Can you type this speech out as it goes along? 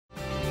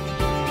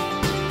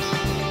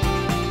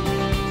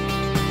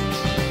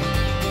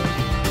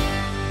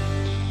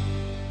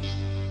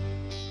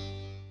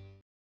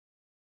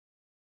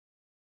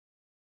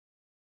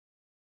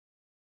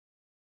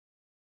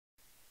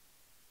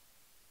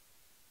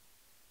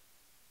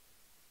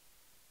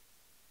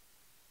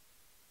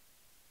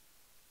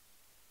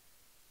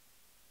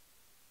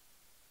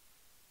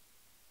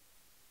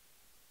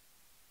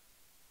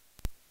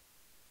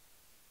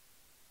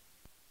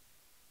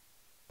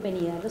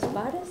Bienvenida a los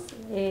pares,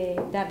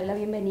 darle la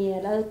bienvenida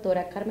a la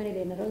doctora Carmen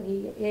Elena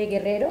Rodríguez,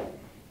 Guerrero,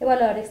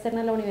 evaluadora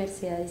externa de la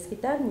Universidad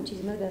Distrital.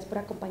 Muchísimas gracias por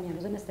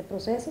acompañarnos en este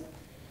proceso.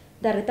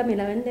 Darle también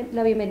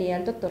la bienvenida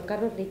al doctor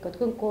Carlos Rico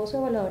Troncoso,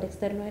 evaluador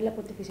externo de la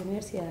Pontificia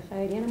Universidad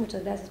Javeriana.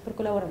 Muchas gracias por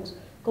colaborarnos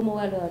como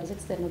evaluadores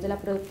externos de la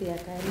productividad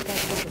académica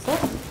del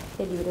profesor,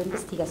 del libro de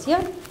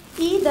investigación.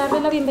 Y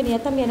darle la bienvenida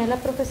también a la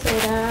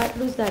profesora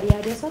Luz Daria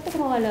Arias Soto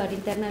como evaluadora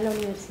interna de la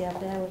Universidad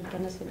Pedagógica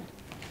Nacional.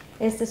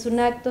 Este es un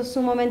acto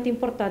sumamente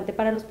importante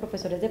para los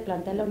profesores de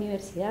planta de la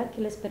universidad,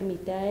 que les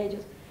permite a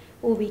ellos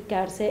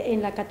ubicarse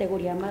en la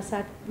categoría más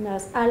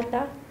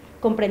alta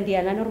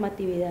comprendida en la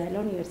normatividad de la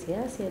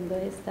universidad, siendo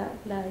esta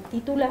la de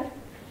titular,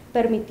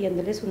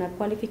 permitiéndoles una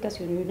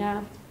cualificación y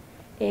una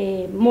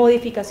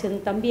modificación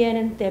también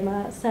en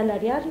tema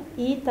salarial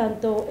y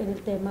tanto en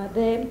el tema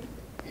de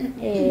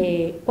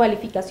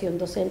cualificación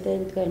docente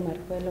dentro del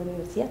marco de la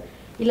universidad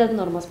y las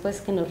normas pues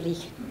que nos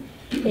rigen.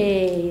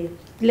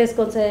 Les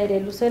concederé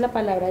el uso de la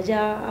palabra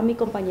ya a mi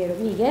compañero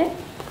Miguel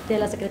de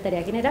la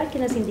Secretaría General,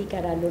 quien nos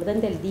indicará el orden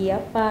del día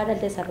para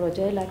el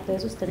desarrollo del acto de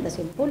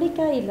sustentación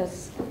pública y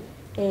los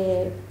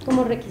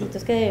como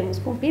requisitos que debemos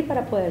cumplir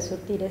para poder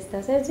surtir este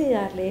ascenso y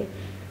darle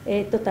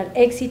total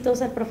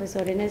éxitos al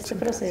profesor en este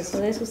proceso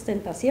de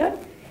sustentación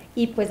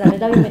y pues darle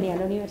la bienvenida a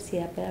la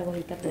Universidad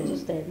Pedagógica a todos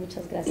ustedes.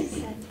 Muchas gracias.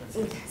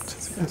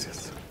 Muchas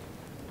gracias.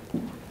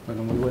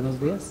 Bueno, muy buenos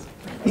días.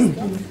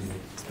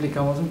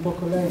 Explicamos un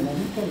poco la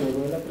dinámica.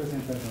 Luego de la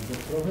presentación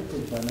del profe,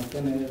 pues van a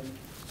tener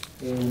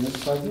un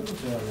espacio, los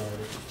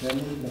evaluadores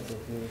externos y la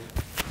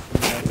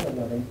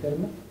evaluadora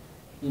interna,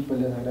 y pues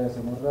les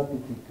agradecemos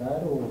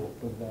ratificar o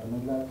pues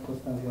darnos la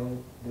constancia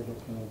de lo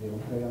que nos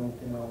dieron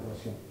previamente en la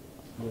evaluación,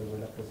 luego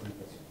de la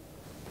presentación.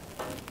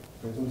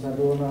 Entonces un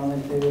saludo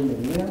nuevamente de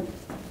bienvenida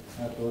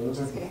a todos los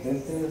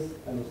asistentes,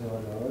 a los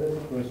evaluadores,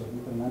 al profesor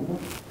Fernando,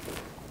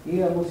 y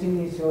damos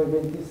inicio hoy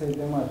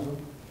 26 de marzo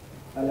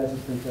a la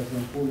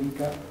sustentación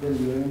pública del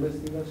libro de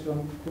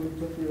investigación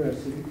Culture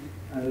Diversity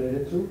and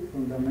Literature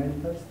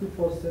Fundamentals to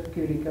Foster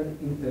Critical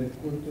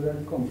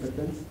Intercultural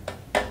Competence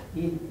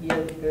in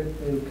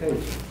Education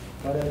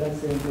para el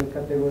ascenso de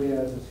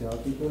categoría de asociado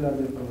titular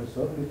del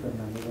profesor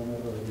Fernando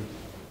Gómez Rodríguez.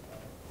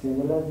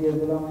 Siendo las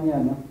 10 de la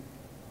mañana,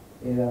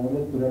 damos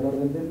lectura al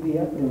orden del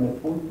día. Primer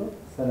punto,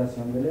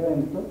 instalación del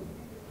evento.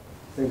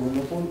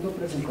 Segundo punto,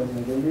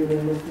 presentación del libro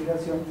de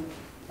investigación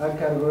a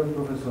cargo del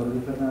profesor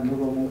Fernando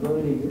Gómez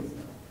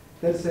Rodríguez.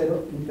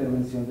 Tercero,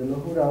 intervención de los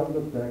jurados,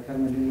 doctora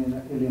Carmen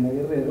Elena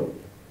Guerrero,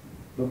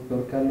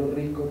 doctor Carlos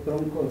Rico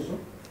Troncoso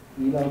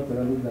y la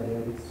doctora Luz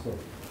Daria Arias Soto.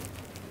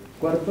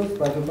 Cuarto,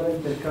 espacio para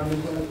intercambio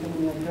con la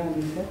comunidad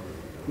académica.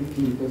 Y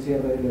quinto,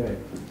 cierre del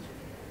evento.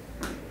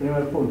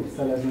 Primer punto,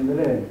 instalación del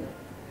evento.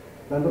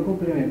 Dando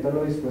cumplimiento a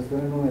lo dispuesto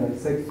en el numeral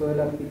sexto del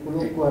artículo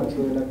cuarto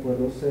del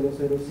acuerdo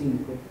 005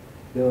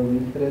 de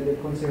 2003 del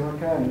Consejo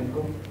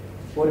Académico,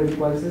 por el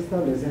cual se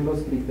establecen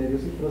los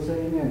criterios y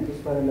procedimientos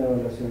para la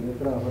evaluación del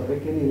trabajo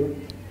requerido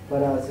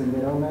para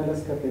ascender a una de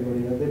las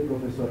categorías del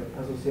profesor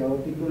asociado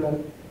titular,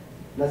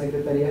 la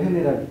Secretaría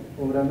General,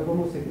 obrando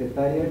como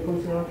secretaria del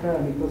Consejo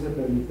Académico, se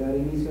permite dar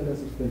inicio a la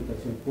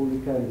sustentación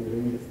pública del libro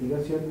de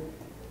investigación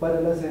para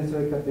el ascenso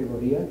de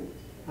categoría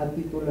a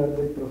titular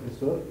del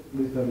profesor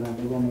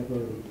Fernando Gómez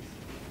Rodríguez.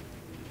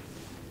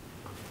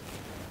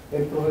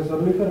 El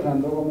profesor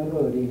Fernando Gómez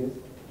Rodríguez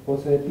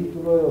posee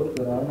título de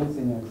doctorado en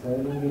enseñanza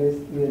del inglés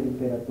y de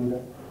literatura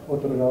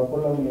otorgado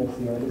por la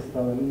Universidad del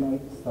Estado de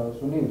Illinois,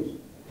 Estados Unidos,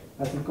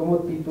 así como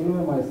título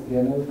de maestría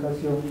en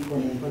educación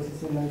con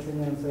énfasis en la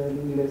enseñanza del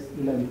inglés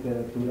y la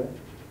literatura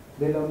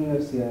de la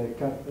Universidad de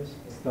Cambridge,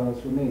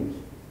 Estados Unidos.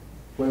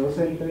 Fue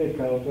docente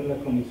becado por la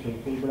Comisión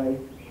Fulbright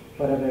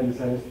para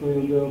realizar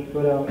estudios de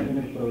doctorado en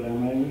el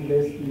programa de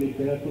inglés y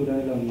literatura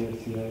de la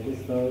Universidad del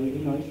Estado de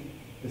Illinois,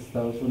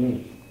 Estados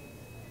Unidos.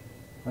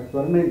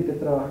 Actualmente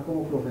trabaja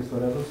como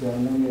profesor asociado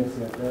en la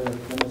Universidad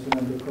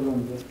Nacional de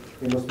Colombia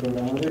en los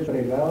programas de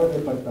pregrado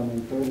del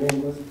Departamento de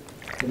Lenguas,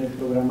 en el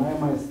programa de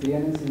maestría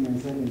en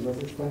enseñanza de lenguas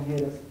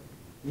extranjeras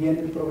y en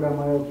el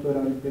programa de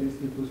doctorado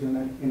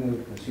interinstitucional en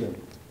educación.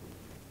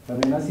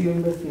 También ha sido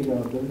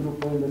investigador del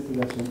grupo de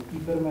investigación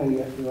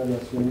Hipermedia,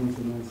 Evaluación y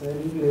Enseñanza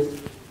del Inglés,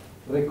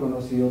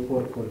 reconocido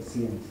por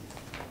Colciencia.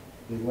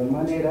 De igual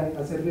manera,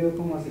 ha servido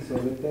como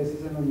asesor de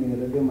tesis en los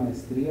niveles de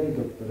maestría y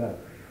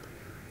doctorado.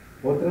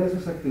 Otra de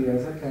sus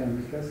actividades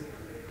académicas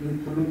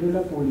incluye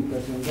la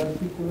publicación de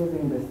artículos de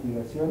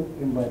investigación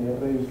en varias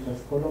revistas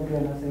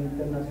colombianas e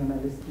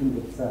internacionales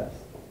indexadas,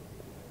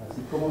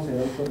 así como ser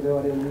autor de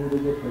varios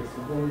libros de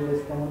textos de inglés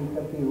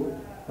comunicativo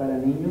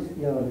para niños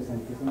y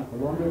adolescentes en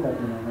Colombia y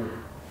Latinoamérica.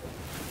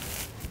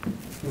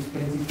 Sus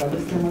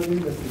principales temas de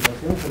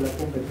investigación son la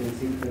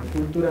competencia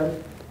intercultural,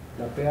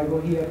 la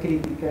pedagogía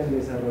crítica,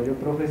 el desarrollo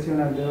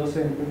profesional de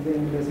docentes de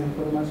inglés en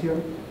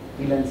formación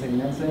y la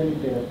enseñanza de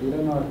literatura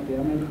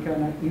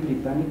norteamericana y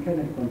británica en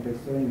el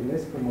contexto de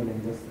inglés como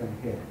lengua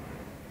extranjera.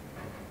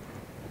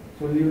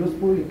 Sus libros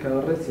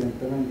publicados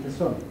recientemente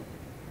son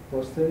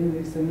Fostering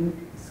Listening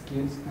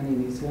Skills and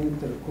Initial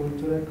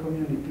Intercultural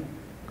Community,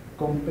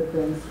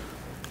 Competence,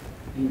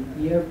 in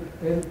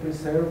EFL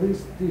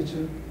Preservice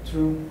Teaching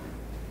through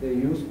the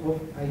use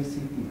of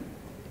ICT,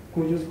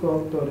 cuyos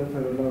coautores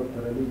fueron la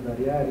doctora Luz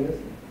Daria Arias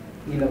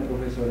y la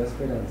profesora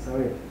Esperanza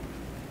Vera,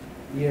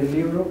 y el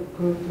libro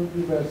Cultural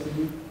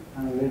Diversity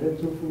and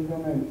Literature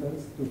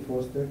Fundamentals to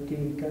Foster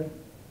Clinical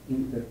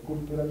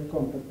Intercultural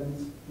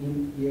Competence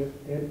in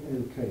EFL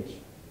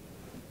Education.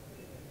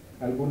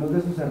 Algunos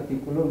de sus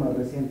artículos más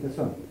recientes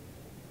son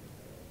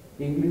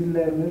English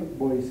Learner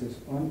Voices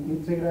on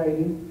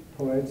Integrating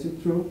Poetry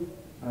Through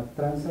a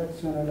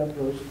Transactional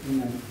Approach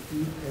in an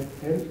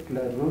EFL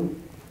Classroom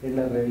en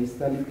la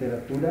revista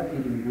Literatura y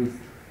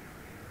Lingüística.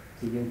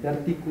 Siguiente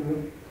artículo,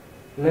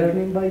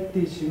 Learning by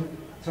Teaching,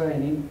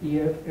 Training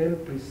EFL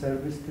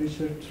Pre-Service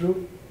Teacher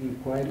Through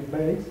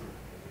Inquiry-Based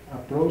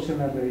Approach en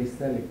la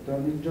revista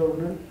Electronic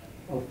Journal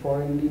of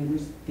Foreign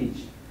Language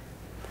Teaching.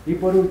 Y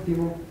por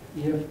último,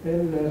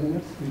 EFL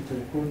Learners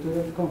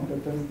Intercultural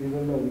Competence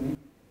Development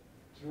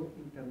Through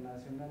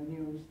International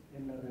News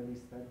en la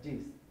revista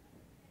GIST,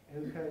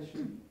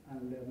 Education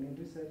and Learning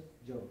Research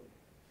Journal.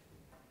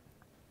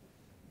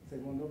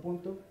 Segundo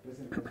punto,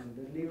 presentación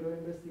del libro de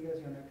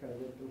investigación a cargo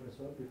del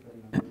profesor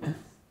Fernando.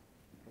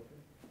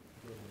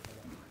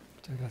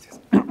 Muchas gracias.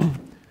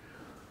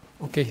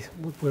 Okay,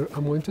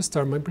 I'm going to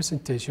start my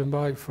presentation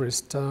by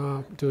first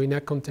doing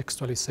a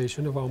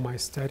contextualization about my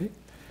study.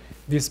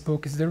 This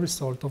book is the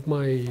result of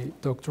my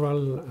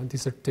doctoral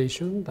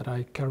dissertation that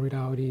I carried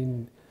out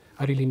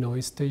at Illinois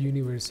State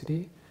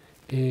University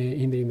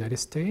in the United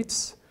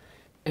States.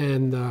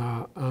 And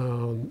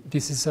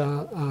this is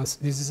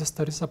a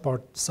study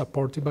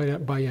supported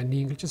by an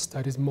English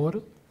studies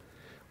model,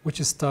 which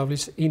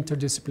established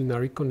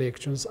interdisciplinary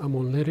connections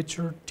among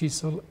literature,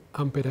 TESOL,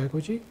 and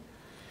pedagogy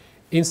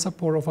in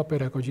support of a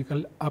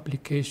pedagogical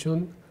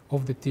application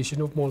of the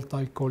teaching of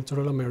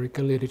multicultural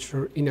American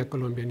literature in a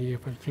Colombian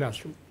EFL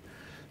classroom.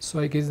 So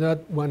I guess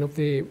that one of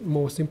the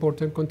most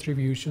important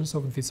contributions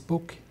of this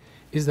book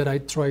is that I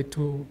try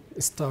to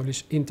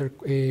establish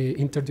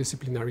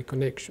interdisciplinary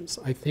connections.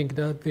 I think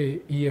that the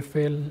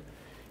EFL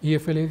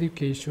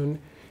education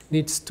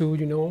needs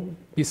to,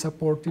 be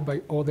supported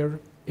by other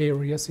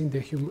areas in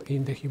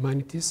the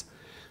humanities,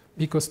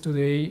 because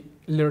today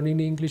learning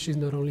English is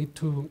not only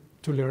to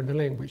learn the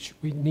language.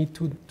 We need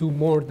to do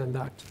more than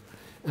that,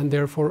 and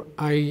therefore,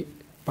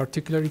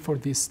 particularly for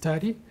this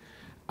study,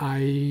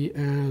 I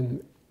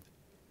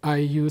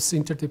use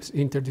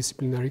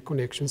interdisciplinary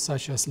connections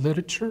such as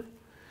literature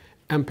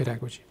and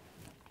pedagogy.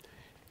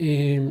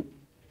 The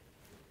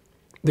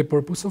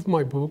purpose of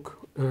my book,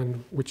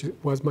 which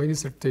was my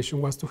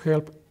dissertation, was to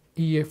help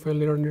EFL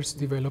learners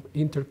develop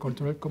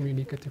intercultural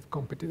communicative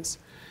competence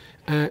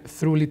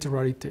through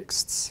literary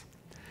texts.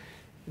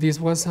 This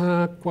was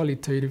a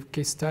qualitative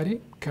case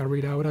study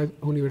carried out at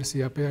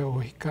Universidad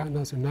Pedagógica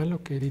Nacional,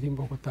 located in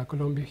Bogotá,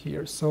 Colombia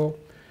here. So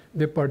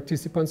the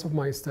participants of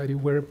my study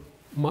were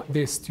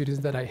the students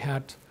that I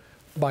had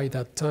by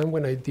that time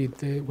when I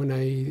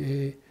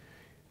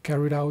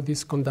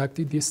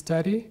conducted this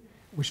study,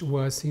 which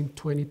was in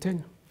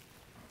 2010.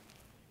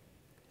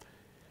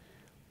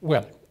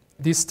 Well,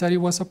 this study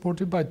was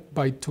supported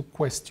by two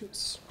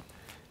questions.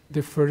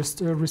 The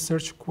first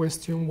research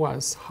question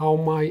was how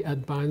my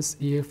advanced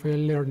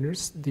EFL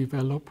learners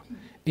develop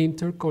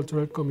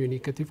intercultural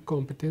communicative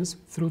competence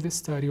through the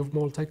study of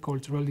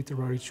multicultural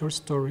literary short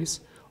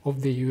stories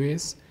of the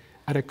US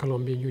at a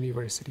Colombian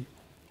university.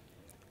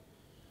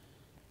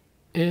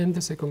 And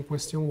the second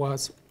question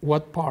was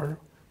what part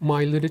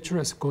my literature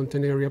as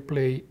content area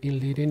play in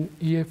leading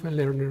EFL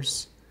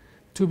learners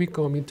to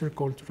become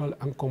intercultural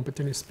and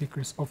competent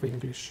speakers of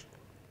English.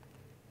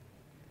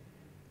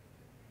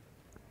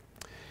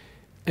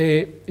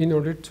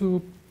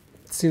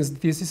 Since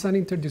this is an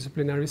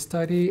interdisciplinary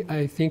study,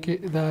 I think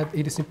that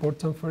it is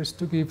important first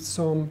to give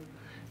some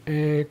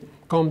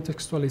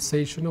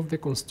contextualization of the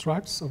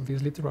constructs of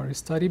this literary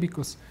study,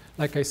 because,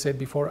 like I said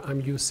before,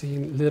 I'm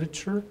using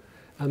literature,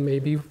 and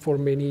maybe for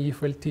many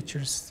EFL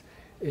teachers,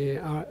 they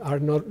are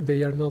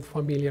not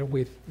familiar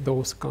with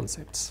those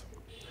concepts.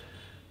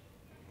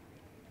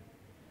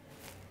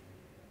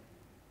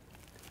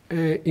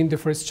 In the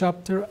first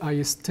chapter,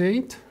 I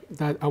state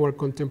that our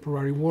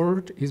contemporary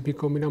world is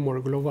becoming a more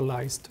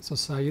globalized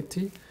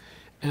society,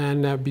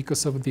 and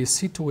because of this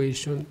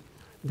situation,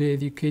 the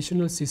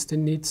educational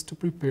system needs to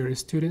prepare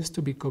students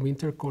to become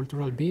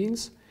intercultural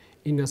beings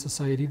in a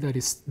society that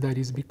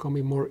is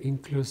becoming more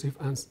inclusive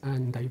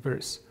and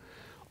diverse.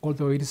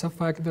 Although it is a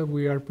fact that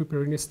we are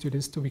preparing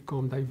students to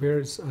become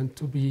diverse and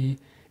to be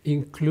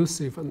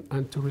inclusive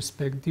and to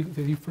respect the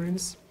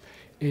difference,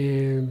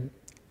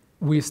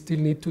 we still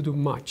need to do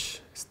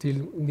much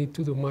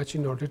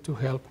in order to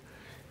help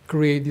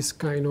create this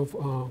kind of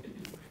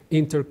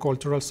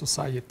intercultural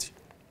society.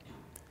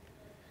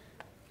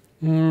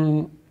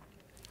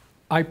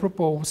 I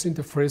propose in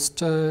the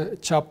first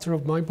chapter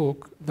of my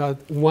book that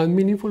one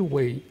meaningful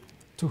way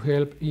to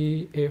help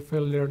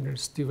EFL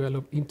learners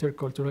develop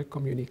intercultural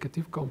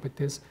communicative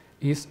competence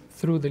is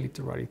through the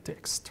literary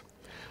text.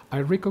 I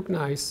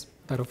recognize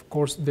that, of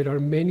course, there are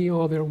many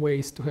other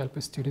ways to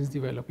help students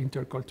develop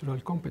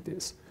intercultural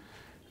competence.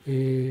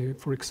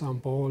 for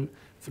example,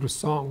 through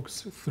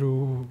songs,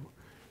 through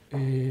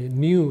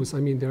news. I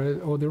mean, there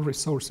are other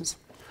resources.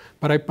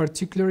 But I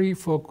particularly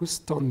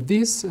focused on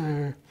this,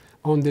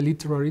 on the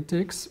literary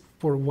text,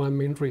 for one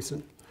main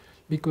reason.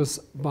 Because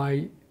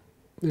by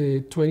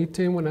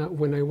 2010,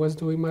 when I was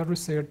doing my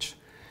research,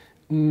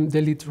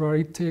 the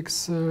literary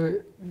text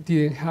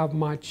didn't have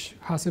much,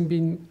 hasn't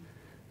been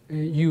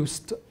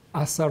used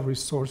as a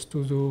resource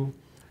to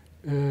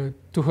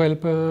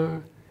help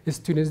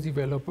students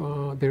develop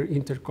their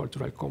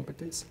intercultural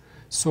competence.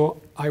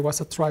 So I was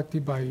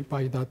attracted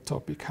by that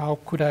topic. How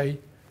could I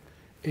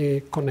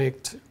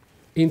connect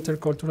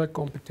intercultural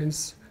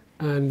competence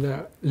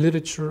and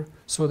literature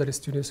so that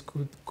students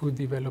could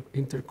develop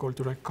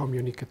intercultural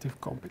communicative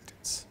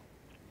competence?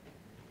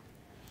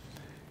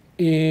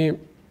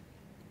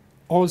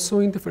 Also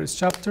in the first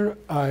chapter,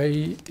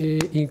 I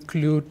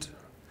include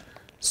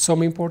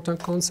some important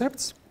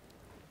concepts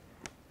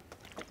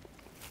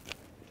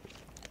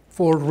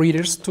for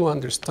readers to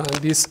understand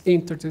this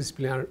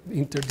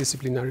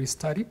interdisciplinary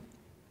study.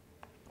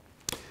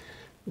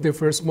 The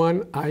first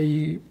one,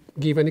 I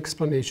give an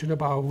explanation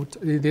about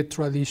the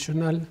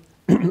traditional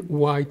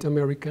white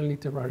American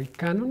literary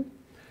canon,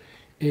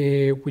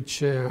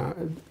 which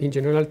in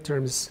general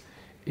terms,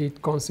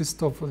 it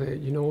consists of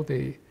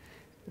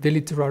the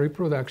literary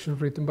production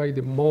written by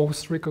the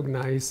most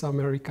recognized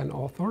American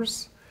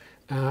authors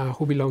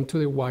who belong to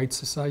the white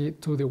society,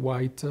 to the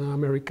white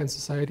American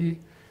society.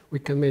 We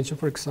can mention,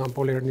 for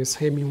example, Ernest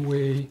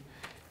Hemingway,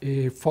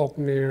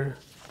 Faulkner,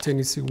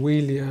 Tennessee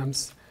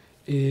Williams,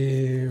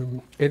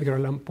 Edgar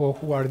Allan Poe,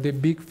 who are the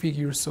big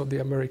figures of the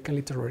American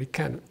literary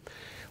canon.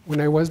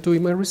 When I was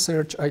doing my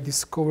research, I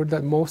discovered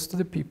that most of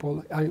the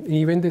people, and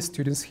even the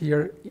students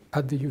here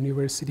at the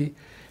university,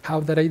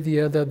 have that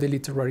idea that the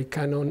literary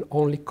canon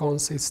only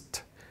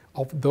consists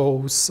of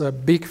those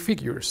big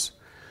figures.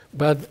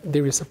 But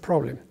there is a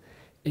problem.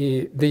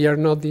 They are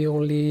not the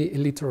only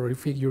literary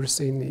figures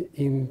in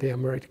the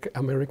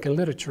American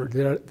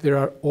literature. There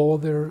are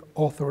other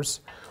authors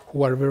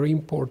who are very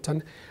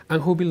important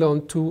and who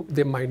belong to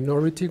the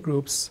minority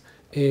groups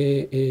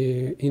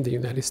in the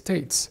United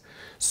States.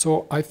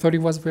 So I thought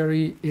it was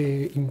very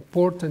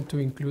important to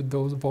include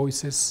those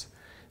voices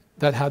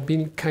that had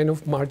been kind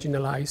of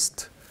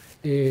marginalized,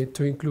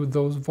 to include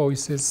those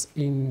voices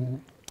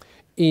in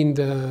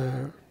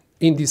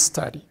this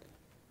study.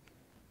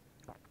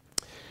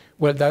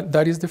 Well,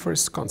 that is the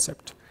first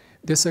concept.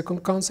 The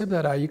second concept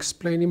that I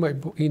explain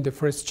in the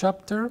first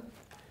chapter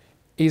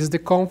is the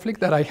conflict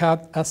that I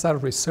had as a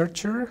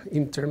researcher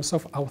in terms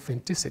of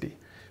authenticity.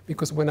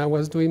 Because when I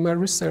was doing my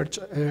research,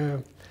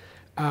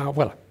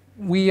 well,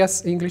 we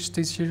as English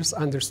teachers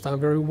understand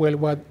very well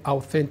what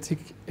authentic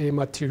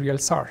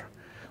materials are,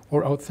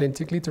 or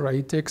authentic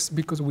literary texts,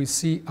 because we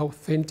see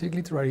authentic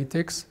literary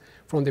texts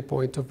from the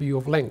point of view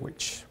of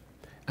language.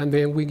 And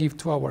then we give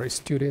to our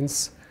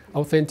students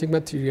authentic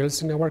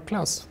materials in our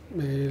class.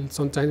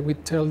 Sometimes we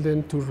tell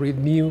them to read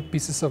new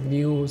pieces of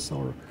news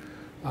or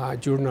a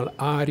journal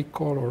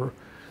article, or,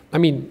 I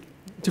mean,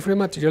 different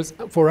materials.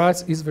 For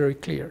us, is very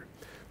clear.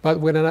 But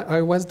when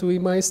I was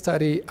doing my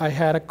study, I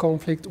had a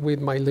conflict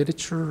with my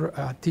literature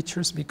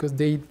teachers because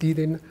they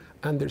didn't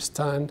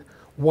understand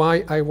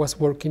why I was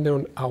working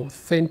on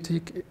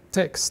authentic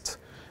text.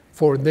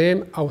 For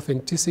them,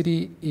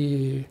 authenticity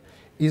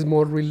is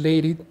more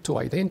related to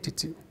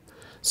identity.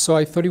 So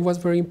I thought it was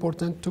very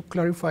important to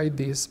clarify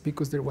this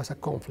because there was a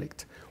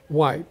conflict.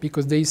 Why?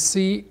 Because they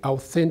see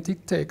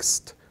authentic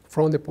text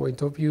from the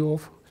point of view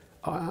of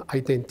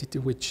identity,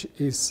 which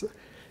is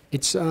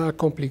a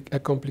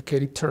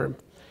complicated term.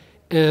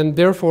 And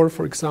therefore,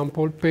 for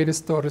example,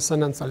 Pérez, Torres,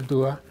 and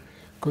Ansaldúa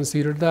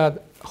consider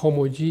that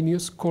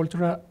homogeneous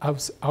cultural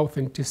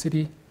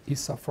authenticity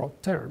is a fraud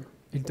term.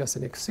 It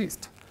doesn't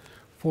exist.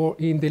 For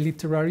in the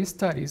literary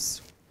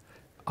studies,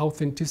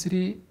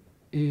 authenticity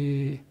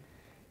is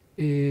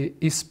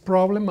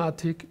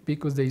problematic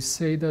because they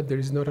say that there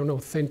is not an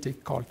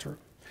authentic culture.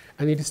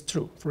 And it is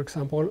true. For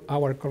example,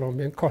 our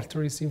Colombian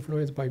culture is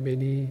influenced by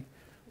many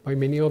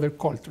other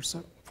cultures.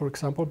 For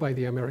example, by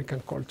the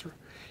American culture.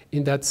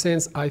 In that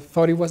sense, I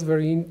thought it was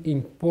very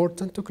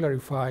important to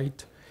clarify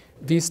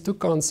these two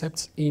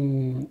concepts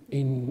in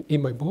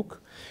my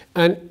book.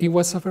 And it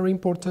was a very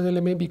important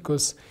element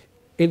because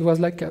it was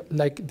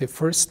like the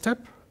first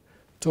step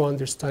to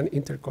understand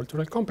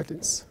intercultural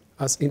competence,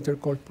 as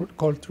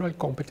intercultural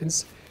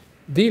competence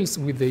deals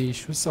with the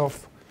issues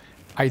of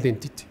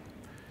identity.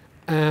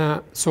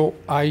 So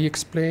I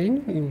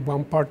explain in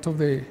one part of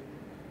the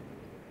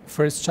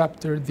first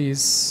chapter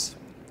this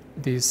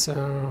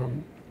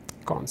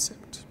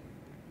concept.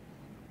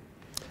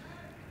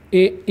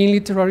 In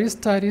literary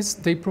studies,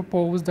 they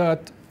propose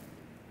that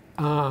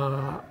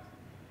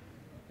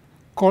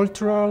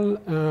cultural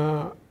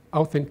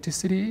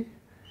authenticity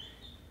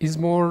is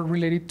more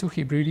related to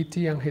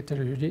hybridity and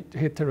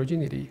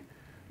heterogeneity,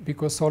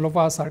 because all of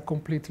us are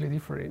completely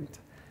different.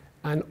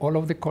 And all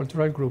of the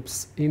cultural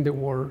groups in the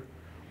world,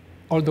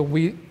 although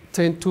we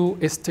tend to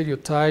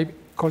stereotype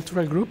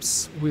cultural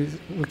groups, we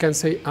can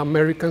say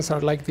Americans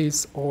are like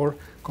this, or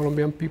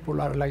Colombian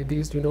people are like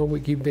this, you know, we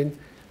give them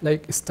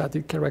like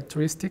static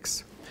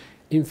characteristics.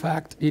 In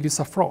fact, it is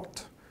a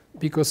fraud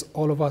because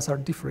all of us are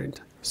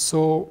different.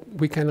 So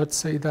we cannot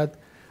say that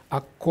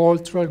a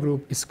cultural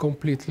group is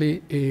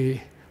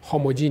completely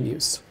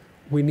homogeneous.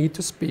 We need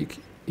to speak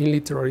in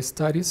literary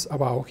studies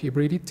about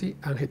hybridity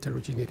and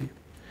heterogeneity,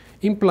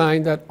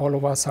 implying that all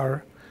of us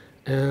are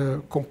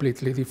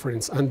completely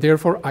different, and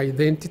therefore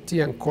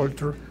identity and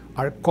culture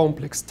are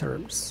complex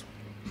terms.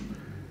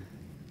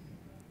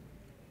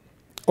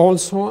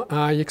 Also,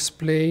 I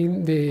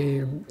explain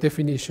the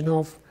definition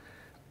of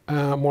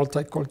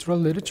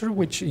multicultural literature,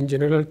 which in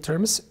general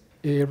terms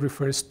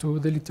refers to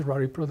the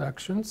literary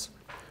productions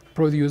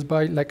produced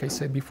by, like I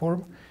said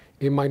before,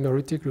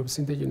 minority groups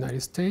in the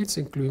United States,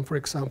 including, for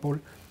example,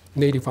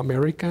 Native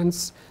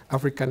Americans,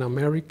 African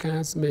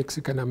Americans,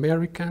 Mexican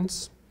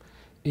Americans,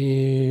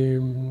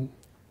 and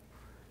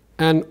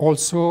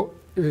also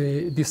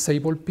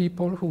disabled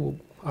people who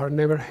are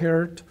never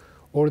heard,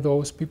 or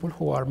those people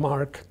who are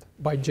marked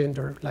by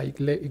gender, like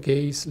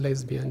gays,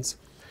 lesbians,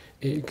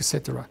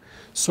 etc.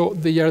 So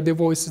they are the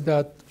voices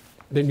that,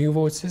 the new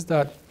voices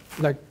that,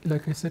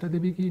 like I said at the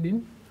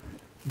beginning,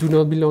 do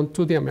not belong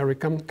to the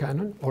American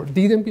canon, or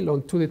didn't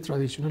belong to the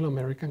traditional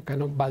American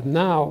canon, but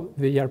now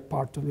they are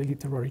part of the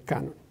literary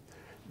canon,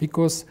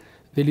 because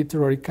the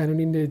literary canon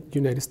in the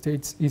United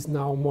States is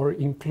now more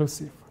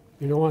inclusive,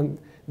 you know, and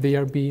they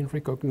are being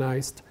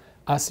recognized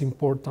as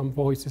important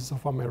voices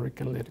of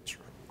American literature.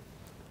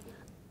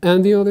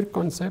 And the other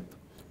concept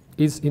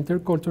is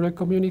intercultural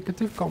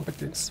communicative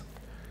competence,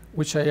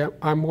 which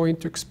I'm going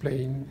to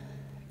explain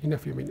in a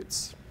few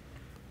minutes.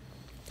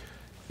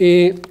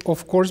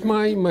 Of course,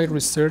 my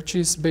research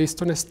is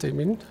based on a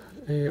statement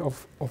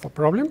of a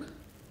problem.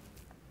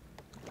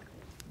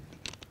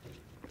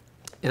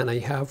 And I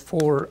have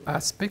 4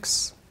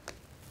 aspects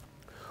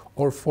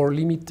or 4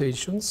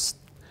 limitations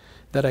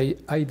that I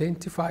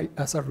identified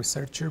as a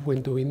researcher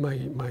when doing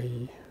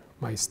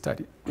my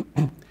study.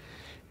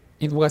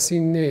 It was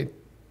in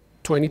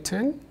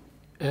 2010,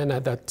 and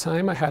at that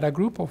time I had a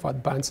group of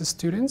advanced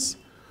students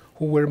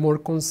who were more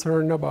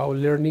concerned about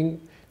learning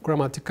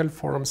grammatical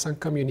forms and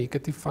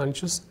communicative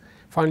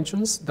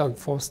functions than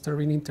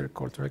fostering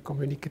intercultural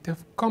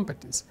communicative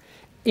competence.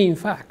 In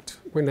fact,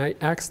 when I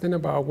asked them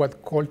about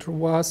what culture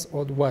was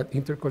or what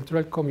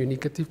intercultural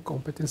communicative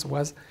competence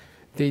was,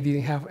 they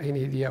didn't have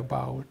any idea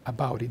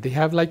about it. They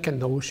have like a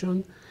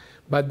notion,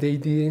 but they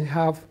didn't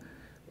have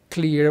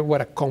clear what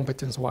a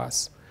competence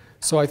was.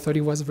 So I thought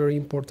it was very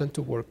important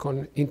to work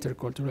on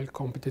intercultural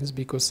competence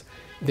because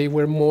they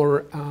were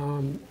more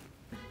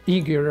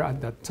eager at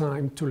that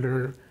time to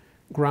learn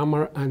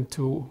grammar and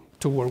to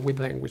work with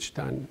language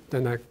than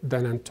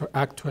to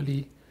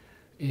actually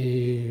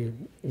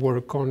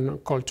work on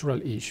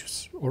cultural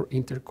issues or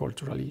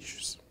intercultural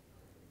issues.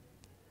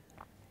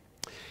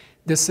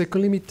 The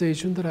second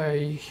limitation that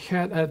I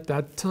had at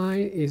that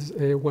time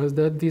was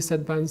that these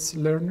advanced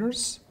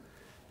learners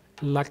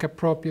lack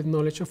appropriate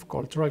knowledge of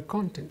cultural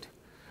content,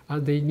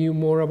 and they knew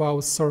more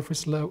about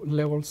surface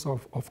levels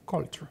of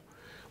culture.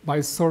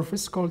 By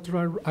surface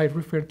culture, I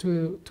refer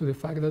to the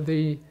fact that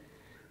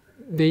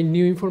they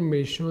knew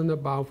information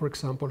about, for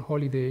example,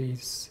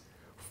 holidays,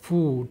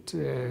 food,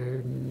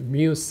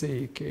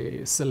 music,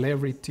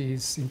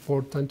 celebrities,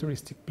 important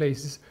touristic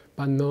places,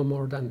 but no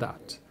more than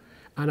that.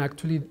 And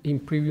actually, in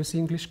previous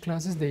English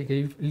classes, they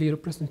gave little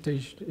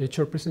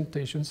short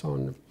presentations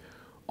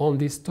on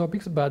these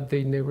topics, but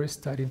they never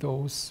studied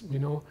those, you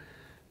know,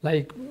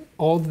 like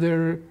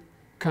other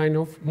kind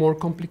of more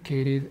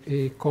complicated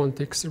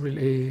topics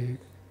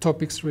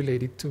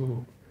related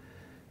to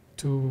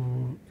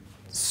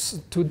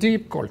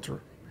deep culture.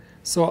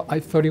 So I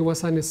thought it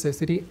was a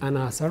necessity, and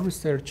as a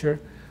researcher,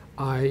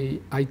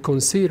 I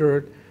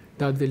considered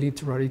that the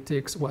literary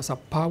text was a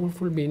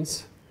powerful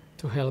means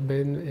to help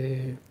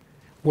them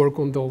work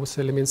on those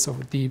elements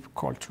of deep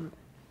culture.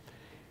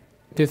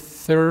 The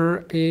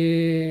third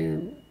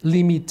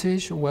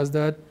limitation was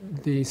that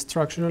the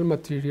instructional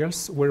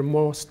materials were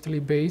mostly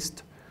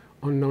based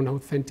on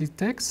non-authentic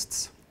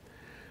texts,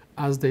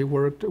 as they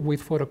worked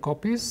with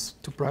photocopies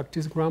to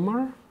practice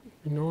grammar.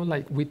 You know,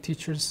 like we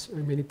teachers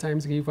many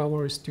times give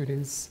our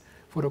students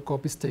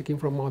photocopies taken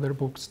from other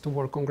books to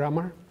work on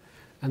grammar,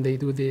 and they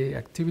do the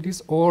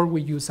activities, or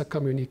we use a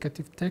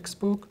communicative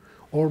textbook,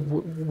 or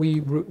we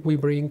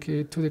bring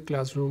to the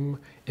classroom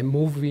a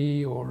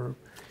movie or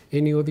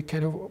any other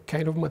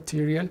kind of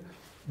material,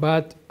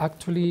 but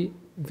actually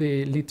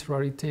the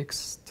literary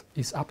text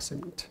is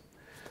absent.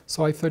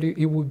 So I thought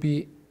it would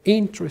be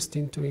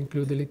interesting to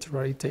include the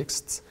literary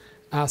texts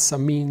as a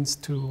means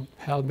to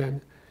help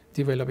them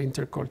develop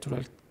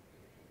intercultural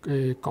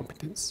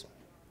competence.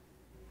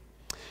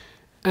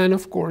 And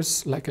of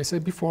course, like I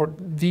said before,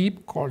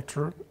 deep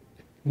culture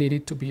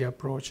needed to be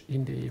approached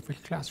in the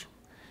EFL classroom.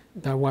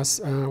 That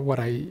was what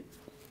I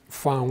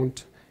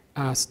found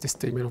as the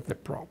statement of the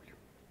problem.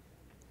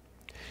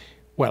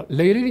 Well,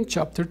 later in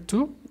chapter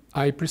 2,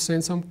 I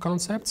present some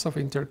concepts of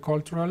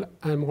intercultural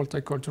and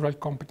multicultural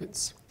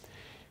competence.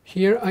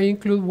 Here I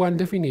include one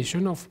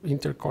definition of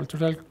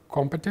intercultural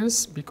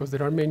competence, because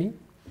there are many,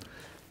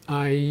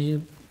 I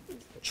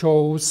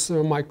chose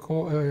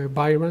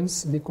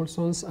Byron's,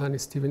 Nicholson's, and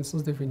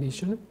Stevenson's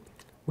definition,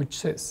 which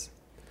says,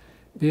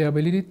 the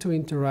ability to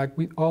interact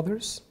with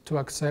others, to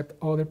accept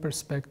other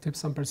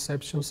perspectives and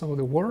perceptions of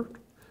the world,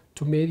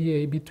 to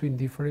mediate between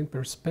different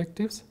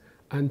perspectives,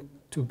 and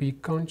to be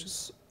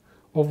conscious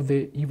of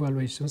the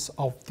evaluations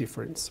of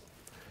difference.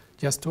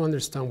 Just to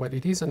understand what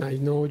it is, and I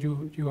know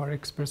you are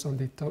experts on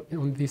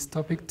this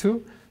topic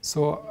too,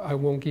 so I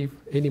won't give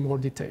any more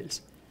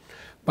details.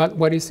 But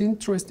what is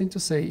interesting to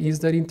say is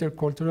that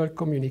intercultural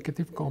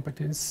communicative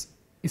competence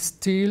is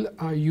still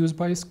used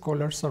by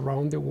scholars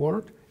around the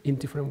world in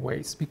different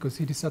ways, because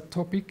it is a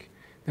topic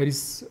that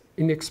is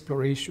in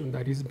exploration,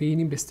 that is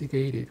being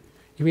investigated,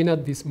 even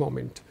at this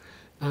moment.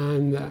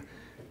 And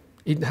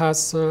it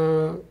has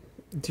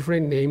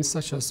different names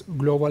such as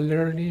global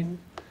learning,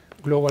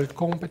 global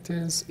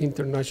competence,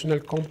 international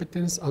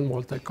competence, and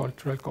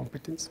multicultural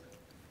competence.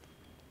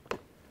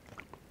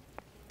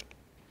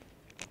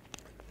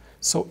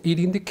 So it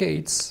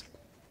indicates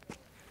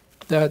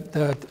that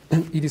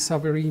it is a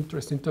very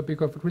interesting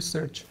topic of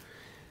research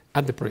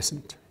at the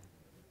present.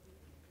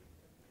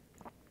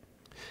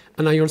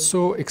 And I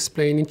also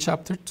explain in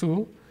chapter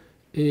 2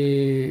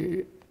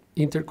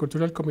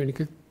 intercultural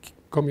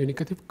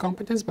communicative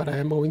competence, but I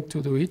am going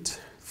to do it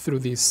through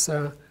this,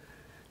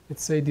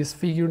 let's say, this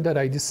figure that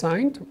I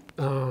designed,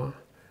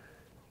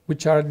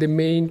 which are the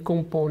main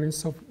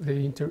components of the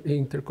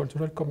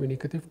intercultural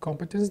communicative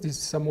competence. This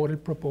is a model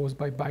proposed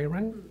by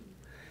Byron,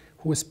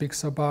 who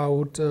speaks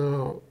about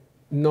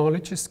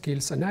knowledge,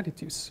 skills, and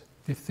attitudes,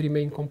 the three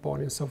main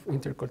components of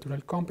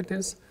intercultural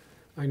competence.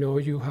 I know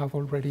you have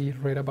already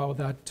read about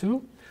that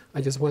too.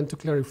 I just want to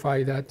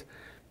clarify that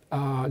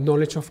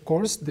knowledge, of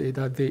course,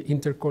 that the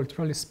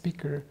intercultural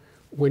speaker,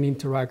 when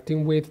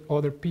interacting with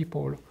other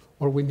people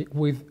or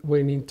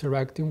when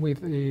interacting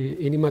with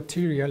any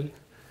material,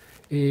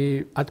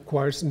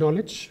 acquires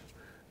knowledge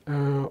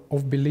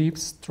of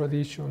beliefs,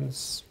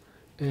 traditions,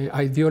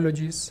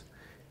 ideologies,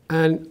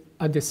 and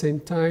at the same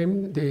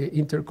time, the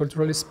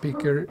intercultural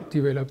speaker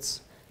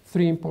develops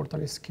three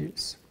important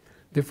skills.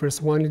 The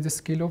first one is the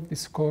skill of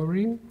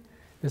discovering,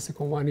 the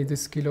second one is the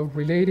skill of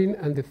relating,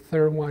 and the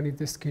third one is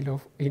the skill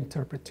of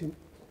interpreting.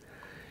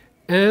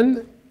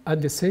 And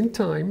at the same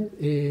time,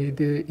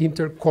 the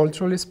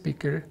intercultural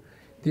speaker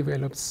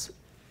develops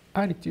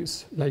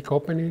attitudes like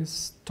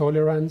openness,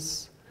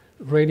 tolerance,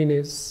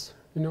 readiness,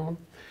 you know.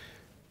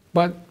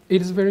 But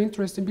it is very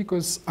interesting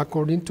because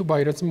according to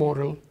Byron's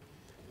model,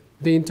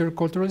 the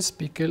intercultural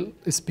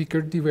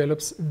speaker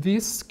develops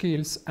these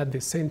skills at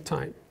the same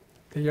time.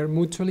 They are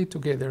mutually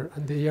together,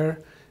 and they are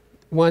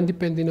one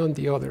depending on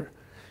the other.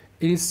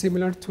 It is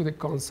similar to the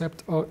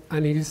concept of,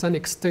 and it is an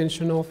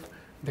extension of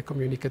the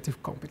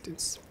communicative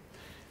competence.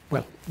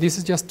 Well, this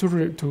is just to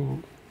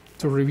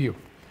review.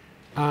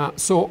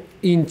 So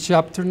in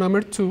chapter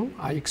number 2,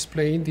 I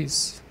explained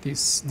these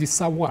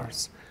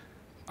sawars.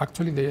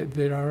 Actually,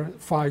 there are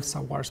 5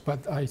 sawars,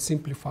 but I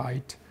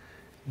simplified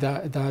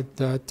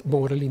that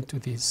model into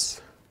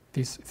these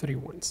 3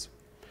 ones.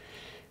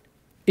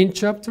 In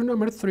chapter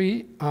number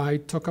 3, I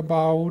talk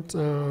about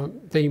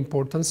the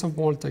importance of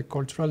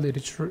multicultural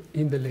literature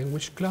in the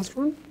language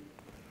classroom.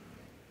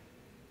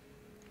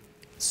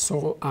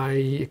 So I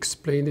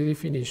explain the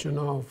definition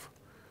of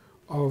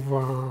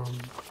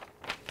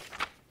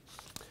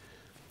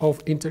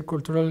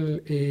intercultural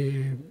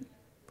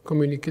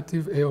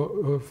communicative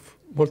of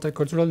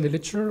multicultural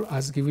literature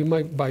as given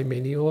by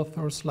many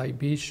authors like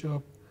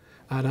Bishop,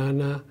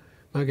 Arana,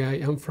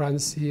 Magai, and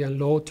Francie, and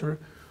Lauter,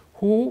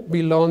 who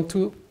belong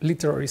to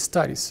literary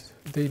studies.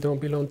 They don't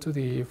belong to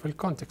the EFL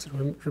context.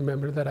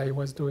 Remember that I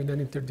was doing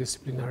an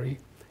interdisciplinary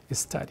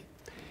study.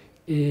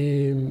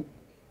 And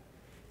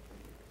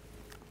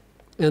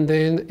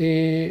then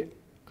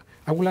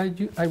I would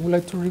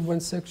like to read one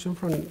section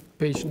from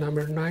page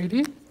number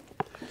 90,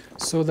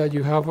 so that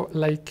you have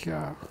like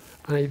an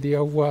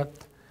idea of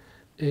what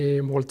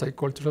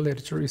multicultural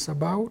literature is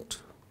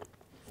about.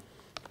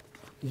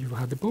 You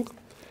have the book.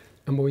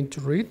 I'm going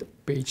to read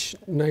page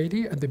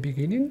 90 at the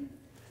beginning.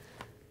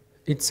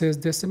 It says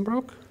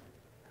Desembrock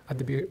at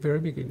the very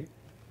beginning.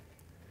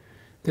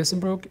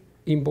 Desembrock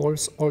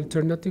involves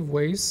alternative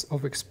ways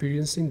of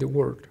experiencing the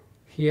world.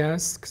 He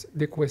asks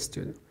the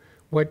question,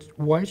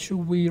 why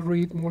should we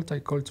read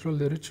multicultural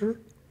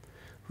literature?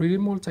 Reading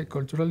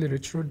multicultural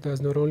literature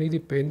does not only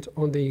depend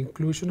on the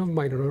inclusion of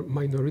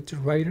minority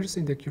writers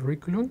in the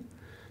curriculum.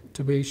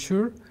 To be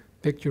sure,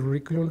 the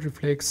curriculum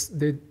reflects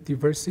the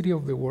diversity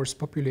of the world's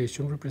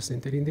population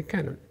represented in the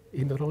canon.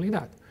 It's not only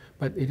that,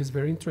 but it is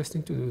very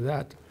interesting to do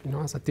that, you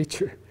know, as a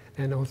teacher,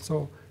 and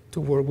also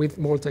to work with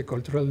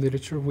multicultural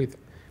literature with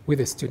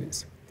the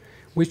students.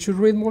 We should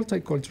read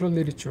multicultural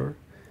literature,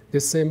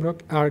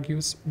 Desembrock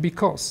argues,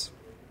 because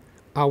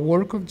a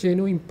work of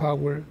genuine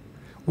power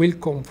will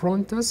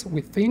confront us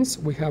with things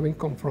we haven't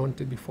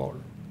confronted before.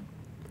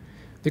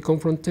 The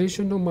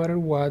confrontation, no matter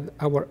what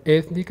our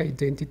ethnic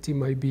identity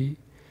might be,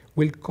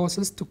 will cause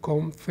us to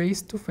come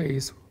face to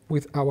face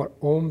with our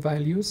own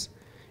values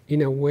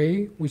in a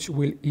way which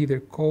will either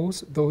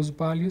cause those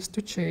values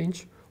to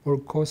change or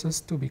cause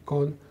us to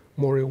become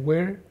more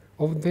aware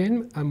of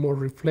them and more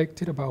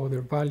reflective about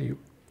their value,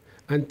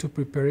 and to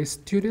prepare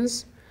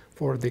students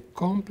for the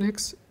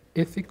complex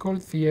ethical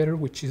theater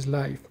which is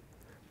life,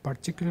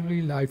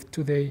 particularly life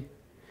today.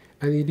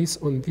 And it is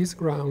on these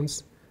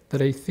grounds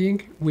that I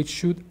think we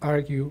should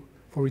argue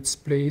for its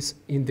place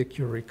in the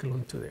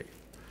curriculum today.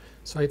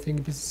 So I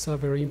think this is a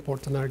very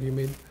important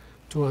argument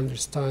to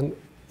understand,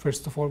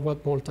 first of all,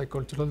 what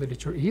multicultural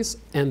literature is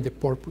and the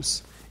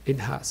purpose it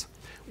has,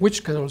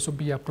 which can also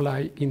be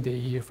applied in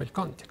the EFL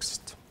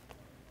context.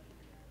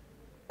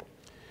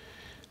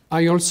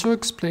 I also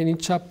explain in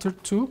chapter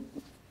 2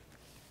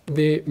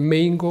 the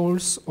main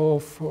goals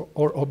of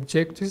or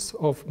objectives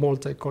of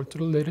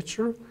multicultural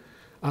literature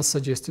as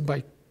suggested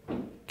by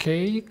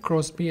Kay,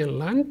 Crosby, and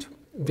Land.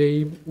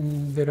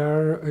 There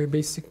are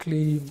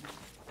basically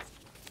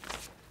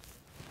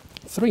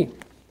 3.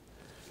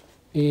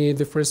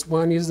 The first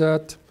one is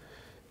that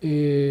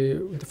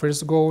the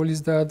first goal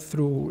is that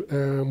through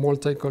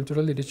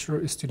multicultural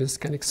literature, students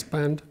can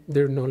expand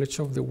their knowledge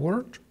of the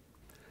world,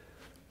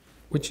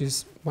 which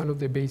is one of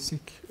the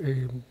basic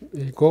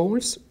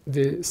goals.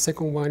 The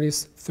second one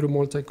is through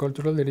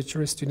multicultural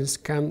literature, students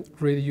can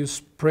reduce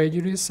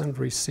prejudice and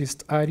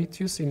resist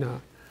attitudes in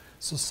a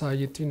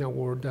society, in a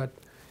world that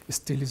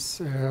still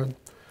is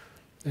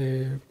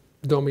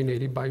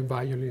dominated by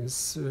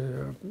violence,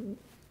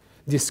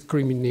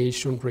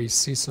 discrimination,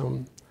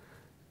 racism,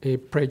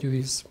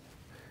 prejudice.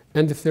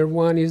 And the third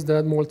one is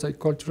that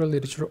multicultural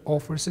literature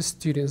offers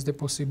students the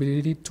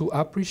possibility to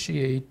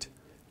appreciate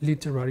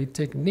literary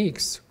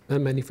techniques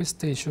and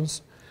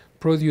manifestations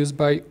produced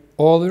by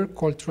other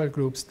cultural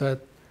groups that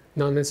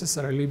not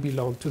necessarily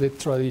belong to the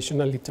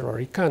traditional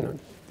literary canon,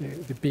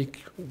 the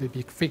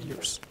big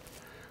figures.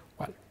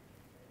 Well,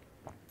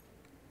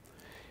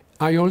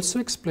 I also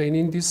explain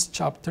in this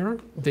chapter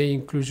the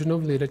inclusion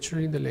of literature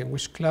in the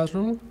language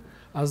classroom,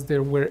 as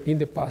there were in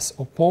the past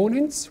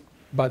opponents,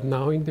 but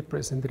now in the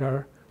present there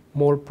are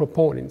more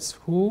proponents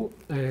who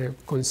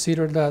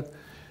consider that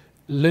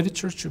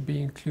literature should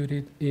be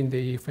included in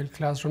the EFL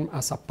classroom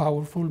as a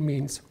powerful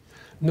means,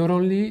 not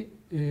only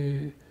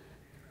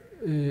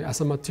as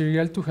a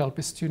material to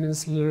help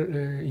students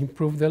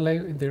improve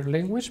their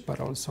language, but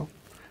also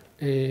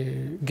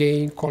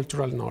gain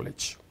cultural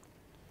knowledge.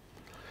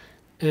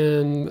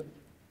 And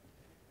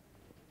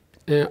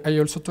I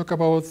also talk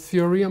about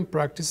theory and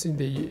practice in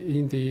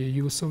the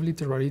use of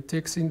literary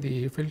text in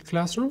the EFL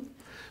classroom.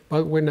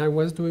 But when I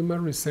was doing my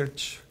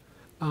research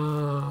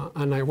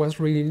and I was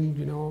reading,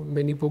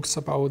 many books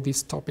about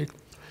this topic,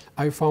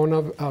 I found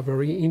a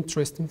very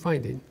interesting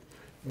finding.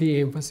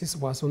 The emphasis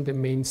was on the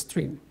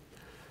mainstream.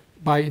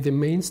 By the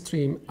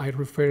mainstream, I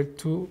refer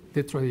to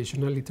the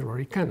traditional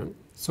literary canon.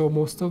 So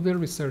most of the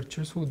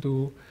researchers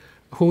who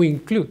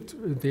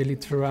include the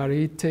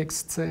literary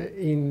texts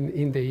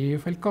in the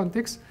EFL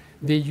context,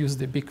 they use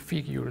the big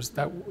figures,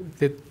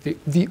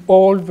 the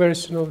old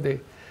version of the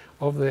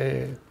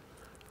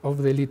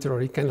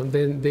literary canon.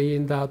 Then they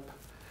end up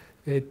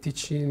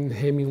teaching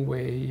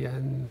Hemingway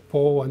and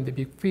Poe and the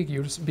big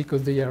figures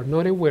because they are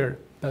not aware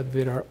that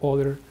there are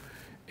other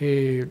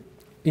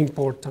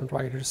important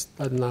writers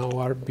that now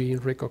are being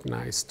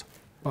recognized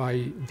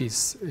by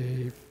this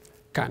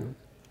canon.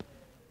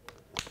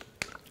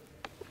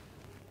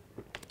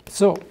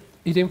 So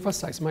it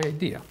emphasized my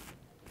idea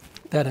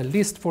that at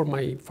least for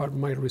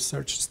my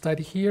research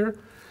study here,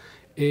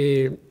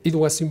 it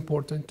was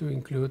important to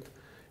include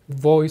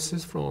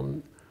voices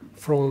from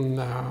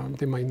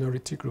the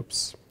minority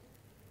groups.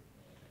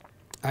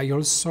 I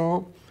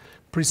also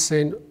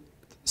present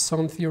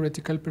some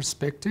theoretical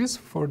perspectives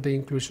for the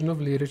inclusion of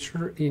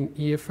literature in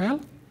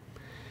EFL.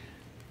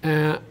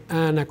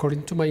 And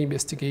according to my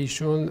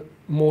investigation,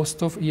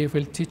 most of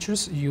EFL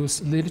teachers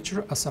use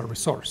literature as a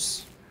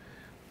resource,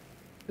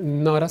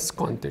 not as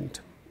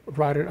content,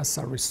 rather as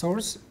a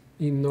resource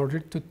in order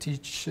to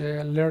teach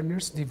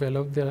learners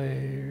develop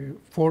the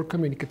 4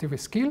 communicative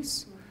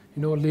skills.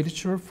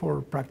 Literature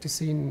for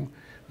practicing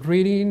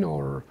reading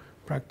or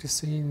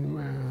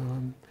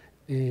practicing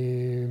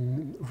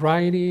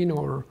writing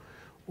or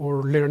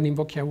learning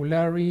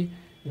vocabulary.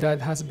 That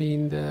has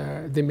been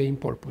the main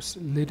purpose,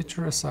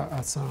 literature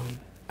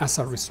as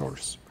a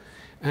resource.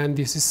 And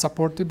this is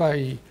supported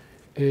by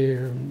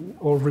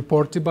or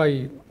reported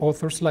by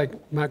authors like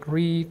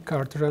McRee,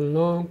 Carter and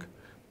Long,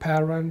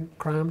 Parran,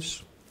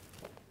 Cramsh.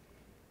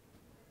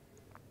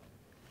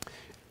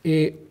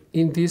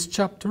 In this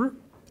chapter,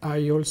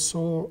 I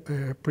also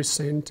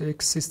present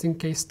existing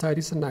case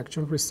studies and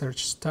action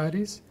research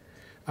studies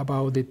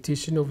about the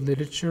teaching of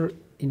literature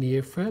in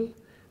EFL,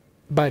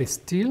 but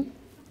still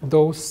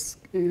those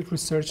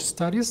research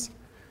studies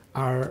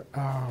are,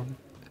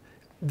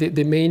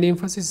 the main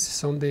emphasis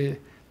is on the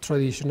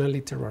traditional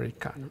literary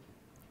canon.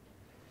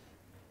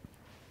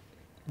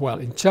 Well,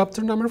 in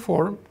chapter number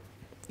 4,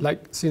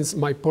 since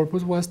my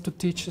purpose was to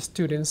teach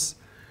students,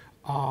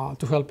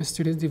 to help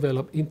students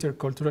develop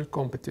intercultural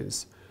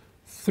competence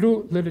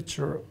through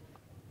literature,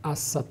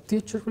 as a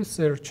teacher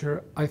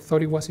researcher, I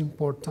thought it was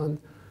important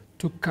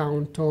to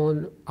count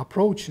on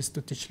approaches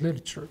to teach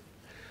literature.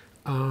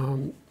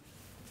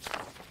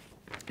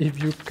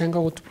 If you can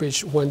go to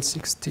page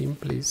 116,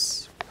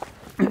 please.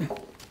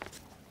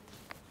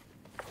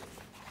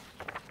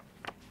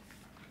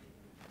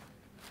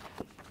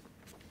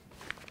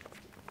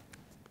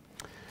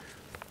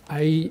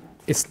 I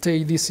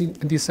state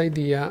this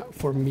idea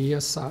for me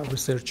as a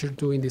researcher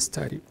doing this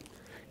study.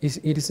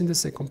 It is in the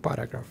second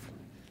paragraph.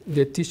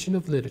 The teaching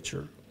of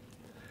literature.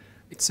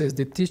 It says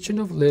the teaching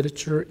of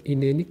literature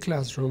in any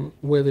classroom,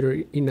 whether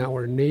in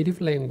our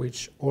native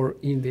language or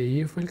in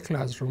the EFL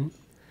classroom,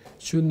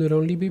 should not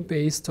only be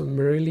based on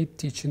merely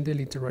teaching the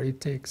literary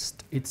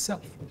text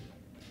itself.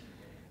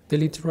 The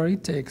literary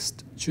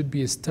text should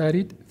be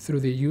studied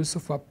through the use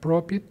of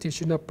appropriate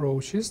teaching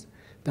approaches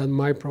that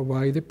might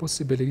provide the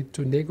possibility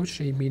to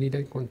negotiate meaning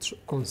and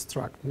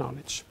construct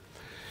knowledge.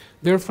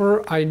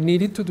 Therefore, I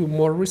needed to do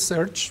more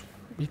research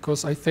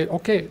because I thought,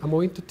 okay, I'm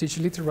going to teach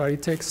literary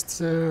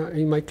texts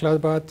in my class,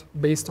 but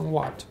based on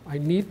what? I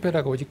need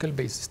pedagogical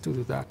basis to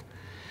do that.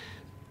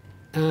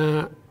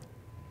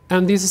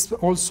 And this is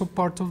also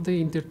part of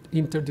the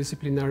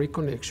interdisciplinary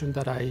connection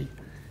that I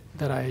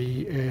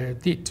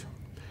did.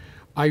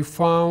 I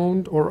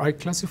found, or I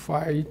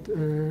classified,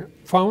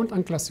 found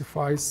and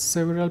classified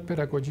several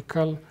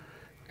pedagogical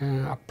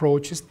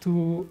approaches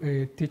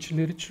to teach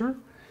literature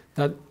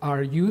that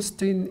are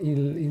used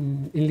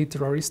in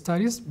literary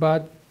studies,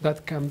 but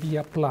that can be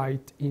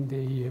applied in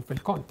the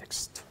EFL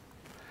context.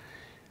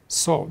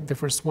 So the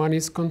first one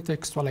is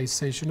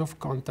contextualization of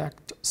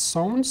contact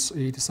zones.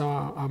 It is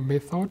a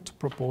method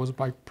proposed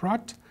by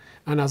Pratt,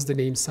 and as the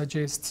name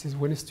suggests, is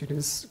when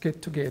students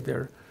get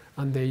together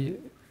and they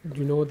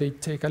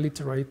take a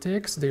literary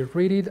text, they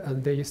read it,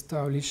 and they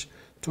establish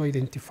to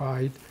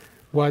identify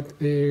what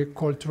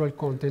cultural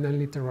content and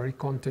literary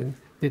content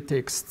the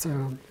text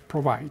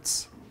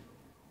provides.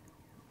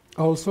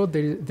 Also,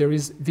 there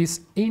is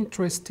this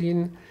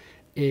interesting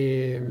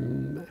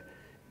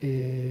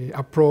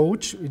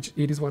approach, which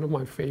it is one of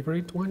my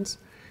favorite ones,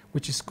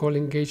 which is called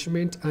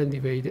engagement and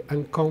debate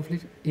and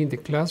conflict in the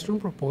classroom,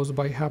 proposed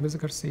by James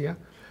Garcia,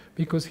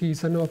 because he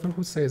is an author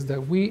who says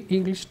that we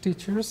English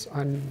teachers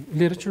and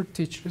literature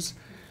teachers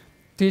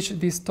teach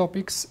these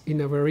topics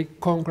in a very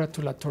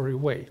congratulatory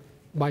way.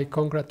 By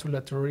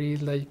congratulatory,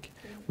 like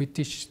we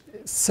teach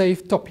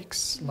safe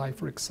topics, like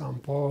for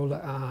example,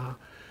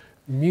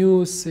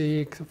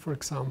 music, for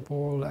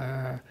example,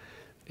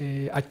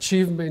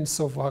 achievements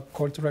of a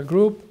cultural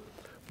group,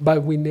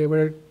 but we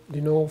never,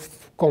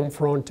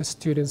 confront the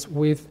students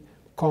with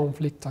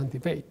conflict and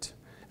debate.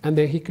 And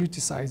then he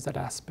criticized that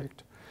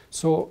aspect.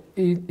 So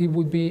it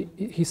would be,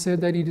 he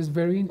said that it is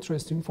very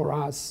interesting for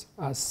us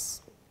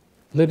as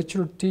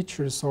literature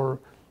teachers or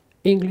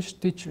English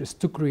teachers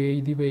to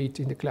create debate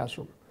in the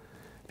classroom.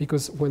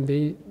 Because when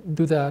they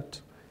do that,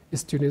 the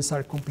students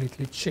are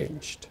completely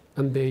changed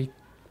and they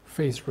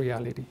face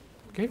reality,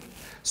 okay?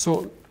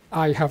 So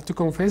I have to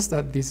confess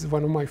that this is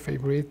one of my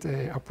favorite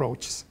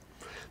approaches.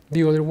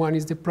 The other one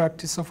is the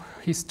practice of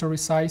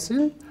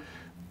historicizing,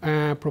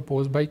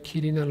 proposed by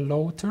Keating and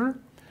Lauter,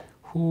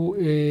 who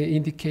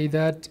indicate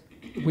that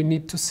we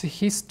need to see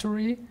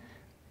history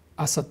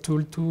as a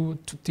tool to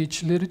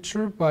teach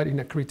literature, but in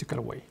a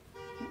critical way.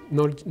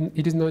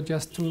 It is not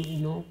just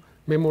to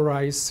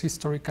memorize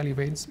historical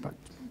events, but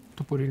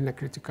to put it in a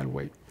critical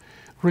way.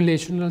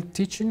 Relational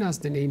teaching, as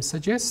the name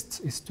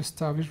suggests, is to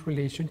establish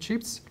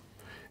relationships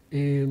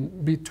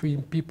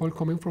between people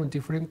coming from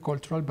different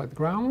cultural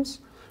backgrounds,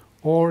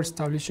 or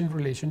establishing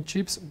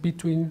relationships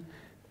between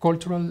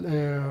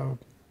cultural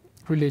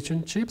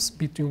relationships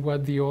between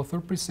what the author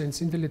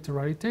presents in the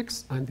literary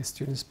text and the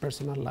students'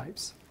 personal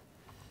lives.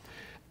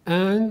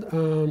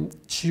 And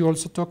she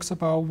also talks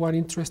about one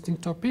interesting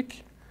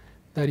topic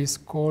that is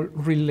called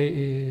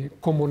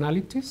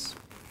commonalities,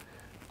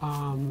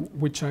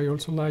 which I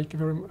also like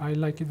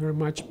it very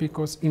much,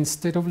 because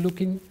instead of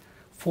looking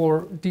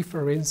for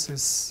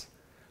differences,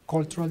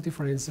 cultural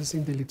differences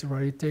in the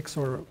literary text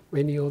or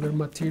any other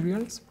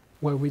materials,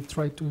 what we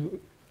try to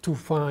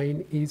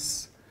find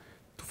is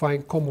to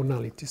find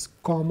commonalities,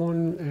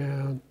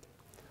 common,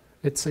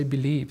 let's say,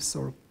 beliefs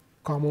or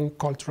common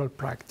cultural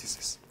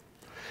practices.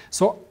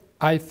 So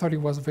I thought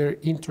it was very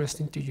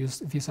interesting to use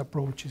these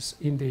approaches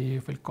in the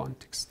EFL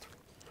context.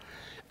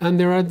 And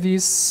there are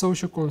these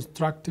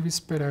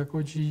socio-constructivist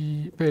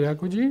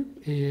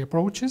pedagogy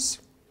approaches,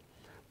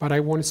 but I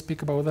won't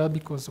speak about that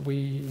because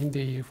we, in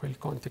the EFL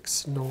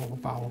context, know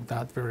about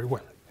that very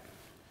well.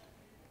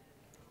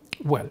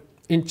 Well,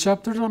 in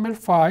chapter number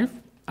 5,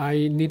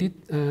 I needed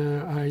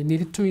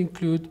to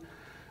include,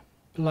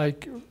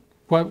 like,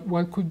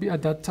 what could be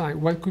at that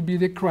time, what could be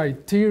the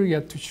criteria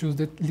to choose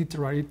the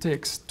literary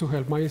text to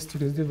help my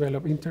students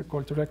develop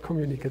intercultural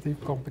communicative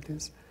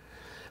competence.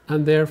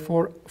 And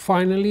therefore,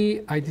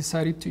 finally, I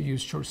decided to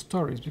use short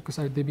stories, because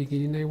at the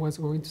beginning I was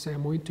going to say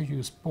I'm going to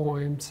use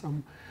poems,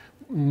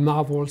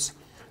 novels,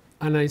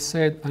 and I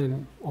said,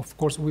 and of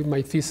course with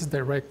my thesis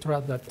director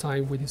at that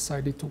time, we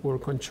decided to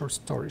work on short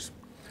stories.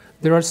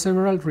 There are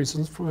several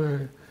reasons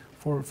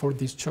for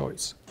this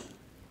choice.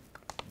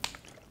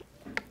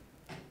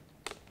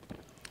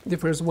 The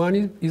first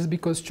one is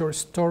because short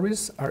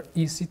stories are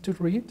easy to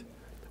read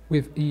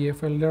with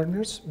EFL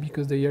learners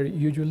because they are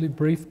usually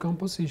brief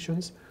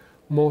compositions,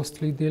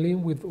 mostly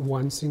dealing with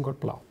one single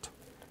plot.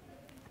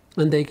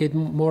 And they get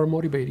more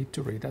motivated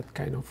to read that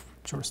kind of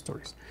short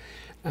stories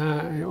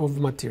of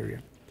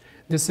material.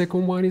 The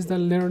second one is that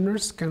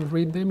learners can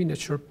read them in a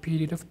short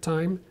period of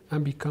time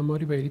and become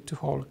motivated to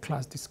hold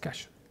class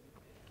discussion.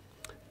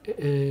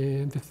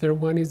 The third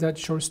one is that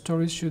short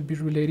stories should be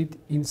related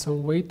in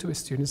some way to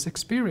students'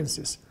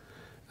 experiences.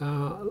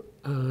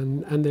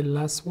 And the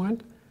last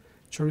one,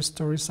 short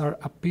stories are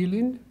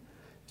appealing,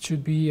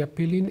 should be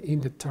appealing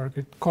in the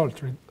target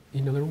culture.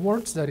 In other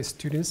words, that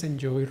students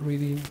enjoy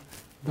reading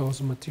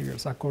those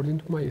materials. According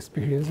to my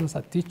experience as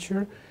a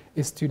teacher,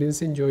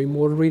 students enjoy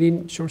more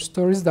reading short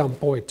stories than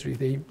poetry.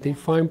 They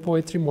find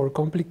poetry more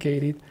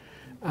complicated,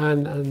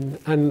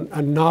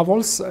 and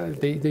novels,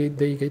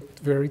 they get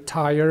very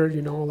tired,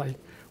 you know, like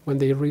when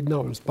they read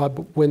novels. But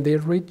when they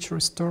read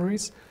short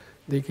stories,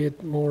 they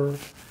get more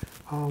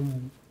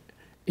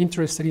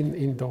interested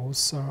in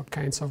those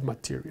kinds of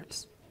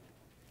materials.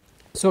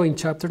 So in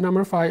chapter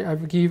number 5, I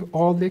will give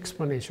all the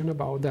explanation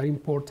about that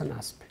important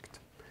aspect.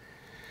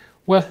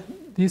 Well,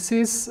 this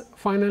is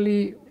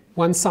finally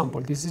one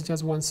sample. This is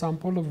just one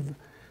sample of the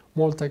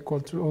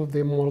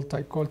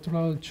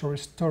multicultural short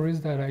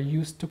stories that I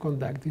used to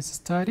conduct this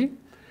study.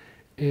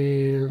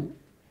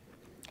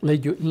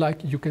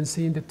 Like you can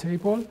see in the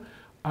table,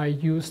 I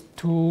used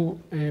 2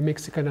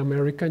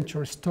 Mexican-American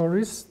short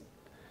stories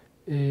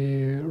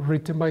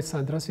written by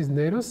Sandra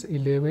Cisneros,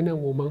 11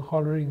 and Woman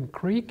Hollering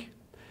Creek.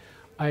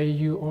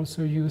 I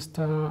also used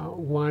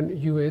one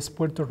U.S.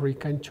 Puerto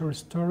Rican short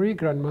story,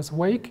 Grandma's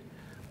Wake,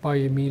 by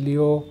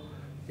Emilio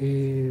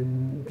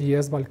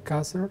Diaz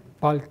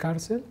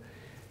Valcárcel,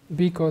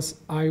 because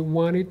I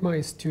wanted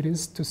my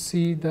students to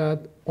see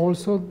that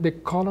also the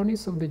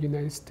colonies of the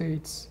United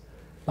States,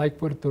 like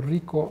Puerto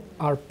Rico,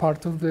 are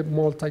part of the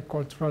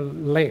multicultural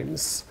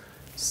lens.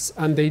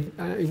 And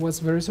it was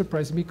very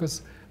surprising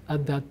because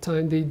at that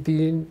time they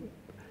didn't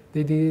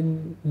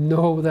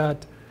know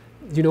that,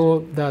 you know,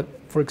 that,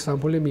 for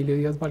example, Emilio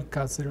Diaz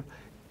Valcárcel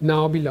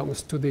now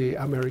belongs to the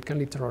American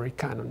literary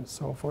canon.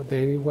 So for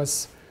them it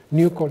was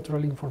new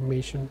cultural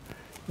information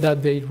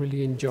that they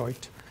really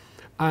enjoyed.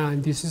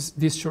 And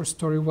this short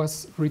story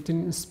was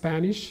written in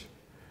Spanish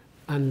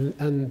and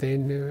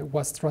then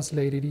was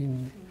translated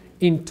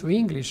into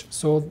English.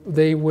 So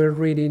they were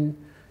reading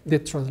the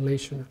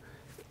translation.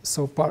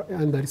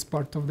 And that is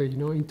part of the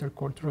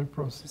intercultural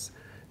process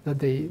that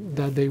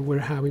they were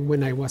having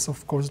when I was,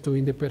 of course,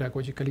 doing the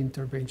pedagogical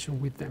intervention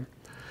with them.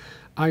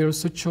 I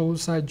also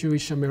chose a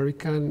Jewish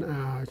American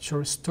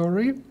short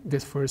story, The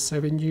First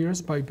 7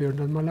 Years by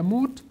Bernard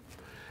Malamud,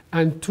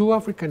 and 2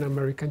 African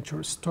American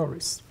short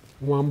stories,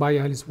 one by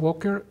Alice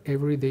Walker,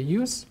 Everyday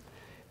Use,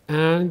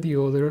 and the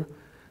other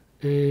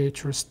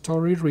short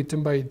story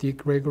written by Dick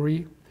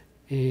Gregory,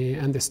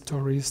 and the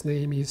story's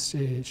name is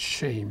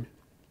Shame.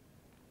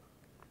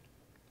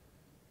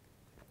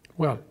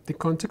 Well, the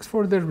context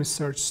for the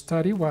research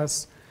study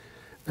was,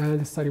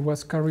 the study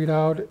was carried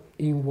out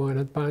in one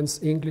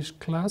advanced English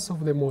class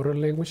of the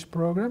Modern Language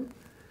Program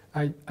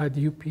at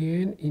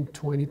UPN in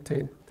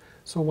 2010.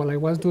 So while I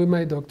was doing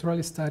my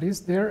doctoral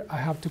studies there, I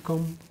have to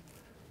come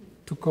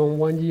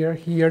 1 year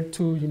here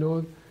to,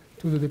 to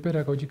do the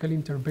pedagogical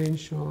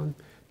intervention,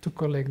 to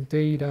collect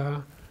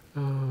data.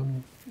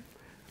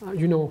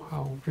 You know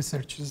how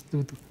researchers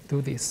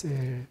do this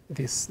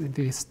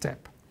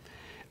step.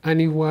 And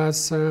it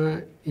was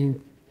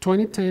in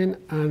 2010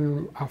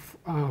 and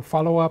a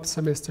follow-up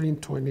semester in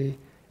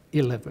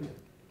 2011.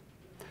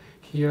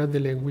 Here at the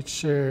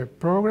language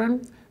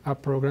program, a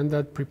program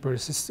that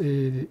prepares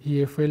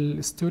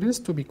EFL students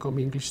to become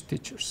English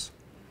teachers.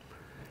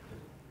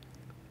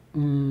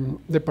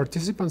 The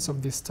participants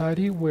of this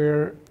study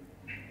were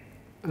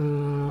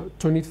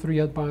 23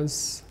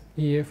 advanced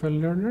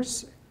EFL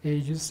learners,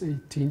 ages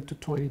 18 to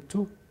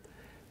 22.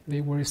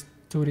 They were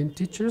student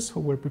teachers who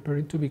were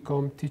preparing to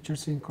become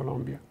teachers in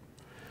Colombia.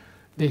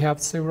 They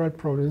have several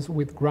problems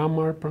with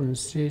grammar,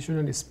 pronunciation,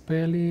 and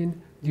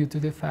spelling due to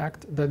the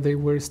fact that they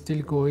were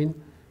still going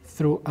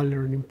through a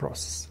learning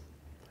process.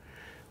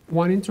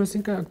 One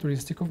interesting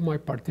characteristic of my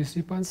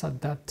participants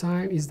at that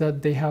time is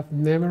that they have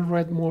never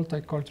read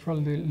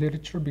multicultural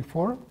literature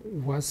before. It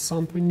was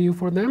something new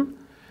for them,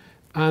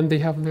 and they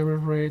have never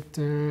read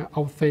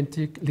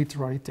authentic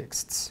literary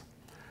texts.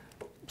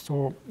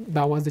 So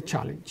that was the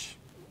challenge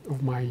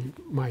of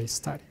my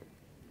study.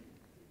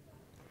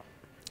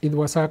 It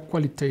was a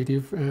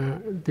qualitative,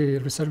 the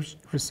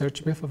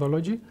research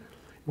methodology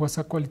was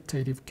a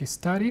qualitative case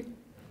study.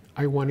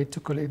 I wanted to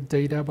collect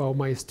data about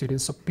my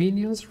students'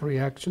 opinions,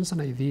 reactions,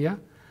 and ideas,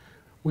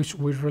 which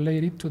were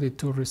related to the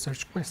 2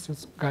 research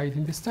questions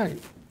guiding the study.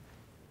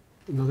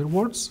 In other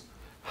words,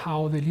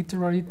 how the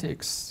literary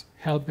texts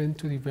help them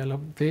to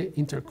develop the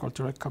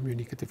intercultural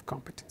communicative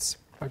competence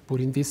by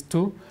putting these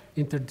 2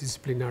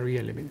 interdisciplinary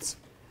elements.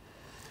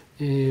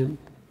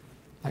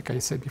 Like I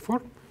said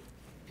before,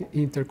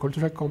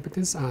 intercultural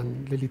competence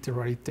and the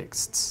literary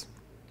texts.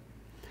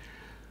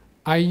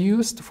 I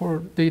used for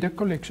data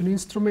collection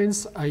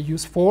instruments, I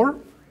used 4.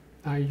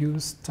 I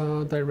used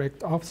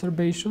direct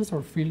observations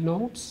or field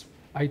notes.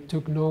 I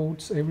took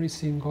notes every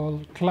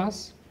single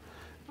class,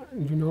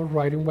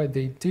 writing what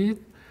they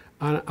did.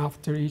 And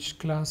after each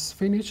class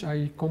finished,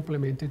 I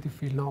complemented the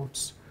field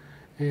notes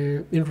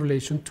in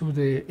relation to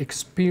the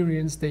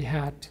experience they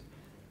had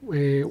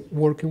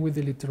working with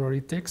the literary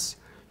text.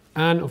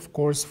 And of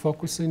course,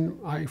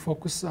 I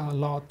focus a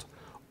lot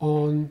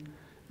on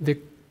the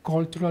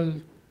cultural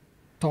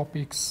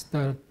topics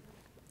that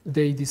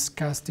they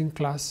discussed in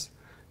class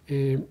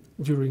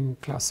during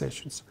class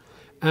sessions.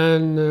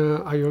 And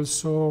I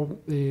also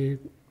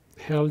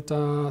held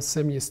a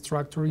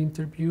semi-structured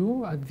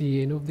interview at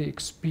the end of the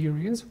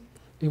experience.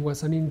 It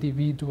was an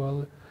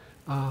individual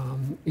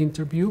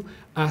interview,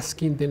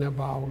 asking them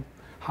about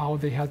how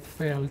they had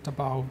felt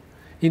about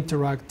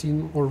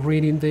interacting or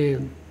reading the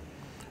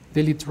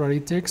literary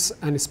text,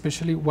 and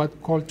especially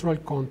what cultural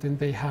content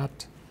they had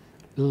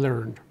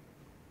learned.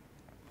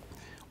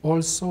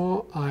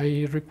 Also,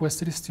 I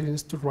requested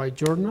students to write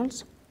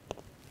journals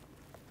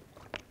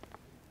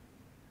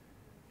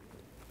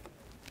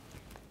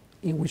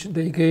in which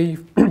they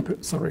gave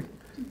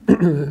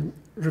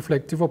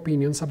reflective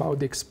opinions about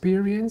the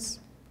experience.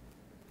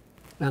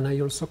 And I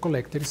also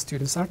collected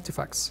students'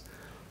 artifacts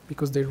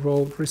because they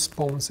wrote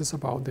responses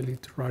about the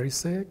literary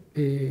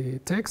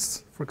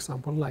texts, for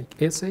example,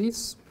 like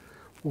essays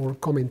or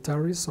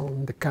commentaries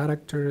on the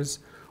characters,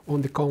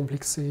 on the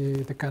conflicts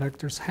the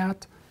characters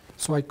had.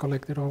 So I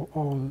collected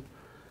all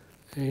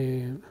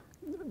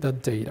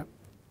that data.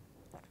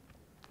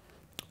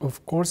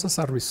 Of course, as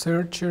a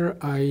researcher,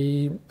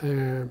 I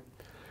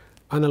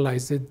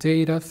analyzed the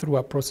data through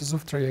a process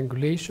of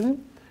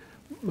triangulation.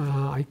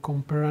 I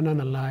compared and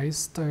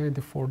analyzed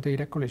the 4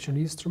 data collection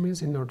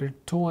instruments in order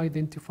to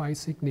identify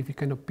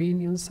significant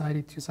opinions,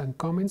 attitudes, and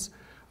comments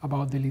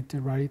about the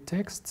literary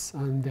texts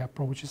and the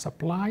approaches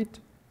applied.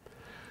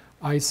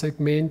 I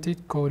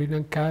segmented, coded,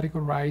 and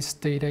categorized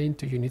data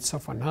into units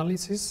of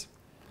analysis.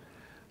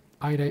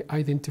 I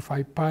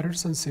identified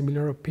patterns and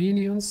similar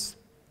opinions.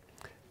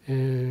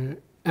 And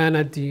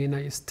at the end,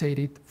 I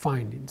stated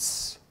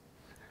findings.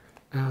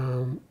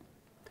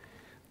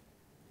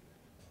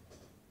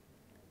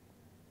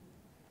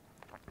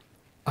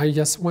 I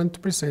just want to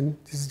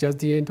present, this is just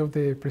the end of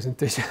the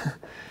presentation.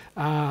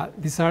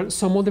 These are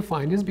some of the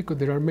findings, because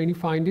there are many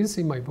findings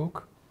in my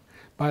book,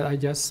 but I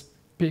just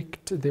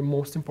picked the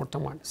most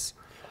important ones.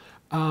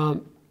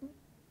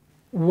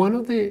 One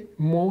of the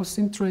most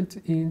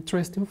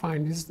interesting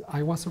findings,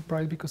 I was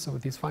surprised because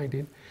of this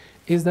finding,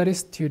 is that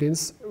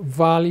students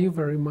value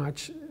very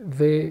much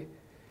the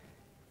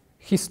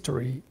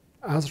history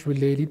as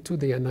related to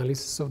the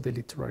analysis of the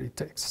literary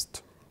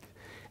text.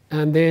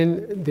 And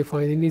then the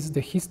finding is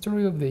the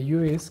history of the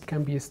US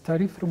can be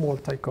studied through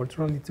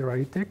multicultural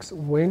literary texts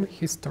when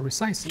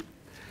historicizing.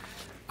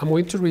 I'm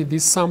going to read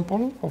this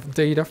sample of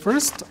data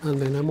first, and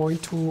then I'm going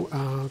to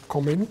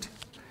comment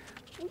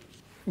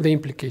the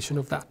implication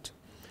of that.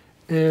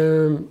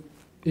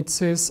 It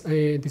says,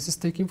 this is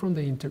taken from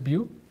the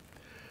interview.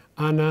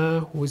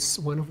 Anna, who is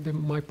one of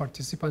my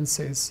participants,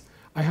 says,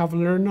 I have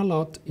learned a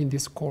lot in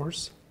this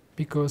course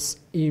because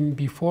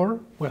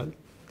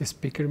the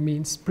speaker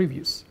means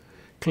previous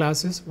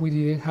classes, we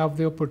didn't have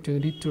the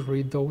opportunity to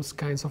read those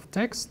kinds of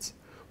texts,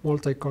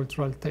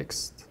 multicultural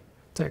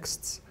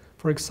texts.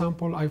 For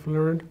example, I've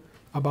learned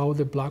about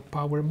the Black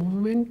Power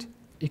movement,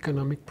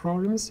 economic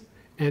problems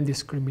and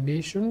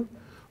discrimination,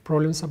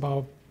 problems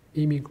about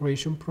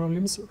immigration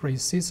problems,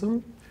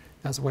 racism.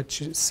 That's what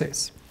she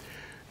says.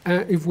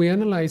 If we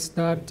analyze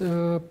that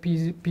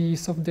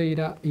piece of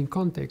data in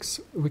context,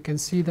 we can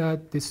see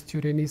that the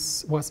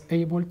student was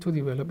able to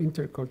develop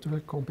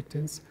intercultural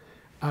competence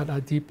at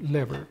a deep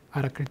level,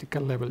 at a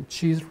critical level.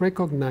 She is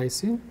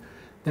recognizing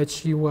that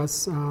she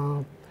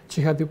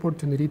had the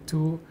opportunity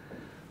to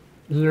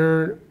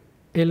learn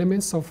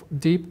elements of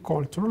deep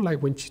culture, like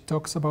when she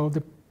talks about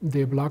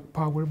the Black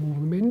Power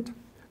movement.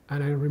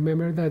 And I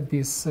remember that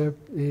this,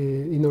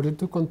 in order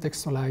to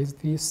contextualize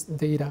this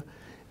data,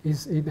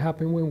 it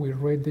happened when we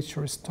read the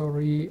short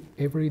story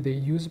Everyday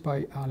Use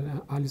by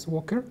Alice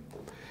Walker.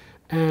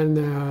 And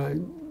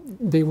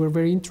they were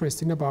very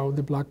interesting about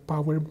the Black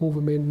Power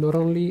movement, not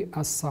only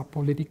as a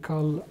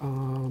political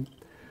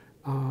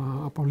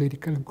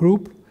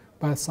group,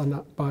 but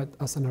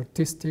as an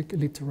artistic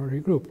literary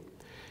group.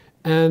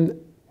 And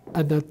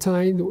at that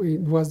time,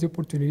 it was the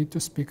opportunity to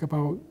speak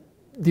about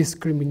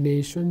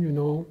discrimination,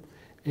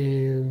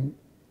 and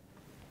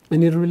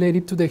it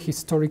related to the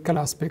historical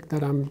aspect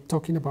that I'm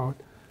talking about,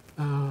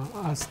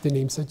 as the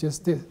name suggests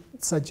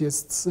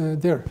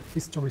there,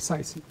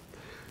 historicizing.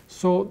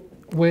 So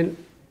when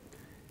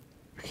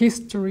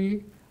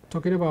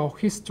talking about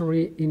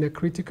history in a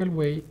critical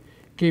way,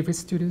 gave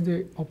students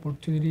the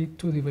opportunity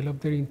to develop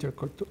their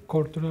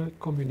intercultural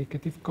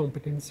communicative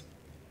competence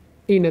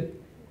in a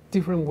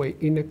different way,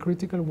 in a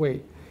critical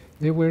way.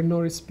 They were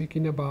not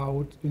speaking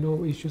about,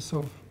 issues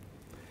of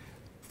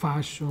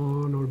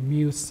fashion or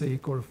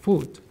music or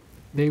food.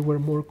 They were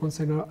more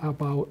concerned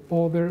about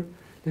other,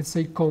 let's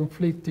say,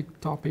 conflicting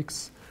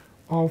topics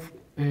of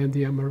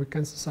the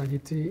American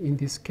society in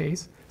this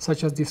case,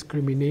 such as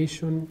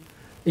discrimination,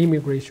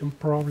 immigration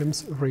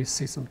problems,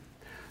 racism.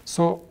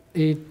 So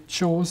it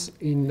shows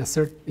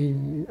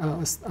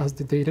as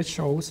the data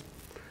shows,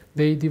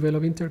 they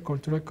develop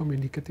intercultural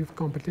communicative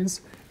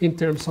competence in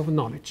terms of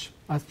knowledge,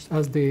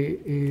 as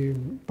the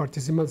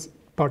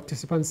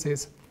participant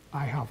says,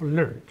 I have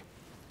learned.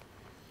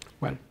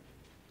 Well,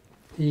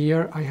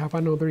 here I have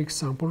another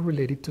example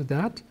related to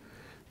that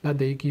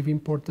they give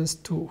importance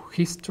to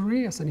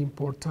history as an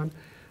important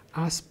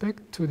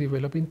aspect to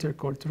develop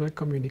intercultural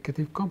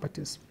communicative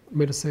competence.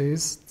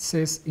 Mercedes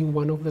says in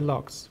one of the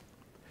logs,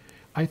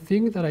 I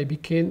think that I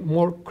became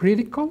more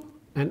critical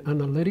and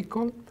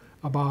analytical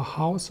about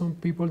how some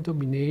people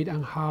dominate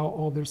and how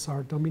others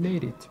are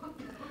dominated.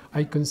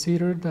 I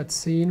consider that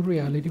seeing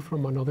reality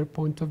from another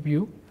point of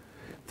view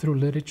through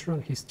literature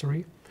and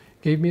history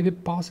gave me the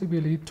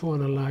possibility to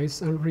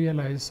analyze and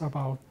realize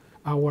about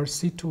our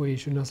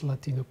situation as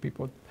Latino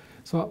people.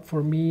 So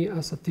for me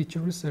as a teacher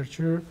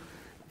researcher,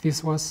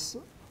 this was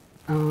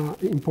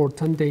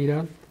important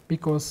data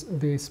because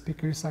the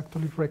speaker is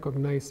actually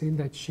recognizing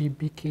that she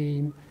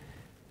became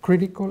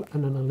critical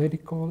and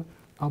analytical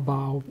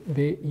about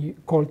the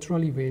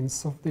cultural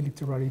events of the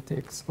literary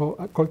text, or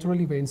cultural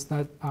events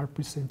that are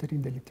presented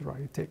in the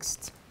literary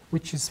texts,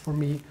 which is for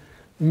me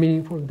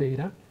meaningful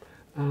data.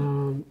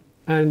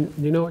 And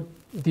you know,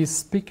 this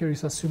speaker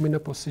is assuming a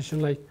position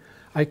like,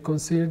 I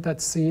consider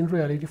that seeing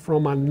reality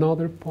from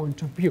another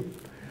point of view.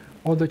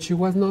 Although she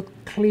was not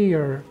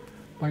clear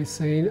by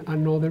saying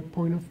another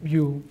point of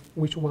view,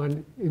 which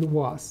one it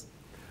was.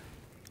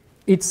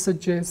 It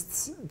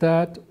suggests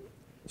that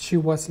she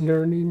was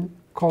learning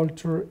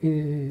culture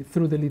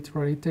through the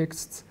literary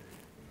texts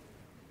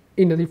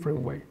in a different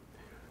way,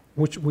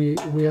 which we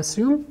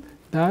assume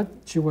that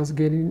she was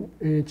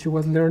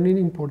learning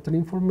important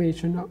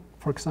information,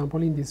 for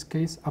example, in this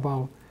case,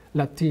 about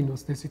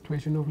Latinos, the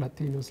situation of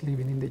Latinos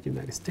living in the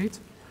United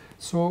States.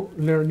 So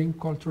learning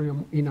culture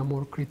in a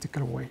more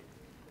critical way.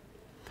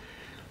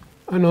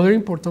 Another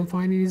important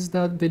finding is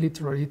that the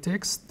literary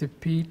texts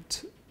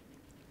depict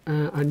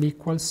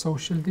unequal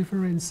social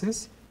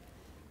differences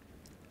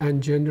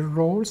and gender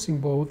roles in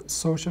both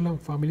social and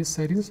family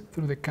settings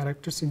through the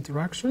characters'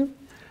 interaction.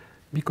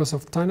 Because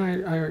of time,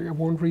 I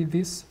won't read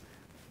this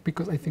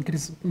because I think it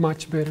is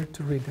much better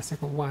to read the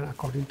second one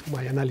according to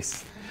my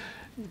analysis.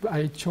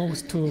 I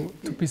chose two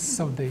pieces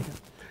of data.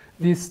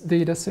 This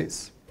data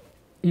says,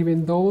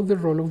 even though the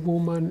role of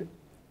woman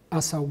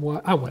as a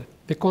well,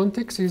 the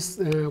context is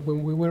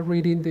when we were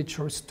reading the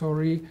short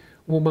story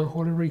Woman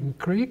Hollering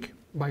Creek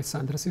by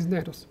Sandra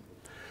Cisneros.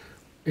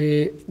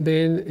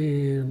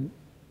 Then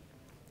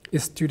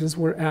students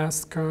were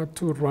asked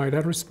to write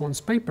a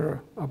response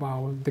paper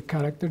about the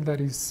character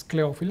that is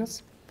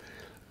Cleophilus,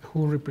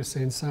 who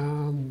represents,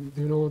 you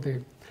know,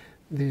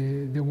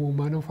 the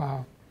woman of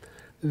a,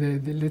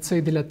 let's say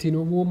the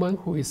Latino woman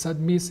who is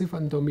submissive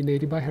and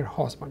dominated by her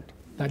husband.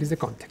 That is the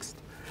context.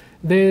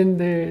 Then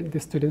the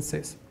student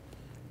says,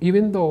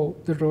 even though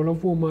the role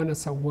of woman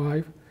as a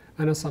wife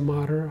and as a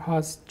mother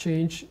has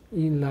changed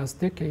in last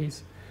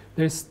decades,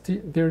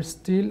 there's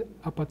still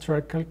a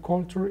patriarchal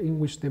culture in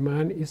which the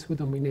man is who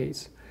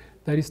dominates.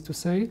 That is to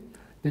say,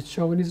 the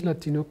chauvinist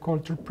Latino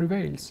culture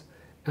prevails,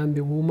 and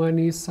the woman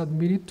is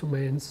submitted to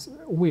man's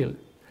will.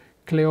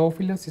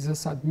 Cleophilus is a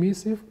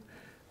submissive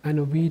and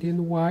obedient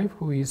wife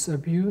who is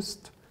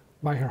abused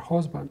by her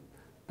husband,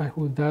 but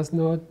who does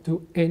not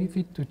do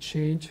anything to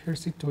change her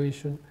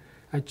situation,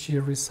 and she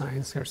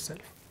resigns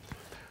herself.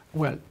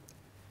 Well,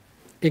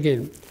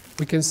 again,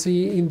 we can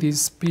see in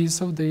this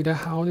piece of data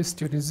how the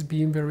students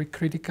being very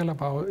critical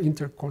about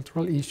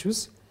intercultural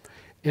issues,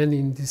 and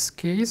in this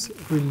case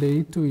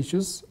relate to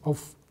issues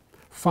of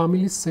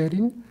family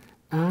setting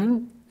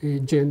and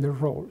gender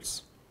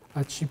roles.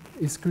 As she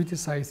is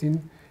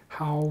criticizing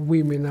how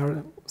women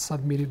are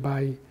submitted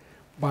by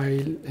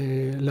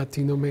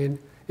Latino men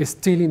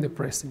still in the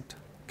present.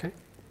 Okay?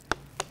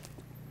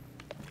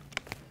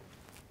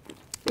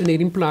 And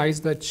it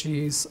implies that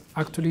she is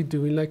actually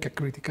doing like a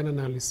critical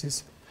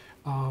analysis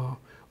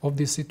of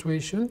this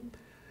situation,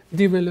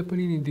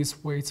 developing in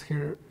these ways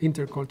her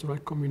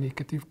intercultural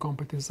communicative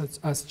competence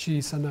as she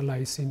is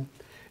analyzing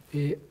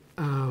a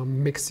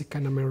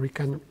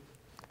Mexican-American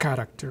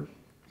character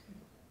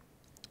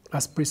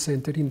as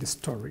presented in the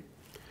story.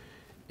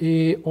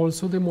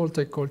 Also the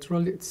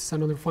multicultural, it's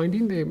another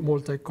finding, the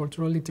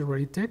multicultural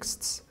literary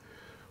texts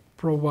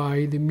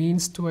provide the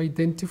means to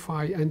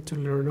identify and to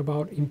learn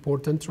about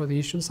important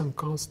traditions and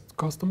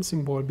customs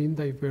involving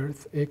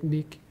diverse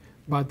ethnic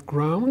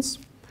backgrounds.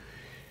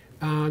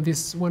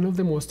 This is one of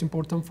the most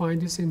important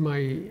findings in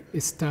my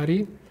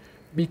study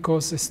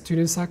because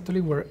students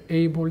actually were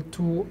able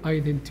to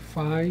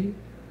identify,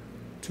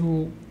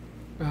 to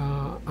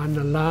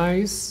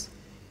analyze,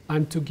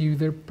 and to give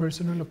their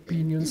personal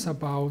opinions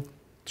about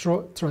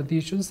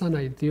traditions and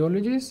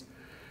ideologies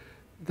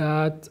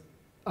that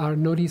are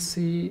not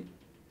easy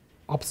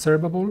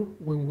observable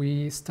when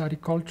we study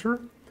culture.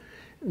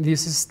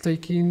 This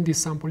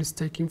sample is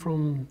taken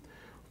from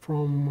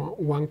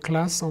one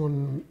class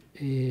on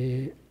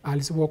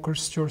Alice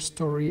Walker's short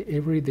story,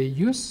 Everyday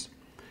Use.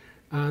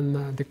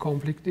 And the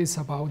conflict is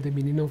about the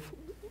meaning of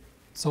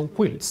some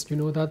quilts. You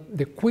know that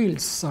the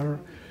quilts are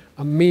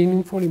a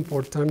meaningful,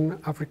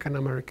 important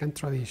African-American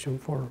tradition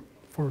for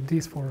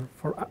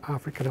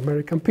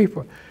African-American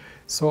people.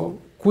 So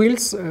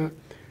quilts,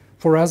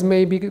 for us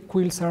maybe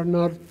quilts are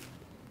not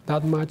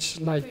that much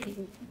like,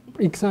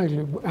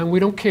 exactly, and we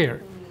don't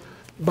care.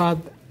 But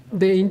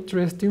the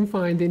interesting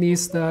finding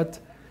is that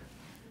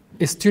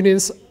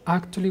students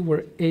actually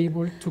were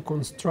able to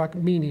construct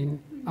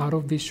meaning out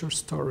of this short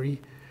story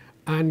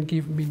and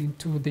give meaning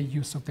to the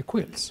use of the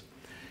quilts.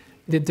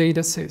 The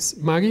data says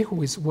Maggie,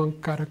 who is one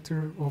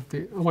character of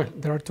the, well,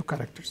 there are two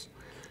characters.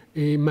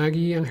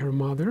 Maggie and her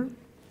mother,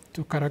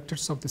 two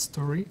characters of the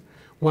story,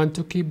 want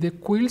to keep the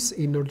quilts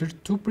in order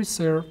to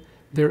preserve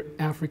their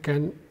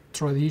African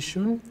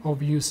tradition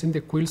of using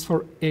the quilts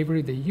for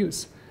everyday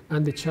use.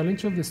 And the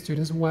challenge of the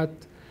students was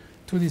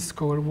to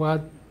discover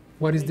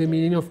what is the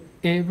meaning of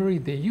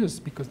everyday use,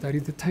 because that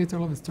is the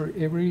title of the story,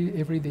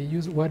 everyday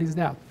use, what is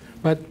that?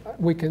 But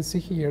we can see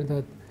here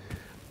that,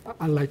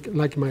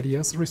 like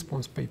Maria's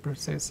response paper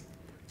says,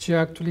 she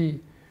actually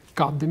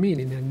got the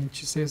meaning, and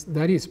she says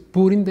that is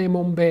putting them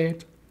on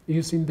bed,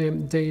 using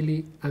them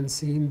daily, and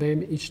seeing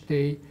them each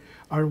day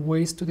are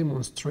ways to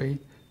demonstrate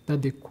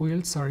that the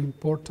quilts are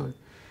important,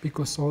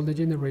 because all the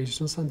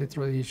generations and the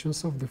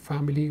traditions of the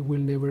family will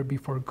never be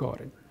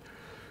forgotten.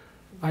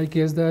 I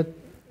guess that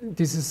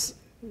this is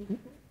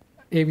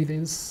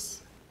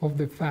evidence of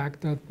the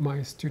fact that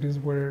my students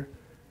were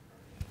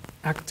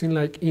acting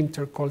like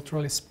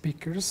intercultural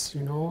speakers,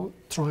 you know,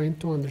 trying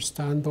to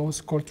understand those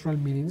cultural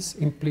meanings,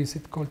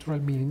 implicit cultural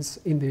meanings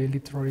in the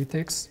literary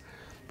text,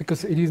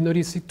 because it is not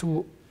easy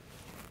to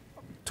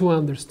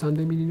understand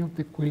the meaning of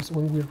the quilts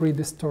when we read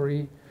the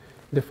story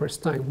the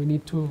first time. We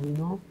need to, you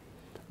know,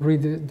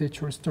 read the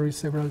short story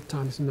several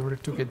times in order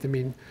to get the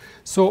meaning.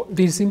 So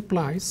this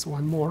implies,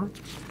 one more,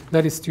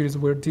 that students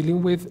were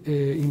dealing with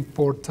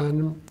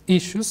important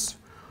issues,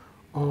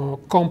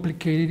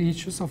 complicated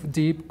issues of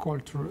deep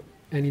culture,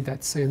 and in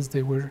that sense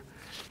they were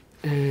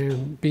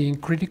being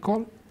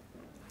critical,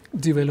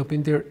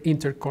 developing their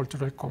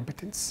intercultural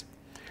competence.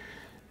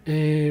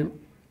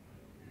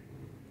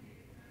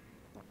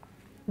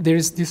 There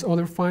is this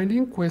other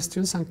finding,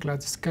 questions and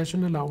class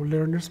discussion allow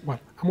learners, well,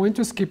 I'm going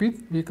to skip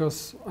it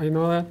because I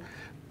know that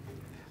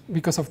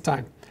because of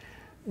time.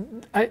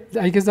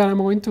 I guess that I'm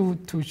going to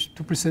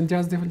present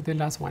just the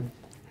last one,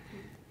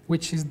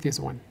 which is this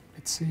one.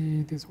 Let's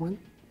see this one.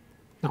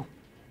 No,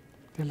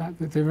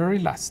 the very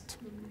last.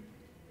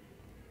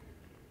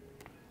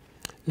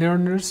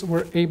 Learners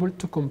were able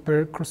to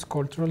compare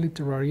cross-cultural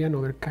literary and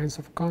other kinds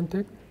of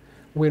content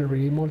when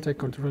reading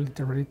multicultural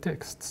literary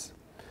texts.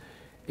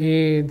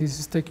 This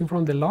is taken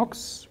from the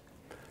logs.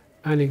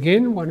 And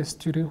again, one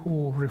student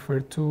who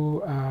referred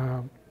to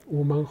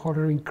Woman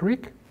Hollering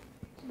Creek,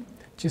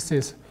 she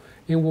says,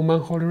 in Woman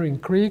Hollering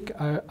Creek,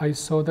 I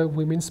saw that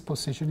women's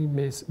position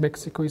in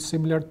Mexico is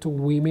similar to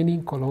women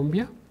in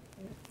Colombia.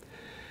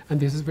 And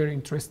this is very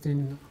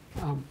interesting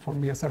for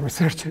me as a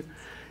researcher.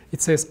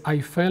 It says,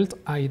 I felt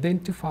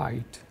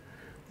identified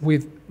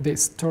with the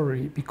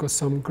story because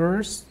some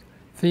girls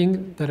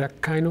think that a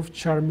kind of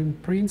charming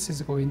prince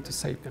is going to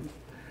save them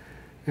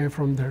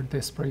from their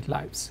desperate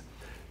lives.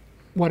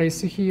 What I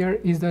see here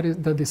is that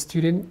the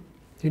student,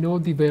 you know,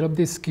 developed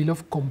the skill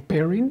of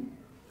comparing,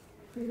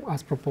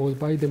 as proposed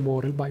by the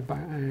model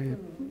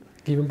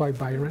given by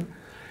Byron.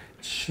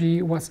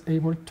 She was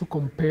able to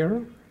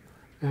compare,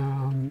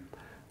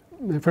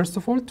 first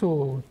of all,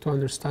 to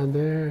understand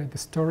the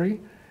story,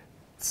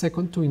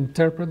 second, to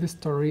interpret the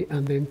story,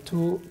 and then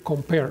to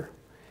compare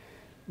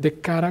the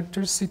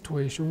character's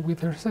situation with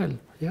herself,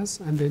 yes?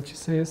 And then she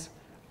says,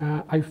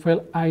 I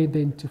felt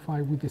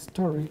identified with the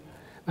story.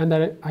 And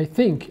I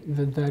think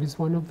that is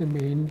one of the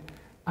main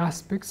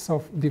aspects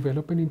of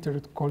developing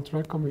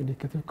intercultural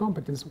communicative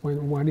competence,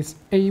 when one is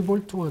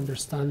able to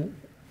understand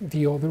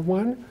the other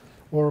one,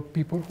 or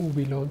people who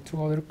belong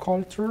to other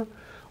culture,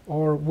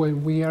 or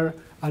when we are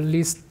at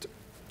least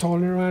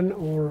tolerant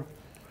or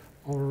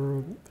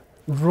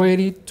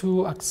ready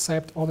to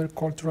accept other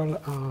cultural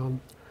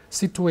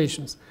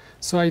situations.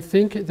 So I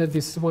think that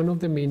this is one of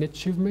the main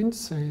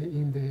achievements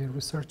in the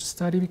research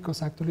study,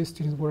 because actually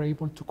students were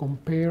able to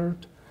compare,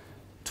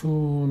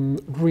 to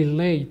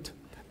relate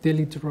the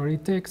literary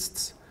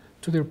texts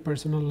to their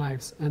personal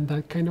lives. And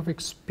that kind of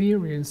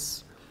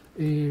experience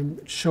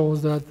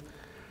shows that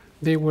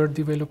they were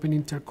developing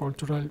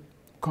intercultural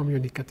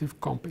communicative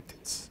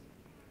competence.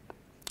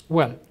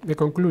 Well, the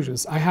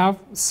conclusions. I have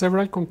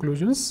several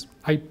conclusions.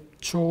 I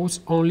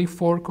chose only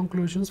 4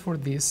 conclusions for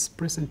this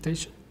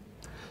presentation.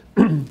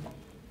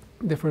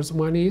 The first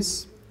one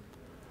is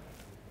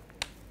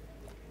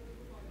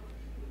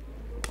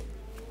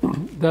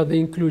that the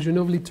inclusion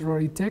of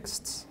literary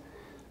texts,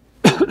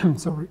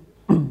 sorry,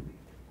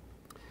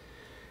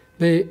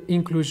 the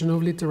inclusion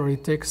of literary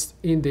texts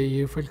in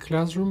the EFL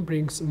classroom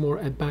brings more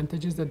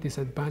advantages than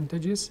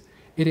disadvantages.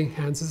 It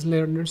enhances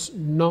learners'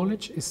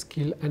 knowledge,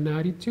 skill, and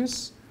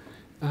attitudes.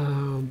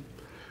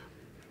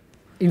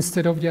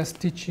 Instead of just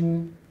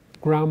teaching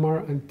grammar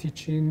and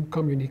teaching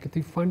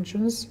communicative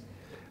functions.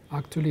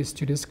 Actually,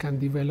 students can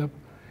develop,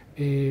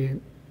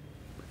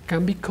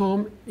 can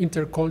become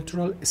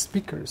intercultural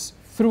speakers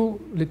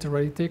through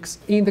literary texts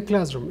in the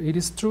classroom. It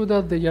is true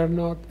that they are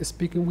not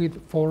speaking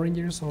with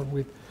foreigners or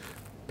with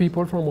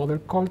people from other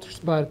cultures,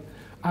 but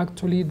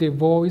actually the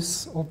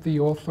voice of the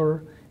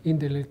author in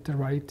the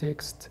literary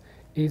text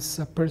is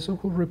a person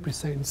who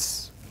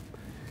represents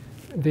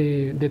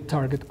the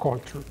target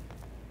culture.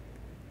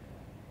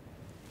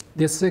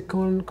 The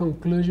second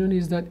conclusion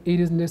is that it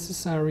is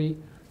necessary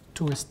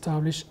to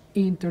establish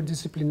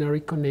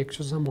interdisciplinary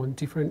connections among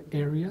different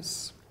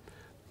areas,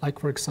 like,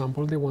 for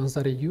example, the ones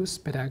that I use: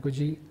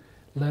 pedagogy,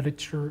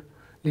 literature,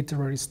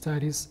 literary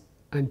studies,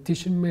 and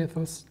teaching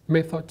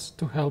methods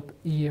to help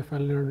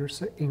EFL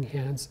learners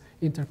enhance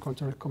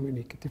intercultural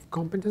communicative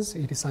competence.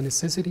 It is a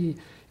necessity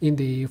in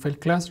the EFL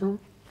classroom.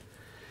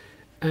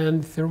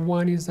 And the third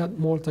one is that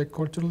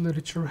multicultural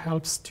literature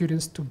helps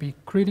students to be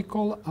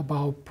critical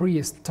about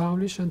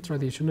pre-established and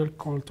traditional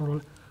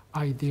cultural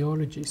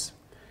ideologies.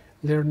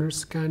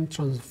 Learners can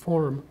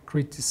transform,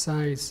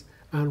 criticize,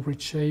 and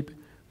reshape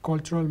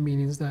cultural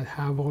meanings that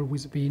have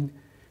always been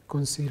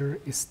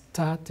considered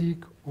static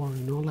or,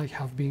 like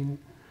have been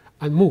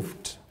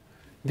unmoved.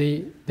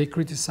 They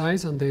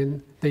criticize and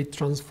then they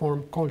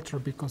transform culture,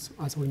 because,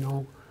 as we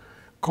know,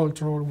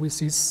 culture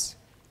always is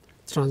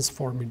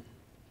transforming.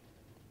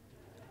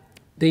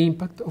 The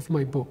impact of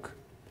my book.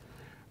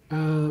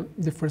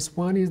 The first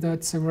one is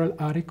that several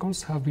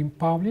articles have been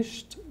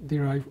published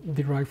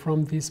derived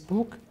from this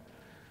book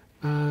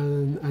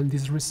and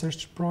this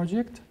research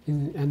project,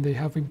 and they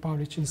have been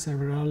published in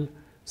several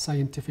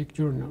scientific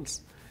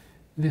journals.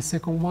 The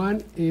second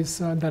one is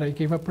that I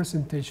gave a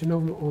presentation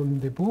on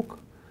the book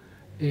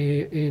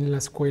en la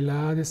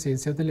Escuela de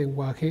Ciencias del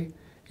Lenguaje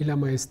y la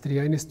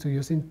Maestría en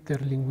Estudios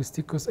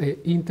Interlingüísticos e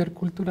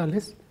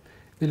Interculturales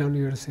de la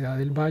Universidad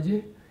del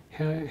Valle,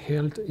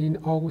 held in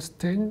August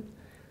 10,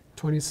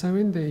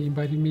 27. They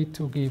invited me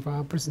to give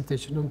a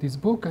presentation on this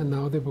book, and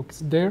now the book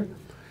is there,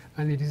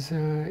 and it is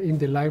in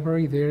the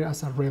library there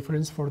as a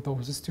reference for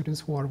those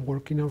students who are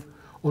working on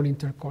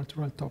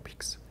intercultural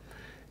topics.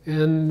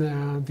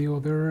 And the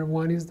other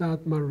one is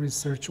that my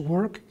research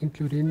work,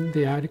 including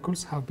the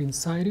articles, have been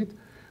cited,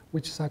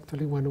 which is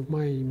actually one of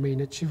my main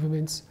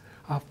achievements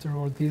after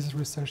all this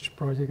research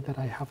project that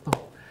I have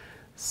done.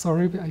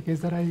 Sorry, I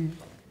guess that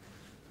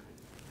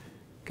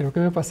creo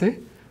que me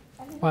pasé,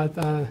 but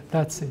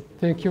that's it.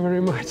 Thank you very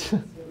much.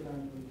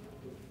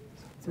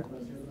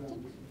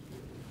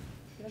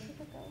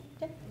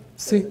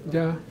 Sí,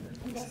 ya.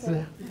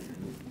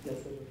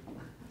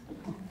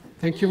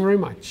 Thank you very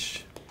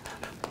much.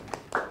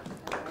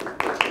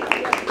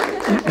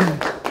 Muchas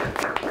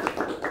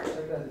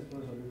gracias,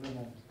 profesor Luis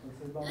Fernando.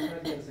 Entonces vamos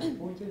al tercer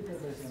punto: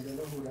 intervención de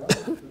los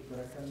jurados.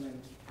 Doctora Carmen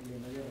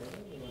Elena Guerrero,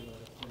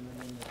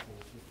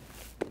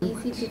 de la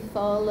Easy to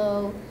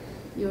follow.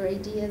 Your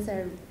ideas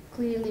are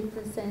clearly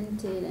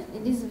presented.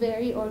 It is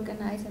very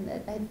organized, and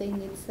that I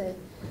think it's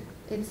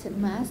a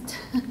must.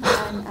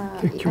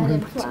 And it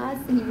implies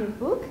in your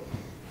book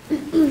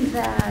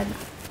that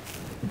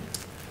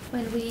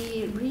when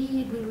we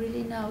read, we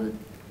really know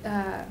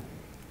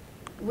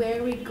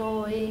where we're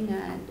going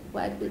and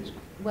what to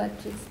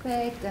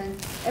expect, and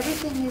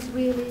everything is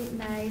really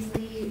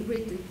nicely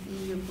written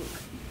in your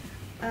book.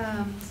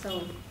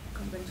 So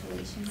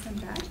congratulations on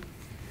that.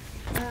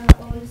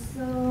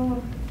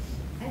 Also,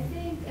 I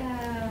think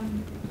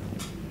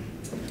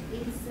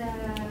it's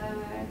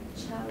a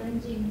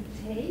challenging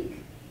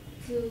take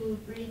to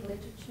bring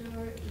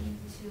literature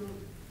into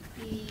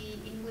the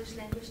English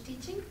language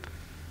teaching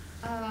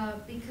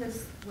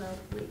because, well,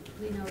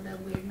 we know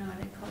that we're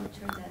not a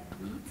culture that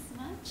reads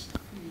much,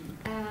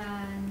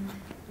 and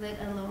let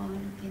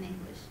alone in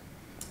English.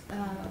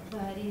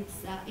 But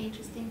it's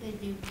interesting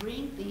that you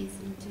bring this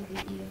into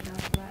the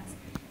EFL class.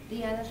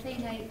 The other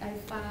thing I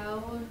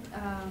found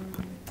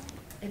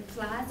a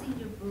plus in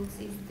your books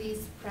is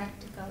this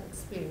practical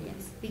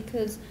experience,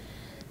 because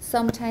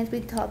sometimes we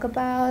talk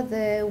about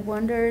the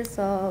wonders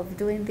of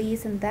doing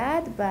this and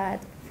that, but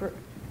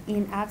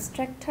in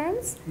abstract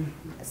terms.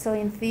 So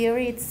in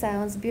theory it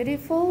sounds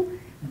beautiful,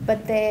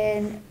 but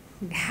then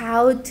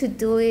how to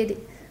do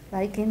it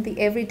like in the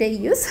everyday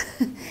use,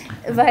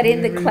 but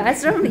in the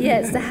classroom,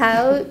 yes,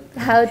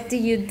 how do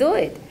you do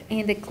it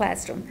in the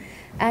classroom?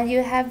 And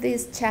you have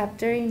this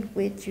chapter in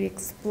which you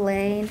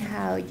explain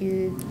how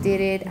you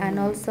did it, and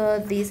also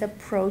these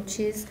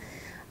approaches.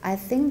 I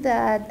think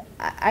that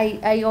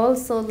I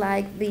also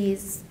like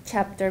this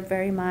chapter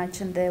very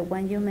much, and the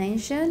one you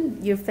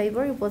mentioned, your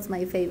favorite was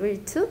my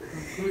favorite too.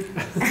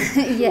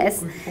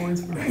 Yes.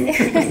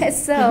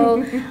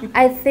 So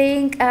I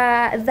think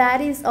that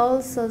is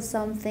also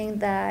something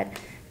that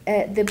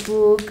the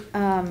book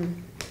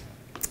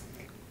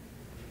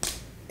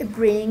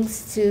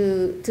brings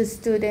to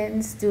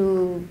students,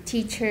 to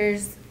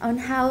teachers, on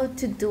how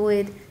to do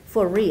it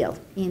for real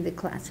in the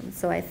classroom.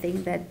 So I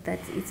think that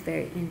it's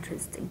very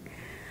interesting.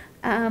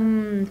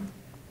 And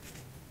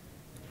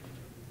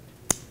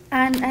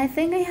I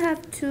think I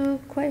have 2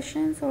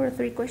 questions or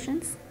 3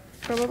 questions,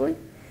 probably.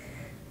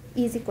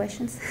 easy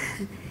questions.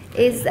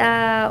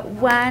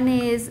 One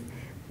is,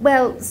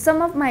 well,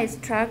 some of my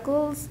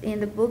struggles in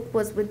the book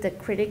was with the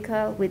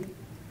critical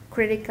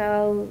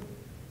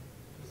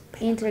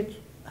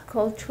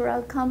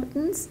intercultural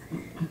competence,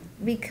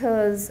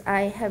 because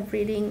I have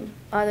reading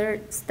other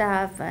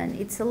stuff and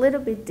it's a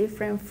little bit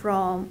different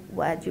from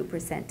what you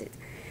presented.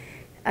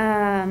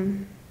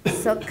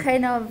 So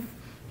kind of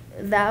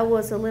that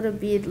was a little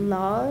bit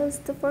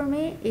lost for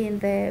me in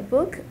the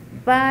book,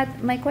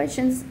 but my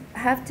questions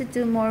have to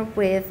do more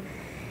with,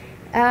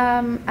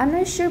 I'm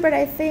not sure, but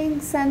I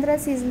think Sandra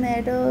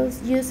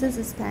Cisneros uses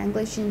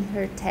Spanglish in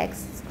her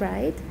texts,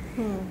 right?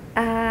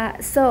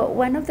 So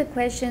one of the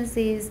questions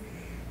is,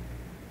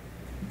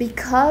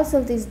 because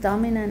of these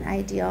dominant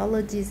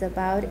ideologies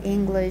about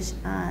English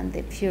and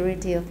the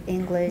purity of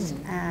English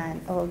and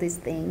all these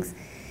things,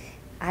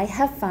 I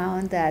have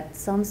found that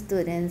some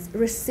students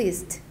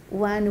resist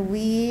when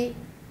we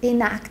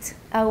enact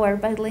our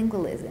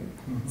bilingualism.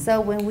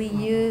 So when we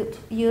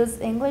use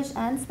English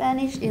and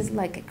Spanish, it's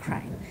like a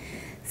crime.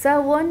 So I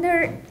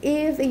wonder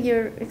if in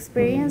your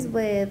experience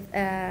with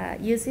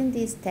using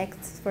these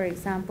texts, for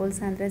example,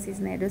 Sandra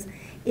Cisneros,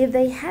 if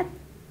they had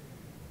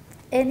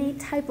any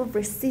type of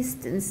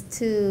resistance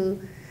to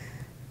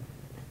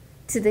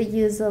the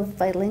use of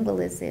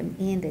bilingualism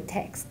in the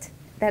text.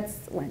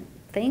 That's one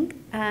thing.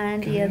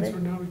 And Can the I other. answer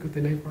now because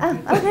then I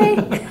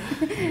forget?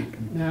 Okay.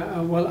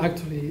 Well,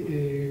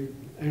 actually,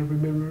 I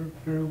remember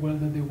very well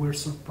that they were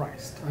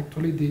surprised.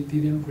 Actually, they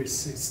didn't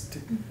resist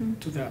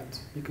to that,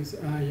 because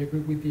I agree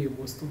with you.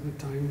 Most of the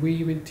time, we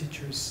even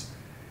teachers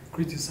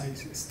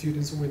criticize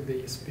students when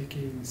they speak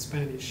in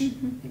Spanish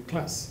in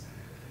class.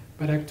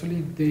 But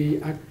actually,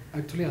 they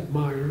actually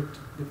admired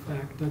the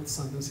fact that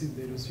Sandra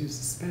Cisneros uses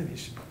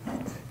Spanish.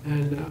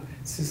 And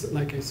since,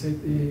 like I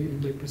said in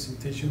my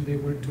presentation, they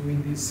were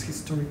doing this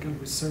historical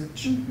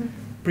research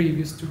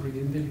previous to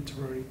reading the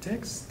literary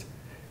text.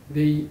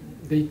 They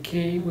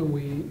came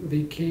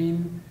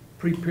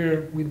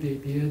prepared with the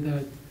idea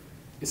that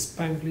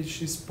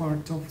Spanglish is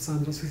part of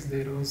Sandra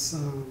Cisneros'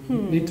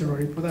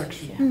 literary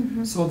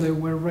production. So they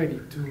were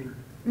ready to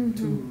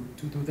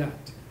do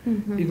that.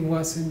 It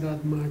wasn't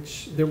that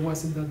much. There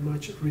wasn't that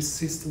much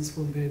resistance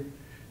from them,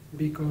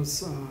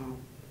 because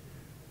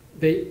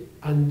they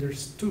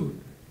understood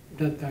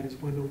that that is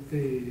one of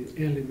the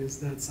elements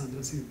that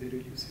Sandra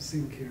Cisneros uses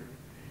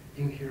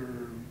in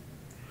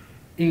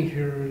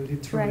her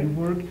literary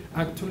work,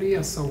 actually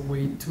as a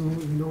way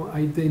to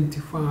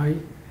identify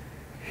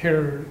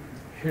her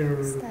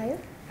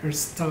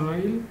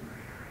style,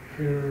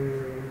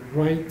 her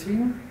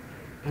writing,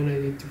 and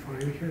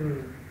identify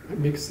her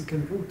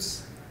Mexican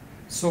roots.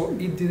 So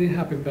it didn't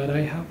happen, but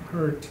I have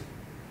heard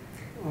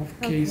of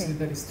cases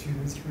that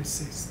students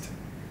resist.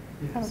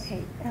 Yes.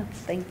 Okay,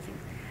 thank you.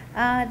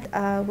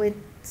 And with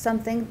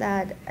something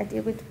that I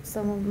did with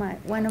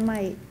one of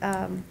my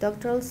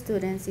doctoral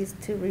students is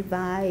to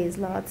revise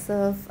lots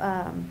of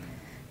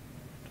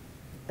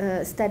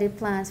study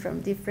plans from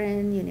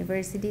different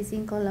universities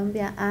in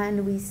Colombia,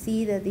 and we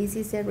see that this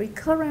is a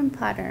recurrent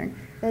pattern.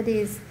 That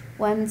is,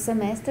 one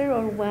semester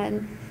or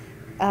one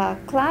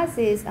class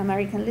is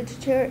American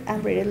literature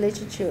and British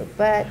literature,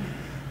 but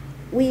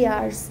we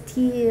are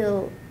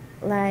still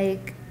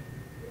like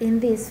in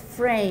this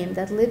frame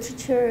that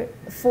literature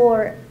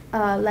for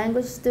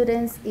language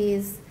students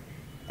is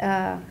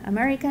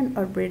American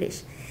or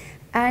British.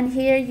 And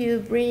here you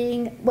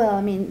bring,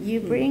 you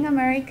bring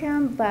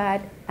American,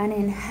 but an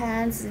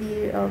enhanced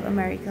view of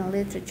American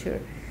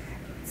literature.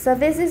 So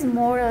this is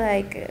more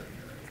like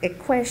a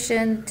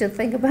question to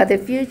think about the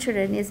future,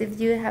 and is if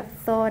you have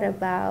thought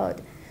about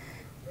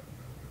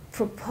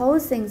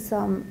proposing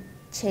some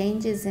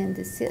changes in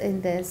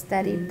the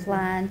study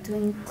plan to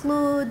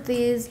include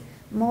this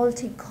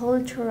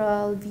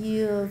multicultural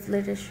view of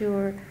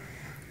literature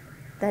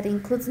that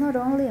includes not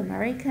only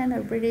American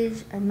or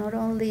British, and not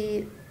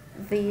only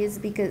these,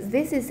 because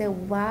this is a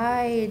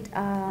wide,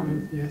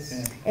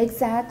 yes.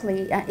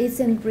 Exactly,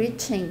 it's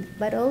enriching,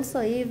 but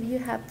also if you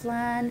have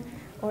planned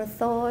or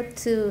thought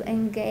to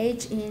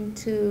engage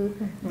into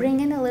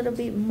bringing a little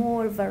bit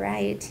more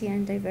variety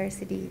and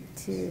diversity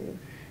to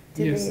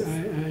yes, this.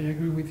 I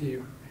agree with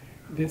you.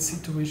 The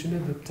situation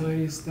at the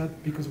time is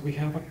that because we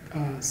have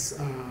a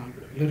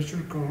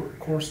literature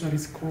course that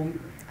is called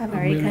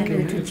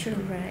American literature,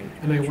 right?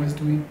 And I was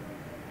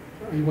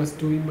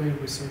doing my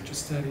research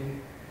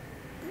study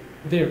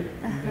there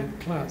in that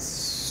class.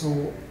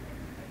 So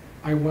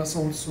I was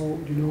also,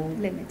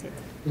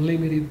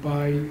 limited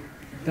by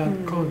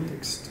that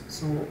context.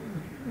 So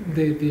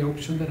the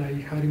option that I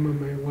had in my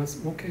mind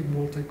was, okay,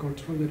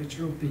 multicultural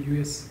literature of the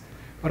U.S.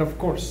 But of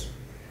course,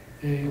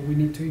 we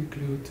need to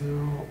include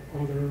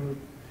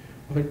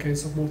other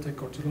kinds of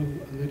multicultural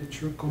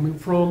literature coming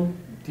from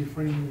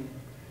different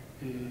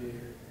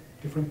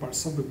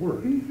parts of the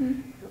world.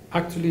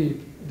 Actually,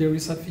 there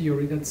is a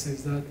theory that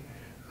says that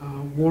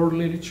world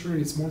literature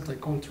is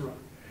multicultural.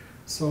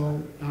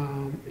 So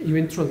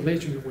even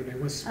translation, when I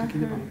was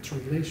speaking about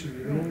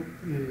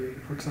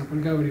translation, for example,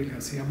 Gabriel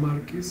Garcia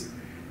Marquez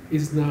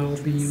is now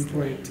being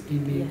read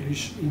in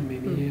English in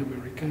many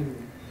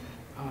American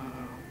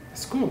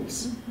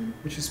schools,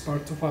 which is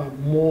part of a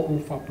more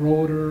of a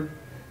broader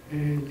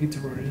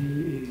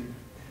literary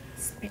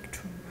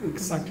Spectrum.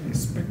 exactly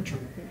spectrum.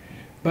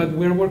 But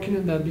we're working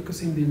on that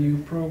because in the new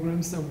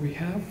programs that we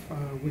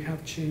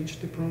have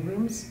changed the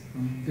programs,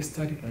 the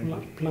study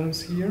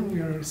plans here. We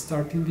are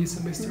starting this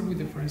semester with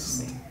the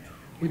first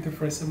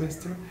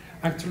semester.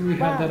 Actually, we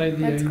have that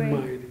idea in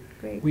mind.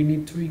 Great. We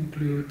need to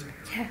include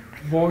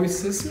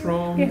voices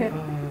from,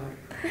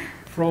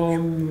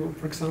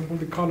 for example,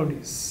 the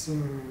colonies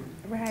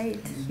Right.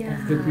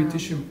 of the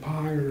British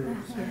Empire,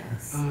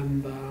 Yes.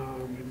 and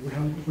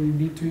we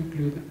need to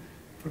include,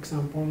 for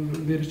example,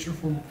 literature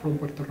from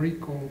Puerto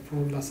Rico,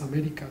 from Las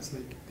Americas,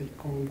 like they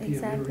call the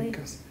Exactly.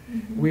 Americas.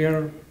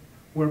 Mhm.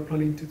 We're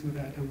planning to do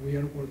that, and we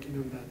are working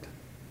on that.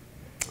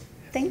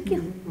 Thank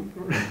you.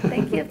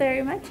 Thank you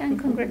very much and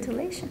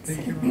congratulations.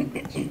 Thank you very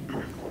much.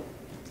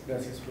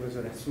 Gracias,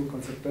 profesora. Su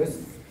concepto es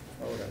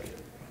oral.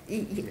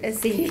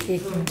 Sí. Sí.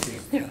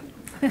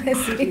 No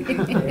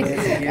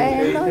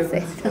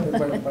sé.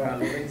 Bueno, para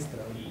los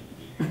registrados.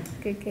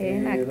 Que quede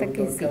en acta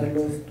que Doctor sí.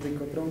 Carlos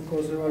Rico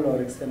Troncoso,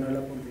 evaluador externo de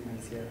la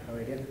Pontificia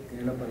Javeriana.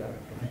 Tiene la palabra.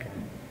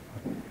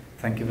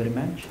 Thank you very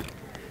much.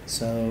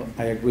 So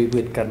I agree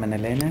with Carmen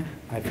Elena.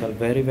 I felt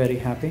very, very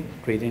happy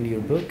reading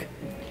your book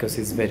because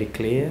it's very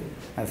clear.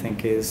 I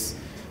think it's,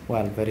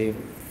 well, very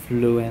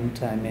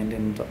fluent, I mean,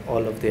 in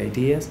all of the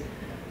ideas.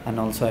 And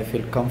also I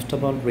feel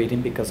comfortable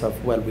reading because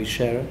of, well, we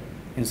share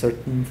in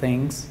certain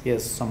things,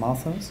 yes, some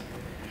authors.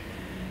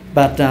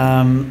 But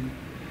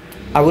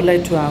I would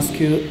like to ask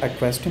you a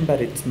question, but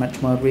it's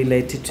much more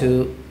related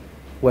to,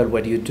 well,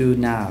 what you do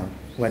now,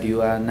 what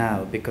you are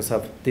now, because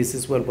of this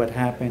is, well, what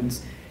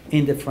happens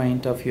in the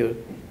front of your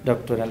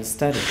doctoral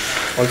studies.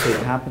 Also,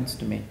 it happens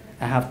to me.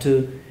 I have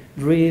to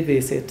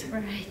revisit,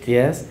 Right.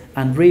 yes,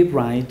 and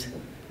rewrite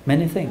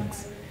many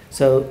things.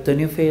 So, don't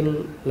you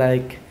feel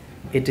like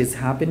it is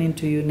happening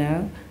to you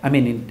now? I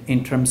mean,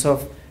 in terms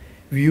of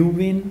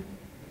viewing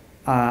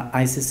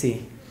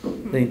ICC,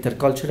 the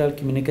intercultural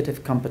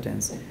communicative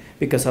competence,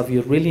 because of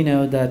you really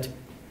know that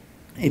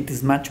it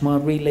is much more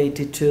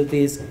related to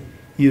this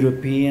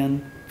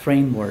European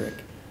framework.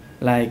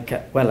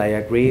 Like, well, I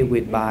agree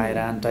with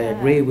Byron, I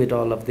agree with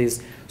all of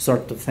these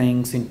sort of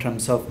things in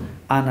terms of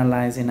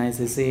analyzing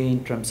ICC,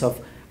 in terms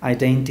of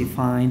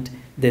identifying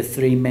the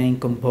three main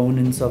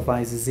components of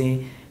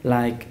ICC,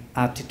 like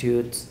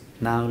attitudes,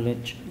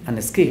 knowledge,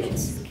 and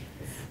skills.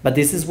 But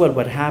this is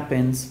what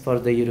happens for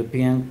the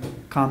European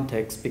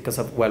context because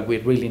of, well, we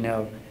really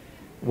know,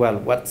 well,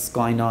 what's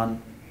going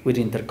on with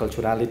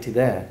interculturality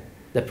there,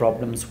 the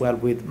problems, well,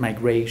 with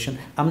migration.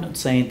 I'm not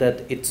saying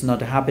that it's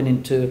not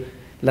happening to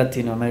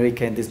Latin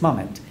America in this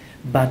moment,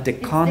 but the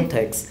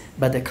context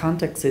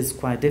is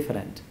quite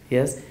different,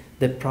 yes?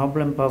 The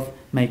problem of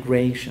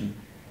migration,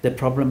 the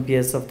problem,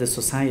 yes, of the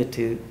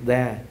society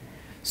there.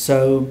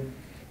 So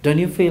don't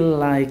you feel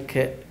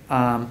like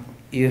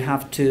you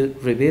have to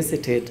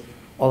revisit it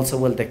also,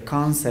 well, the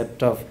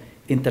concept of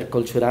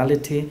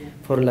interculturality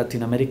for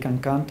Latin American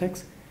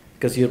context?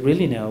 Because you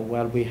really know,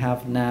 well, we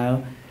have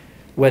now,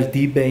 well,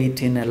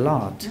 debating a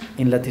lot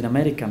in Latin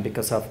America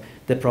because of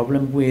the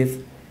problem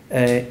with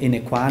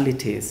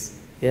inequalities,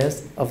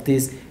 yes, of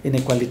these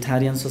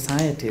inequalitarian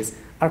societies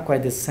are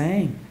quite the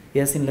same,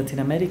 yes, in Latin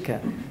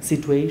America.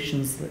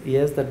 Situations,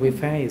 yes, that we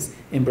face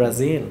in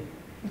Brazil,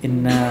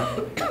 in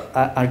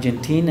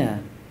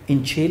Argentina,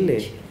 in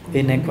Chile,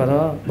 in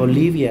Ecuador,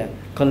 Bolivia,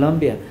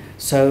 Colombia.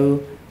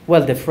 So,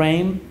 well, the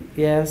frame,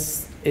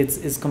 yes,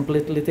 it's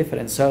completely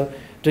different. So,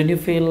 don't you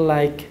feel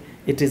like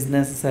it is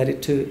necessary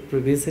to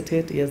revisit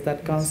it, yes,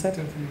 that concept?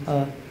 Yes,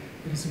 definitely.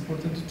 It is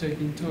important to take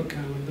into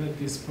account that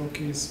this book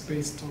is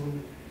based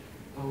on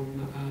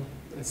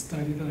a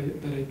study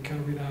that I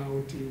carried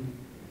out in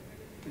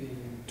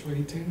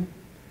 2010.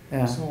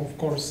 Yeah. So of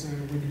course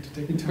we need to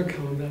take into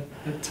account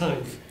that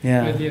time.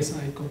 Yeah. But yes,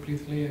 I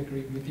completely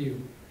agree with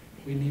you.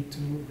 We need to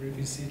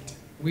revisit.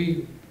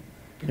 People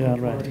Yeah,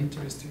 who right. are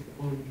interested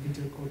on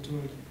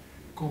intercultural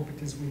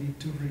competence, we need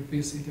to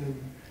revisit and,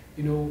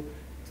 you know,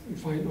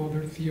 find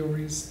other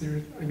theories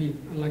there. I mean,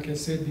 like I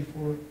said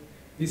before,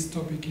 this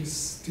topic is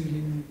still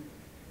in,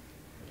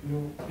 you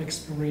know,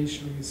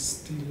 exploration. Is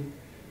still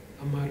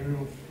a matter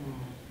of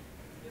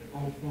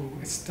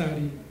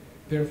study.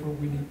 Therefore,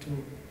 we need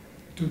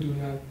to do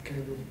that kind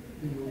of,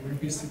 you know,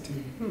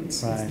 revisiting.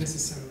 It's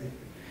necessary.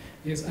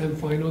 Yes, and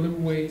find other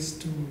ways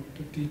to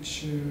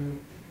teach,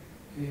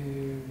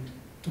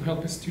 to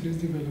help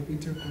students develop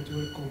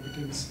intercultural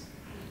competence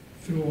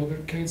through other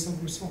kinds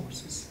of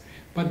resources.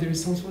 But there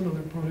is also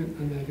another problem,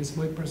 and that is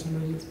my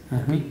personal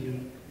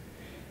opinion,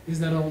 is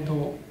that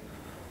although,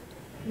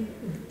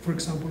 for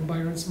example,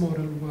 Byron's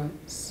model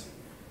was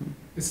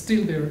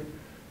still there,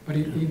 but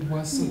it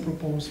was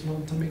proposed a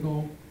long time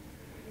ago,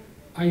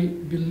 I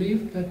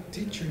believe that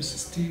teachers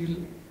still,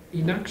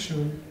 in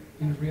action,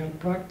 in real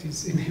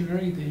practice, in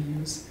everyday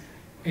use,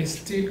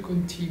 still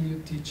continue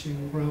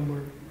teaching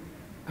grammar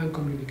and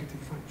communicative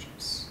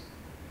functions.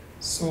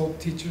 So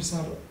teachers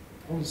are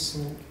also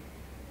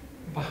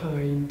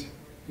behind,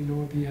 you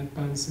know, the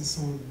advances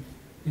on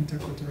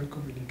intercultural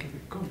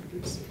communicative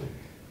competence.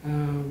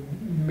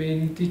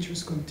 Many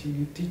teachers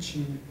continue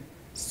teaching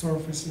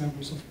surface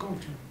levels of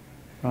culture.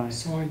 Right.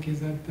 So I guess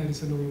that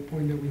is another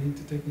point that we need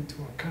to take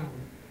into account.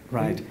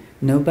 Right.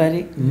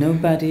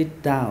 Nobody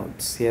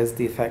doubts, yes,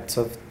 the effects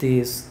of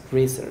this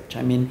research.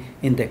 I mean,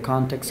 in the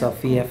context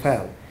of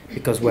EFL,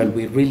 because, well,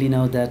 we really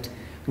know that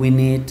we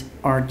need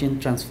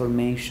urgent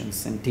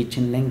transformations in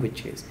teaching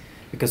languages,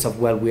 because of,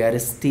 well, we are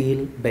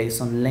still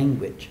based on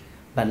language,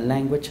 but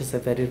language has a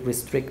very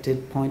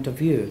restricted point of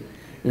view.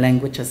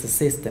 Language as a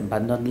system,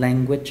 but not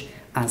language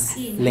as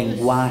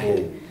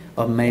lenguaje,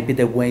 or maybe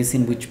the ways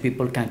in which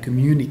people can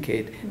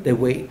communicate, the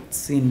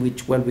ways in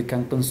which, well, we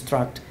can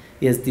construct,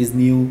 yes, these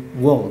new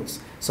walls.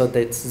 So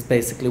that's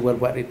basically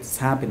what is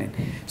happening.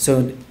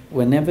 So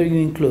whenever you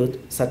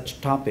include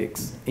such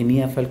topics in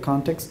EFL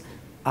context,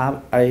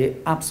 I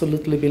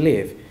absolutely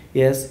believe,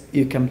 yes,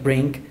 you can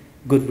bring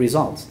good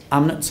results.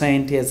 I'm not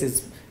saying, yes,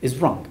 it's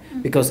wrong,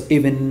 because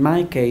even in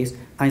my case,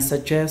 I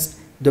suggest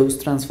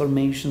those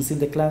transformations in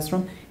the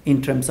classroom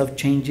in terms of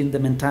changing the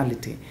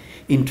mentality,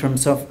 in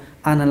terms of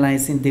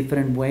analyzing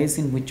different ways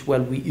in which,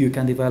 well, you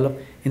can develop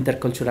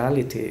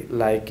interculturality,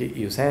 like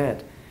you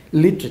said.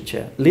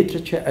 Literature,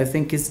 I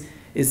think,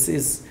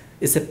 is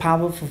a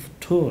powerful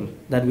tool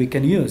that we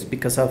can use,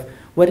 because of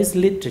what is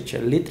literature?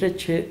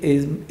 Literature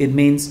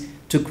means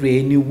to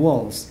create new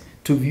worlds,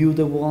 to view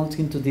the world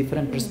into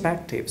different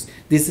perspectives.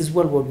 This is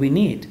what we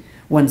need.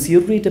 Once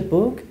you read a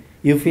book,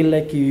 you feel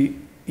like you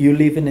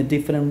live in a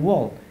different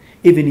world.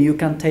 Even you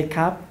can take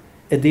up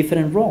a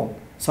different role.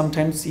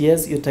 Sometimes,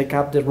 yes, you take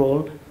up the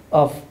role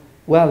of,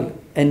 well,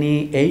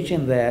 any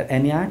agent there,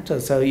 any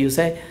actor. So you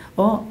say,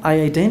 oh,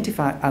 I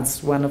identify,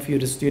 as one of your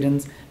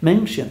students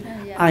mentioned,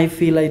 I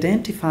feel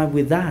identified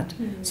with that.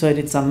 So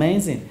it's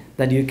amazing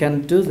that you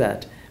can do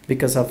that,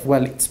 because of,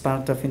 well, it's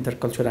part of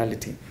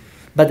interculturality.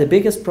 But the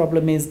biggest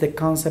problem is the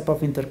concept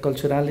of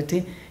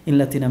interculturality in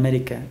Latin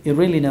America. You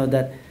really know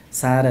that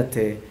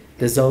Zárate,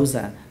 de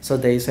Souza, so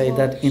they say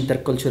that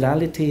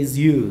interculturality is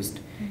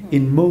used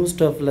in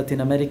most of Latin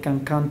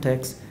American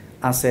contexts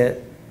as a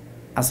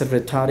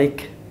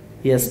rhetoric,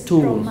 yes,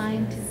 tool.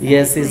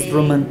 Yes, it's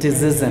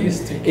romanticism.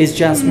 It's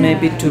just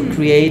maybe to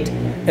create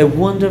a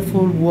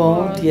wonderful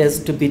world, yes,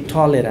 to be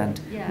tolerant.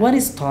 What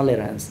is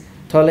tolerance?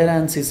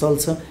 Tolerance is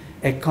also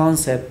a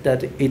concept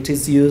that it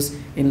is used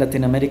in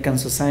Latin American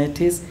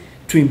societies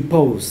to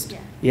impose,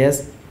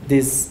 yes,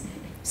 these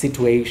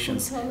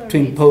situations, to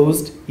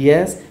impose,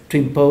 yes, to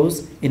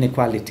impose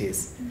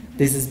inequalities.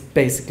 This is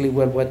basically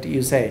what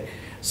you say.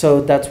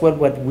 So that's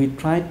what we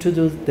try to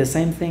do, the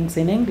same things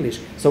in English.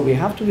 So we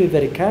have to be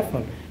very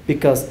careful,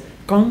 because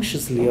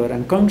consciously or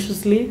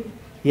unconsciously,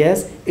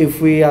 yes, if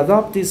we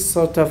adopt these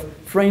sort of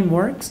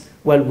frameworks,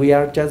 well, we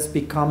are just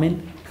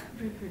becoming,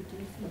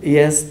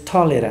 yes,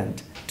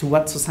 tolerant to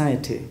what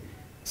society.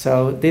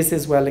 So this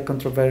is, well, a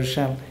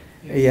controversial,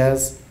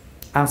 yes,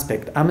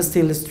 aspect. I'm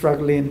still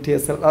struggling,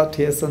 yes, a lot,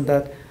 yes, on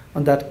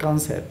that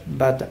concept.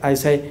 But I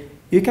say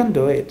you can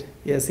do it,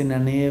 yes, in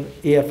an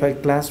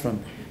EFL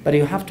classroom. But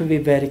you have to be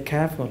very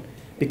careful,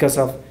 because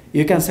of,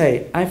 you can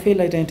say, I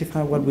feel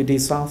identified with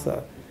this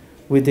author,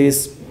 with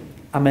this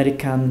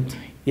American,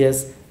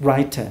 yes,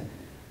 writer,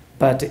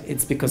 but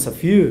it's because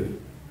of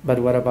you. But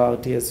what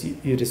about, yes,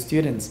 your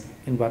students?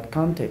 In what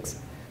context?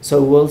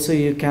 So also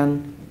you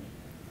can,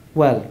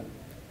 well,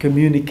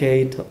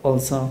 communicate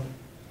also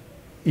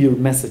your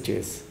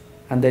messages,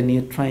 and then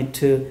you try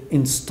to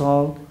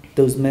install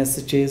those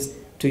messages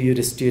to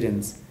your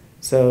students.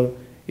 So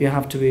you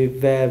have to be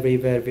very,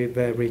 very,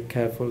 very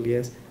careful,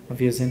 yes,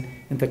 of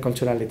using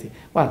interculturality.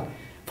 Well,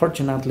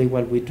 fortunately,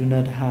 well, we do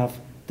not have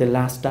the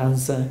last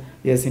answer,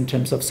 yes, in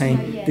terms of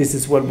saying this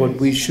is what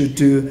we should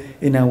do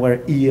in our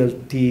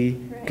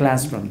ELT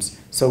classrooms.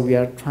 So we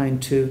are trying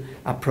to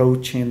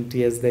approach it,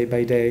 yes, day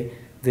by day,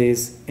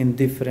 this in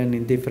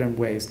different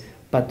ways.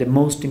 But the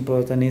most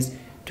important is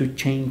to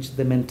change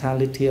the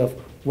mentality of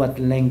what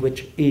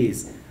language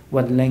is,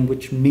 what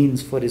language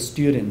means for the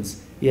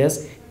students,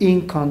 yes,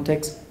 in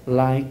context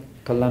like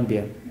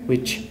Colombia,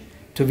 which,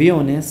 to be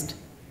honest,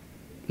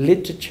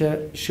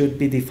 literature should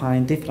be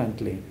defined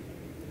differently,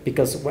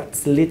 because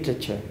what's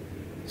literature?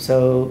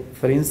 So,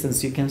 for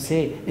instance, you can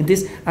say, in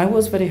this, I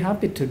was very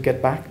happy to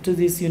get back to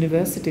this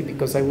university,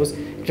 because I was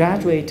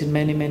graduated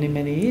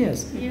many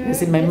years.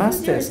 Yes, in my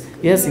master's.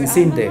 Yes, in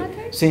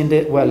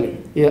Sinde. Well,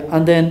 yeah,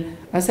 and then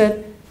I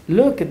said,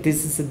 look,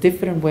 this is a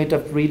different way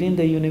of reading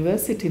the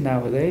university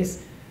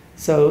nowadays.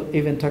 So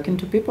even talking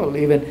to people,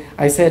 even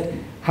I said,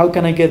 how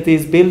can I get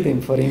this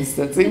building, for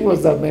instance? It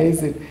was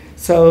amazing.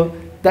 So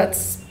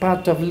that's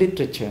part of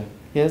literature.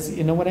 Yes,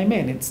 you know what I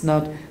mean? It's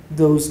not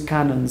those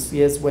canons,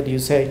 yes, what you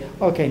say,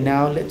 okay,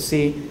 now let's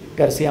see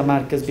Garcia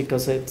Marquez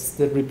because it's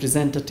the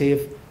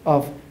representative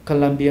of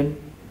Colombian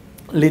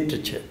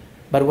literature.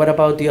 But what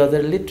about the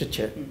other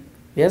literature?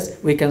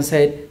 Yes, we can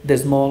say the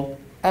small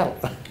L.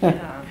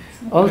 Yeah.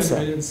 Also,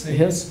 I would say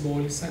yes. Small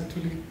is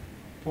actually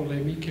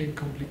polemic and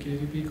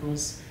complicated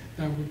because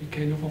that would be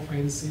kind of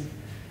offensive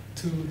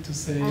to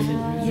say.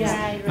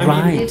 Right.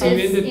 I mean, It even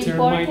is the term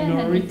important and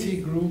minority it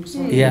is- groups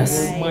or Yes.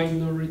 the word Right.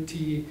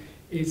 minority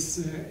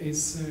is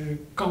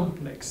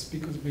complex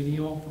because many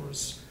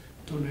authors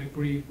don't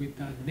agree with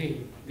that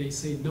name. They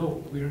say,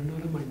 no, we are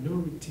not a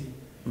minority.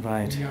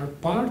 Right. We are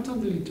part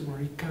of the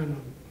literary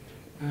canon.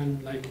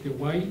 And like the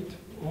white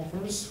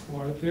authors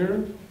who are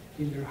there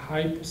in their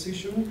high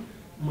position,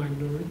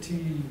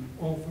 minority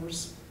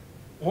authors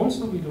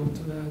also belong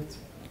to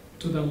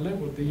that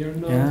level. They are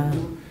not. Yeah.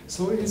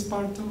 So it's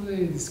part of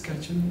the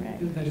discussion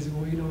Right. that is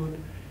going on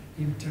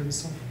in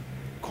terms of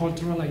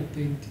cultural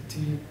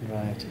identity.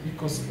 Right.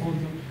 Because all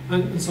the,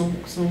 and some,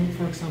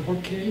 for example,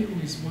 Kay, who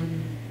is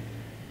one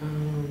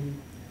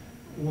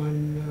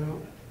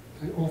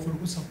author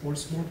who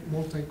supports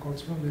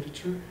multicultural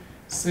literature,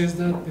 says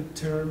that the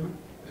term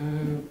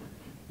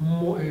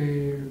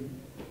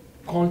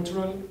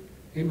cultural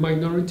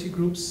minority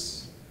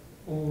groups,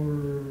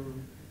 or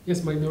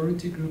yes,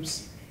 minority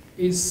groups,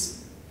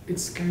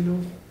 it's kind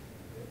of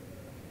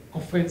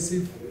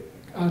offensive,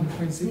 an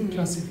offensive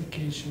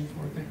classification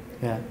for them.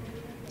 Yeah.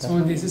 So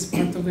this is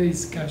part of the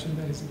discussion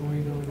that is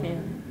going on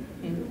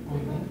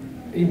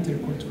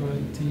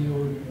interculturality,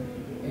 on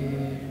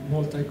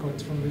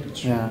multicultural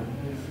literature. Yeah.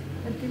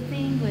 But the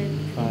thing with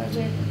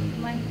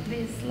Right.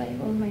 this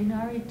label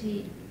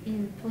minority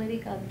in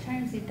political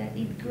terms is that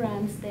it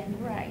grants them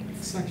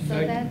rights. Exactly, So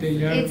like that's,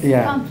 they are it's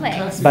Yeah.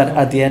 complex. But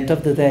at the end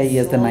of the day,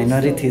 yes, the So-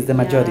 minority is the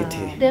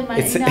majority. The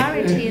It's-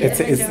 minority is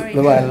the it's majority.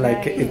 well,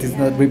 like right, it is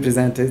yeah. not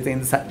represented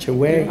in such a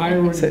way.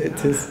 Irony. So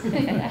it is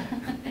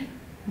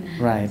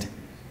right.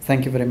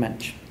 Thank you very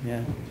much.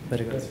 Yeah,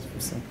 very good.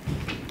 So,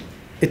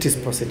 it is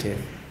positive,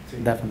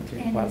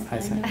 definitely. And Well, it's I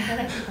say.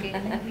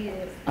 Así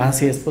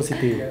Así es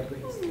positivo.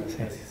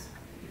 Gracias.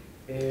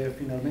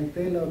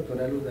 Finalmente, la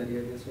doctora Luz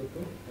Daría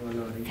Soto,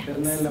 evaluadora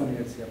interna de la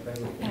Universidad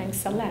Pedagógica.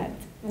 Thanks a lot.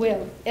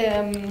 Well,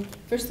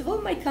 first of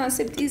all, my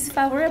concept is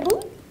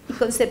favorable. Mi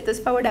concepto es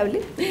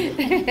favorable.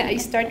 I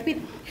start with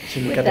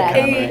She look at the that.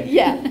 camera.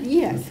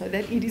 Yeah, so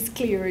that it is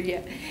clear,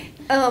 yeah.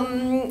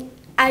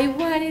 I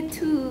wanted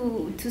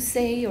to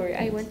say, or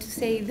I want to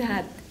say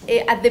that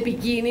at the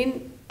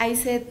beginning, I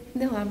said,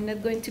 no, I'm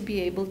not going to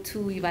be able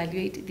to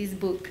evaluate this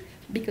book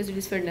because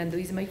Luis Fernando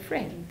is my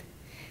friend.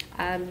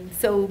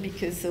 So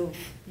because of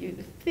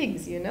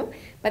things, you know.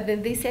 But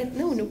then they said,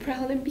 no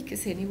problem,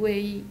 because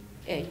anyway,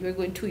 you're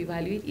going to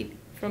evaluate it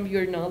from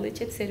your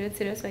knowledge, etc.,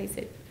 etc. So I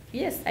said,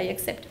 yes, I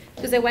accept,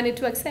 because I wanted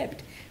to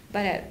accept.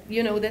 But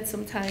you know that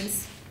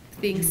sometimes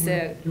things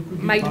You could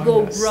be might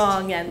go biased.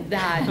 wrong, and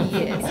that,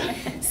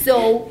 yes.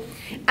 So,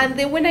 and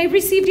then when I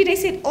received it, I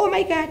said, oh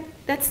my God,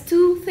 that's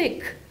too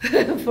thick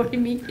for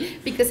me,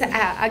 because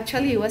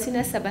actually it was in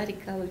a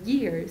sabbatical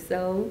year.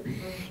 So,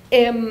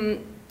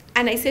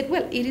 and I said,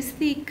 well, it is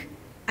thick,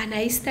 and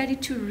I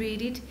started to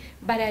read it,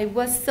 but I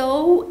was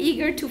so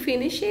eager to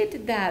finish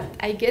it that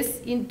I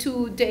guess in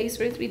 2 days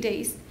or 3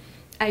 days,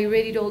 I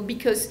read it all,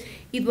 because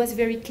it was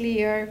very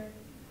clear.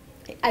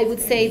 I would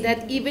say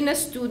that even a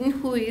student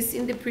who is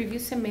in the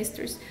previous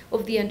semesters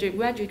of the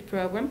undergraduate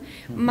program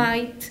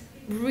might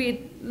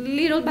read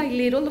little by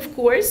little, of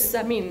course,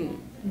 I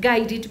mean,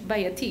 guided by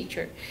a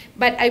teacher.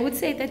 But I would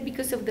say that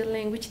because of the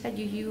language that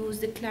you use,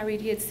 the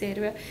clarity,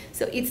 etc.,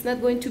 so it's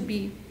not going to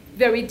be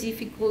very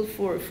difficult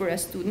for a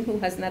student who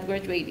has not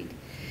graduated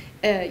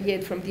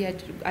yet from the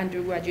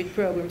undergraduate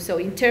program. So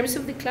in terms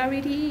of the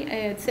clarity,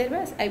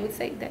 etc., I would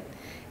say that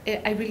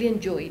I really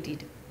enjoyed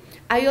it.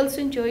 I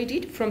also enjoyed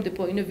it from the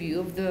point of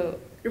view of the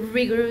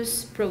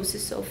rigorous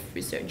process of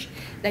research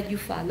that you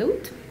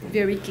followed,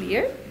 very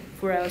clear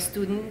for a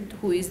student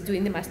who is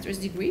doing the master's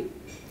degree.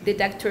 The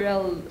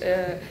doctoral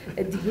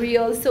degree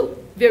also,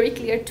 very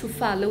clear to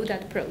follow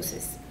that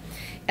process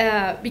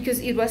because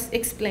it was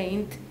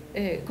explained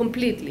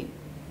completely.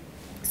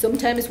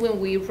 Sometimes when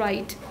we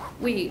write,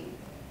 we,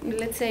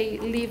 let's say,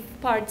 leave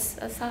parts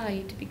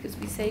aside because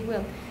we say,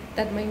 well,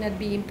 that might not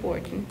be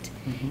important.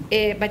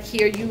 But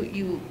here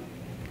you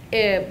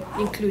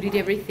included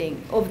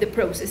everything of the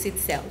process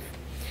itself.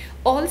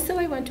 Also,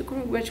 I want to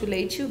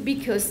congratulate you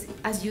because,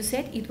 as you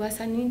said, it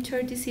was an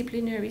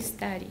interdisciplinary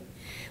study,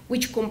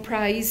 which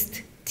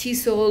comprised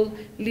TESOL,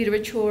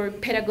 literature,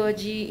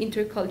 pedagogy,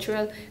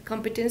 intercultural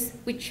competence,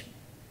 which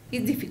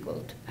is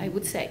difficult, I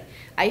would say.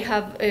 I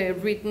have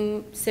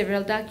written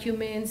several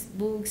documents,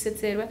 books,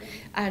 etc.,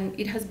 and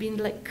it has been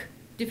like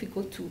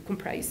difficult to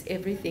comprise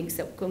everything,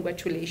 so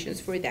congratulations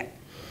for that.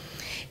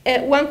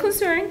 One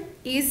concern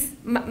is,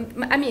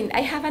 I mean,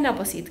 I have an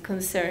opposite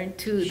concern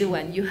to the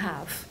one you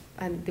have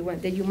and the one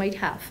that you might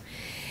have.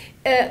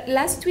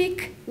 Last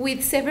week,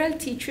 with several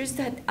teachers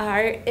that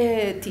are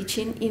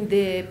teaching in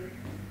the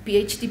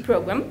PhD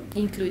program,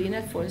 including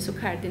Alfonso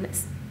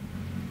Cárdenas,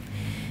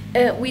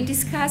 we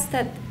discussed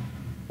that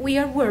we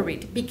are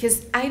worried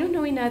because I don't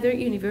know in other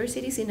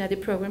universities, in other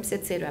programs,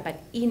 etc.,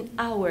 but in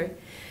our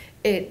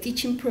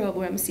teaching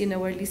programs, in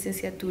our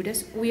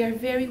licenciaturas, we are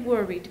very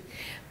worried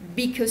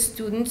because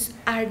students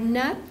are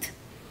not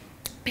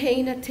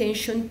paying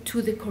attention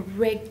to the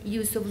correct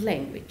use of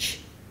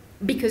language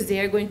because they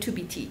are going to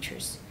be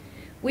teachers.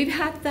 We've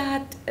had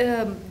that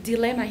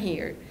dilemma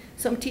here,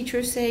 Some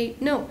teachers say,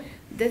 no,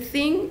 the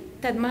thing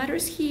that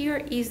matters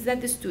here is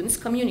that the students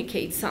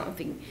communicate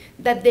something,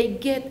 that they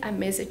get a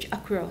message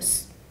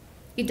across.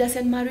 It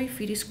doesn't matter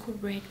if it is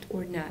correct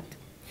or not.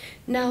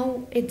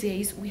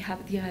 Nowadays, we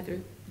have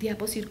the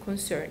opposite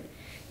concern.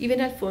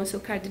 Even Alfonso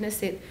Cárdenas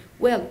said,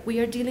 well,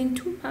 we are dealing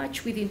too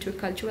much with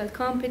intercultural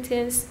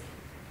competence,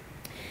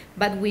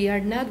 but we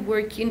are not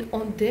working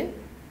on the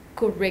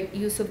correct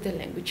use of the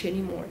language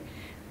anymore.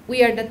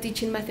 We are not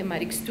teaching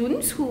mathematics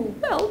students who,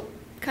 well,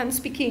 can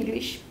speak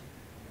English.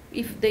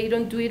 If they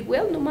don't do it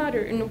well,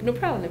 no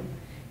problem.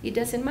 It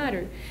doesn't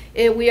matter.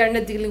 We are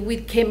not dealing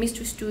with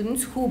chemistry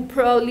students who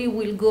probably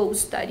will go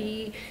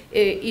study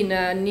in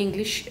an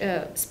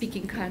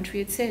English-speaking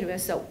country, etc.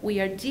 So we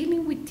are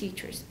dealing with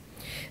teachers.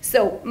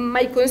 So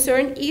my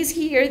concern is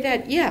here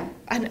that, yeah,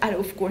 and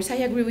of course I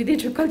agree with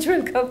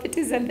intercultural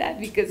competence and that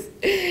because,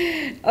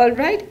 all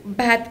right,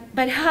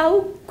 but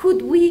how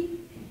could we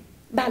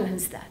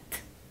balance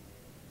that?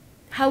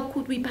 How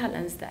could we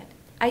balance that?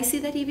 I see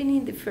that even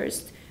in the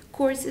first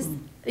courses,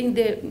 in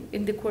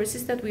the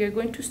courses that we are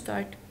going to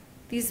start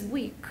this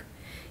week,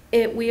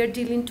 we are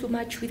dealing too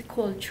much with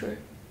culture,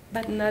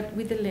 but not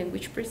with the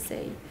language per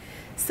se.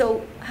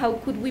 So how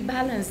could we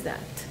balance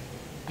that?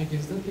 I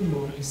guess that the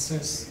model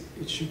says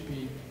it should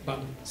be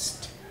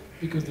balanced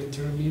because the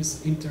term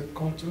is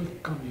intercultural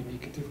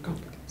communicative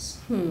competence.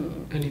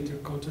 And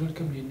intercultural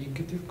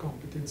communicative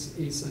competence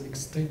is an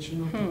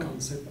extension of the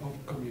concept of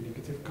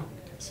communicative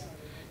competence.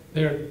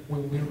 There,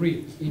 when we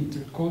read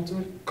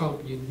intercultural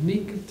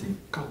communicative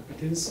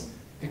competence,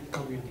 the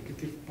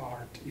communicative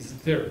part is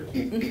there.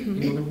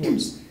 In other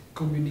words,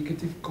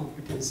 communicative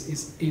competence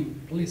is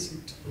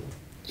implicit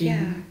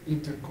in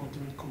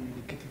intercultural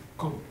communicative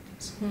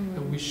competence.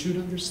 And we should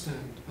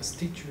understand as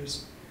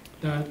teachers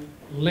that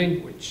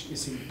language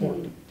is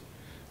important.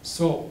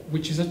 So,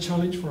 which is a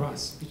challenge for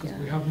us because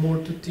we have more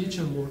to teach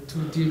and more to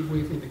deal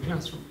with in the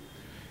classroom.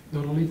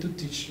 Not only to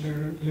teach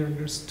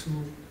learners to,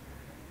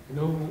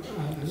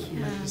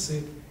 like you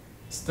said,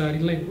 study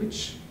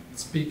language,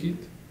 speak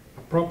it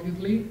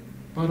appropriately,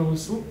 but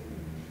also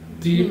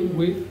deal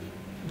with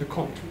the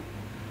culture.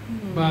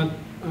 But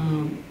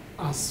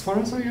as far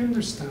as I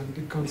understand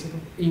the concept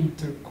of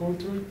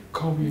intercultural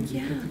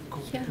communicative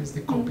competence,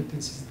 the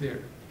competence is there.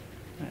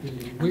 The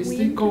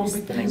linguistic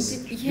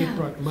competence, the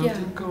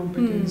pragmatic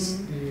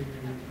competence,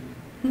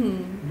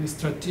 the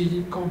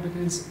strategic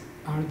competence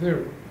are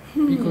there.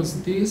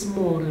 Because this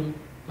model,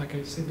 like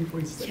I said before,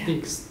 is the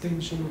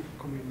extension of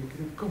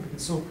communicative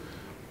competence. So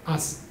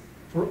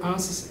for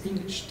us as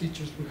English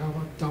teachers, we have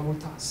a double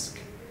task.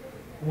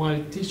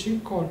 While teaching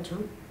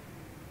culture,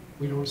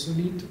 we also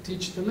need to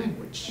teach the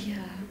language.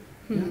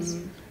 Yes,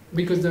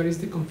 because there is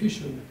the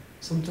confusion.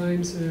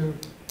 Sometimes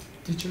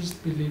teachers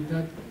believe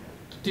that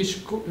to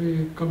teach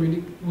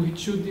we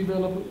should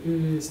develop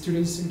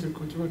students'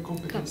 intercultural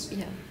competence.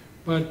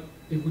 But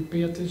if we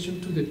pay attention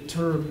to the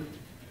term,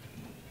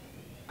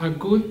 a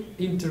good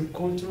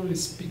intercultural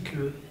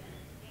speaker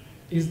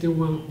is the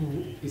one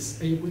who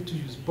is able to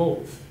use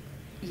both.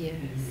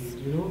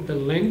 The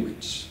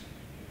language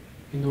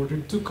in order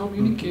to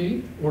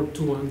communicate or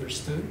to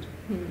understand,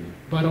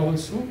 but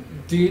also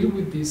deal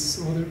with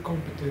these other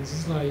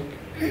competences like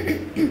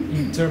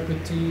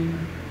interpreting,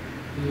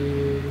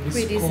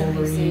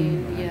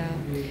 discovering,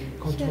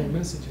 cultural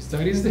messages.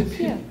 That is the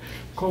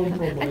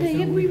compromise. And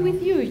I agree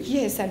with you,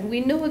 yes, and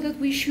we know that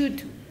we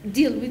should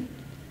deal with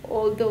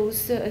all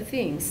those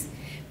things.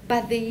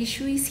 But the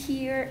issue is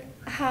here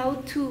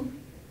how to,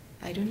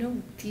 I don't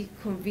know, to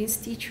convince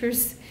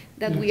teachers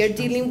that we are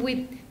dealing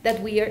with,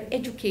 that we are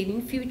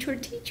educating future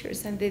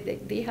teachers and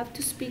they have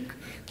to speak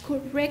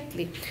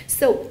correctly.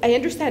 So I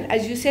understand,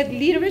 as you said,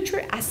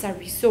 literature as a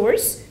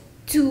resource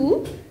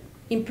to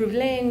improve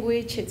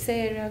language,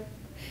 etc.,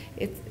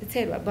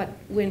 etc. But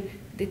when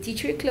the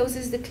teacher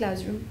closes the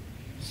classroom,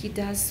 he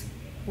does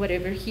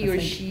whatever he or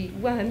she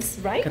wants,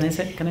 right? Can I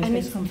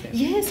say something?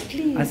 Yes,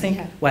 please. I think,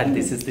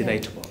 this is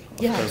debatable.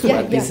 Of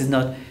course, this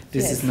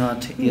is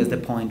not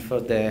the point for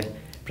the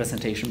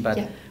presentation,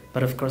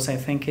 but of course I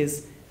think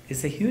is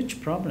a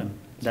huge problem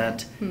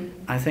that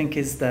I think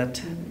is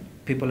that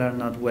people are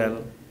not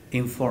well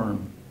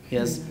informed,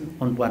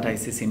 on what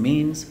ICC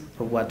means,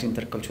 or what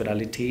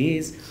interculturality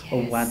is,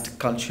 or what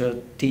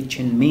culture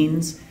teaching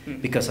means,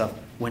 because of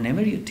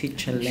whenever you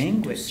teach a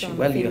language,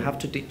 well, you have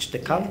to teach the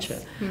culture.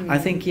 I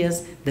think,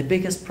 the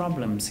biggest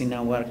problems in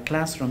our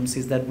classrooms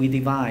is that we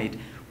divide.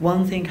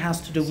 One thing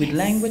has to do with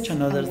language,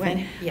 another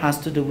thing has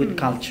to do with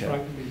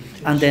culture.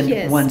 And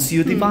then once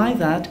you divide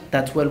that,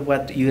 that's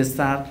what you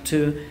start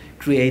to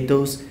create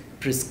those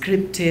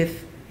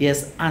prescriptive,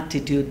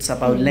 attitudes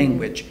about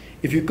language.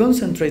 If you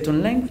concentrate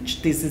on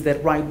language, this is the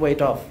right way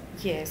of.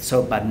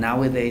 So, but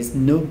nowadays,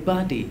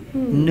 nobody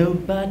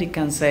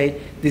can say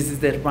this is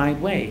the right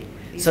way.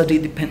 So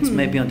it depends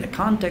maybe on the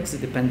context,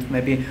 it depends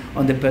maybe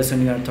on the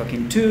person you are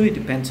talking to, it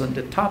depends on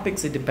the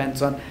topics, it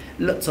depends on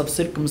lots of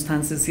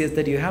circumstances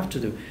that you have to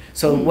do.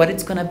 So what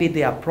is going to be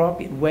the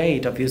appropriate way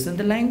of using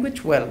the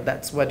language? Well,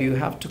 that's what you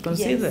have to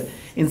consider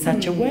in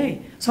such a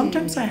way.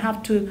 Sometimes I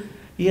have to,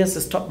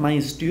 yes, stop my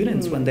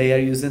students when they are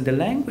using the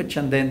language,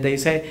 and then they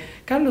say,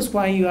 Carlos,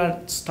 why you are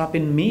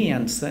stopping me,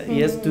 and say,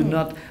 yes, do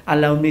not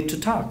allow me to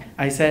talk.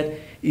 I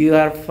said, you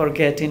are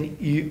forgetting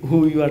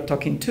who you are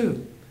talking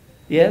to.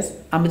 Yes,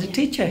 I'm the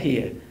teacher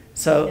here.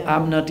 So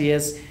I'm not,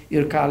 yes,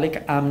 your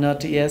colleague, I'm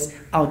not, yes,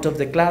 out of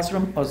the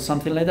classroom or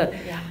something like that.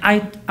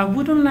 I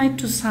wouldn't like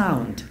to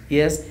sound,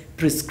 yes,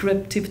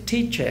 prescriptive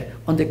teacher.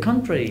 On the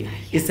contrary,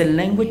 it's a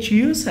language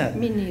user.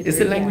 Me neither, It's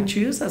a language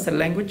user. As a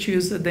language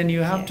user, then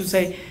you have to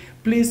say,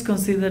 please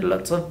consider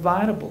lots of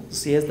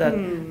variables, yes, that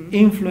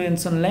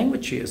influence on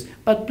language use.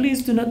 But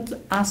please do not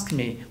ask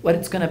me what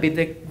it's going to be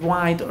the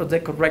right or the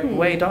correct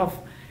way of.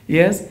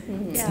 Yes,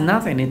 it's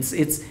nothing.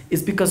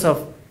 It's because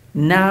of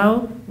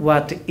now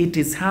what it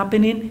is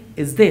happening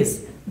is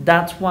this.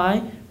 That's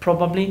why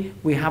probably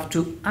we have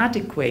to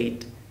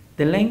adequate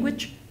the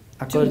language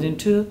according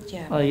to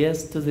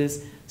to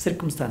these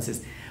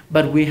circumstances.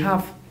 But we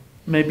have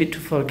maybe to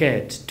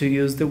forget to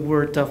use the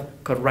word of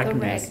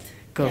correctness.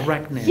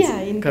 Correctness.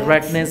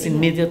 Correctness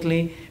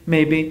immediately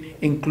maybe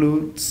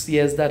includes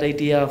that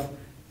idea of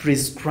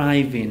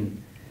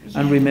prescribing.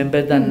 And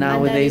remember that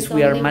nowadays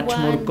we are much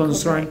more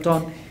concerned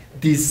on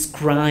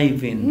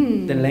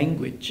describing the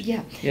language.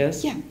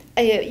 Yes?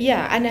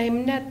 And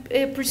I'm not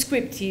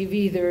prescriptive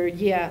either,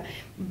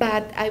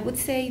 but I would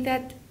say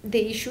that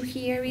the issue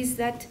here is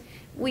that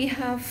we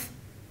have,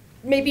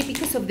 maybe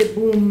because of the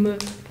boom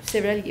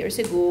several years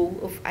ago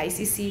of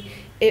ICC,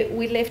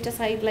 we left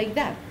aside like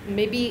that.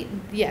 Maybe,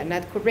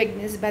 not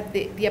correctness, but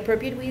the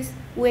appropriate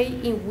way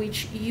in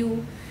which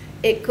you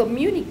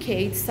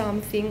communicate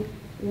something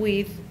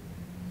with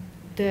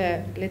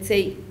the, let's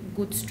say,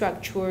 good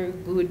structure,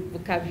 good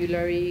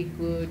vocabulary,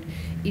 good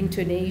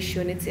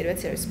intonation,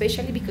 etc.,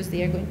 especially because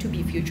they are going to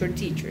be future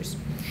teachers.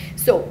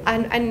 So,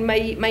 and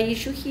my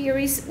issue here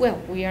is, well,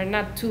 we are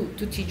not to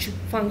teach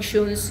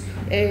functions,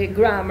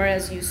 grammar,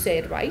 as you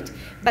said, right?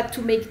 But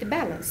to make the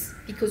balance,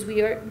 because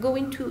we are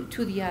going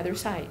to the other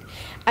side.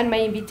 And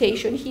my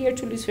invitation here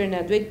to Luis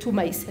Fernando and to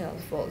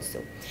myself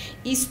also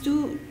is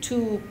to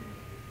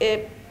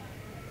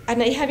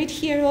and I have it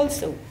here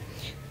also,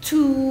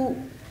 to,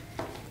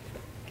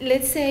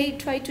 let's say,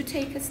 try to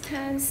take a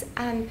stance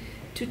and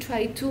to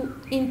try to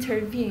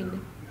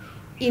intervene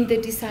in the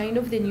design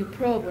of the new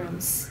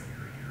programs.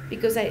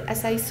 Because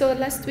as I saw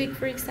last week,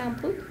 for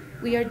example,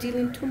 we are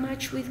dealing too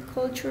much with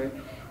culture,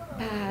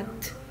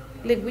 but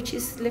language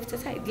is left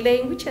aside.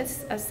 Language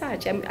as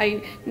such,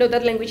 I know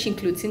that language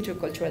includes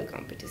intercultural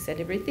competence and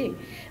everything,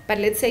 but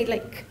let's say,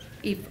 like,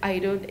 if I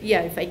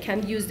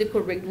can't use the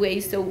correct way,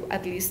 so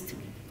at least,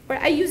 or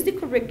I use the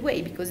correct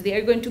way because they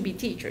are going to be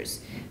teachers.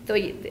 So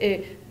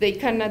they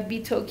cannot be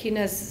talking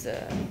as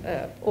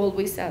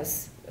always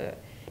as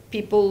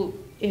people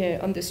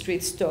on the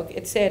streets talk,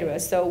 etc.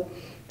 So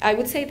I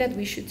would say that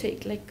we should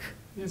take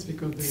because the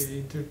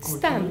intercultural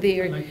stand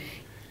there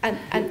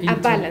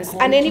and balance.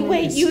 And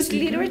anyway, use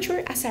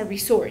literature as a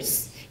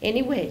resource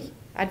anyway,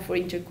 and for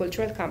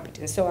intercultural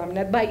competence. So I'm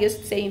not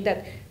biased saying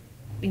that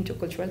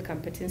intercultural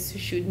competence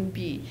shouldn't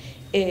be,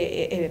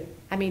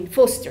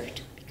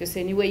 fostered. Because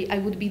anyway, I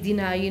would be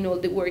denying all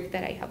the work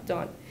that I have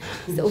done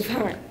so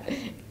far.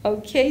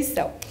 Okay,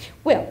 so,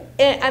 well,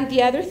 and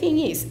the other thing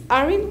is,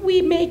 aren't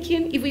we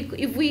making,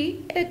 if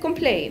we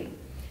complain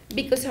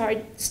because our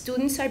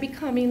students are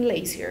becoming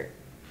lazier,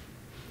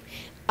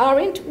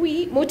 aren't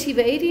we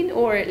motivating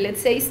or,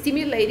 let's say,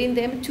 stimulating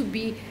them to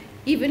be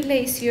even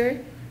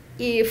lazier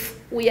if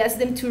we ask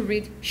them to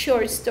read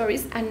short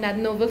stories and not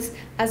novels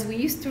as we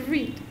used to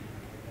read?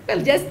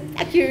 Well, just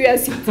a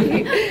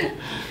curiosity.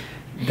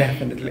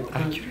 Definitely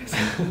accurate.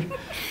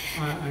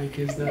 I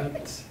guess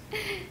that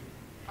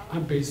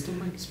based on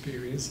my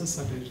experience as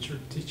a literature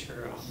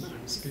teacher,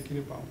 I'm speaking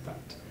about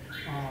that.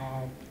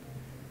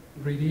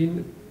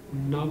 Reading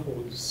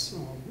novels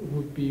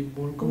would be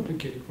more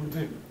complicated for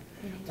them,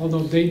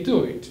 although they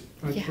do it.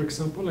 But for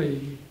example,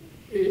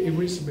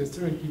 every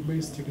semester I give my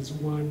students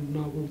one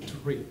novel to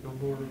read, no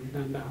more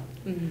than that,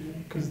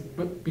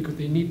 because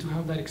they need to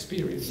have that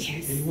experience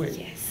anyway.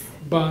 Yes.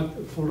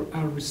 But for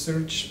a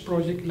research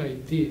project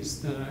like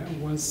this, that I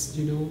was,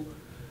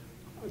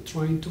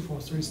 trying to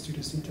foster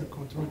students'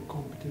 intercultural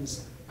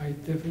competence, I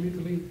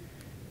definitely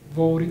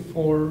voted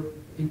for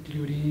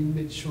including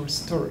the short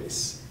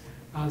stories,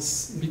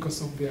 because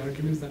of the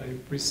arguments that I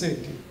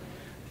presented.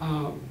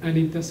 And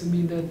it doesn't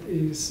mean that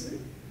it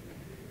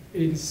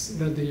is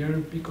that they are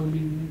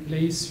becoming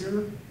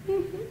lazier.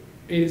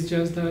 It is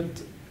just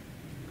that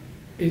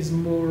it's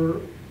more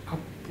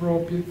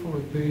appropriate for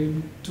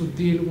them to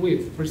deal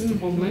with, first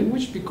of all,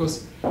 language,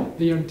 because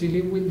they are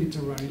dealing with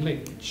literary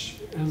language.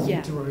 And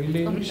literary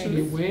language, in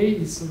a way,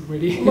 is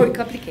already more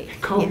complicated.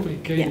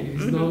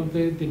 It's not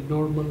the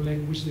normal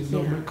language, the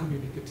normal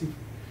communicative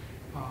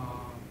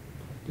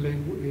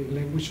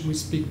language we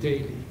speak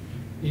daily.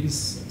 It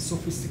is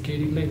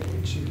sophisticated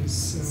language. It is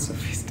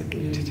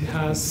sophisticated. It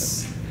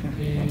has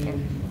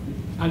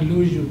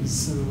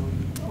allusions,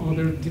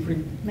 other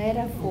different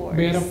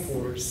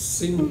metaphors,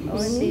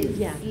 symbols.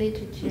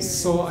 Literature.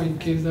 So I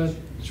guess that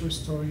short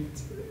story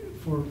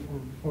for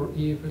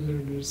EFL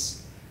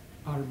learners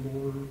are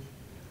more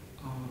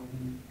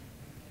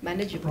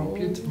Manageable.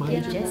 appropriate,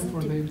 manageable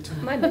for them to,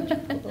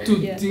 Manageable. to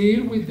Yeah.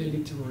 deal with the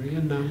literary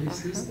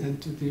analysis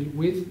and to deal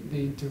with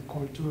the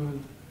intercultural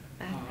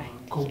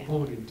Right,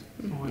 component.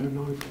 yeah. So I don't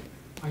know if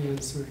I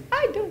answered.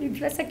 I don't, it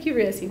was a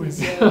curiosity.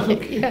 Was- Yeah,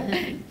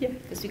 okay. yeah,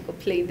 because we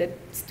complain that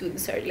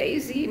students are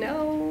lazy,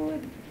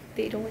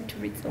 they don't want to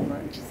read so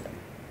much. So,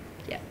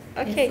 yeah,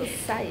 okay.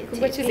 Society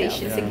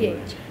Congratulations itself. again.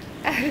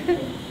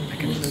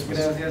 Muchas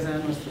gracias a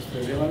nuestros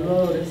tres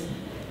evaluadores.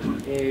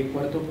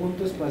 Cuarto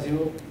punto,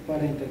 espacio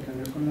para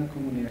intercambio con la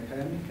comunidad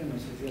académica. No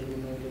sé si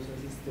alguno de los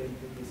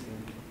asistentes desea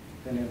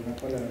tener una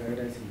palabra de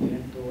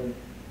agradecimiento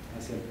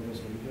hacia el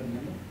profesor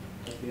Fernando.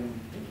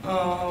 Rápidamente.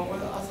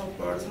 Well, as a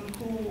person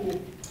who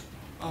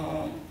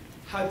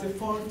had the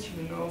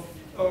fortune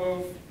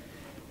of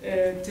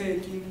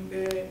taking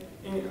the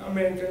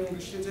American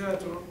English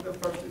literature, the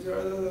first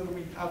literature that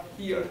we have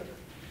here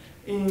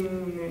in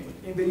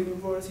the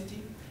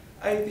university,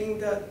 I think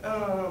that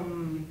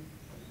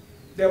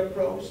the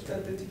approach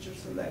that the teacher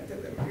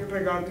selected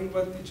regarding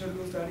what teacher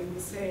Gustavo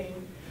was saying,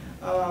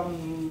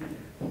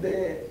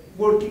 the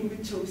working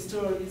with short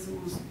stories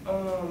was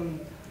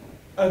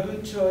a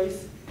good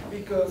choice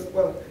because,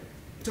 well,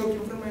 talking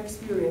from my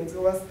experience,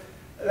 it was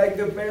like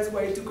the best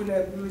way to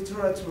connect with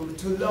literature,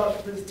 to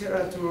love the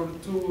literature,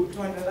 to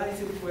analyze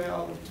it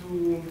well,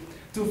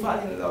 to fall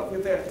in love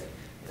with it.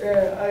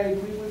 I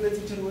agree with the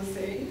teacher was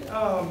saying.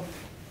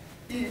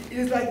 It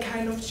is like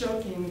kind of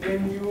shocking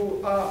when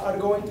you are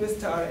going to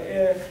start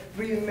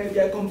reading maybe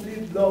a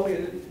complete novel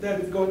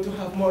that is going to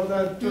have more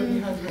than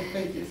 200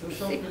 pages or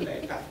something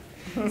like that.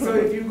 So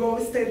if you go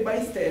step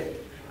by step,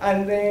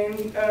 and then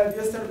you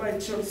start by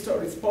short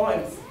stories,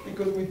 poems,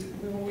 because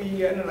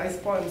we analyze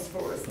poems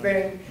first,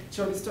 then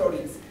short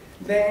stories,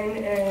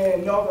 then a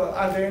novel,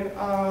 and then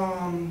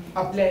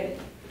a play.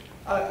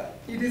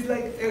 It is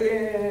like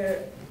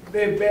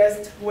the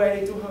best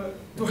way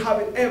to have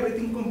it,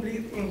 everything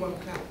complete in one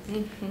class.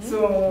 Mm-hmm.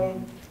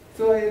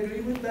 So I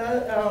agree with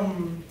that.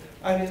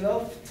 I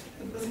loved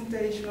the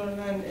presentation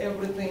and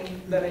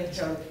everything that I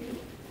heard.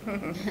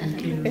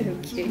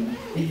 Okay.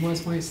 He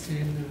was my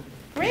student.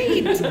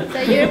 Great.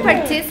 So you're a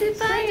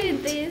participant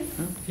in this?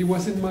 He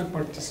wasn't my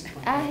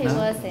participant. He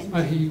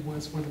wasn't. He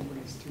was one of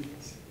my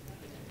students.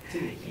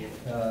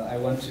 I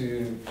want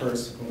to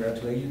first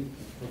congratulate you,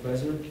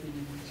 Professor.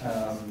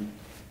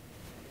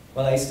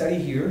 Well, I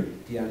studied here,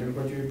 the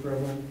undergraduate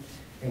program,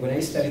 and when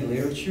I studied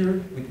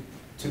literature, we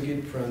took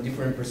it from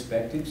different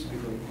perspectives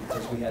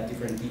because we had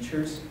different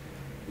teachers.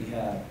 We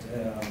had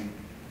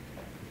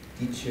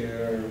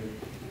teacher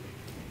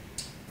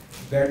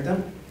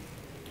Berta,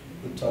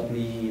 who taught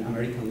me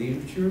American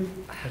literature,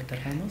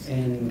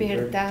 and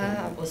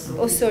Berta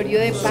Osorio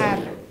de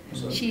Parra.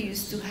 Osorio. She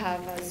used to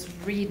have us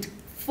read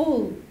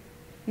full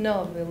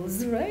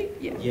novels, right?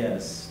 Yeah.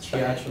 Yes, she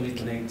actually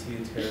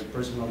donated her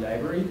personal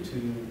library to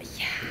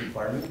the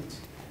department.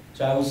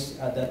 So I was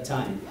at that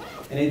time.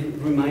 And it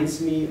reminds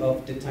me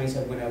of the times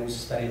when I was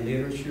studying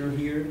literature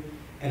here.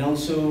 And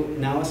also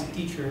now as a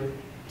teacher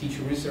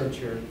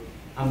researcher,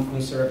 I'm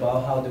concerned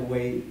about how the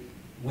way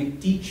we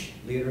teach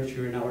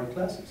literature in our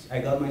classes. I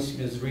got my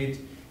students read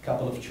a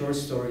couple of short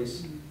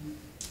stories.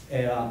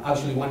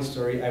 Actually one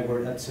story, I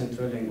worked at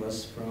Centro de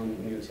Lenguas from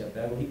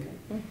Universidad.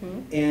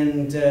 Mm-hmm.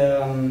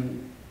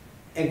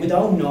 And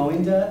without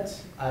knowing that,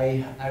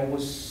 I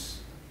was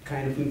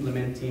kind of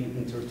implementing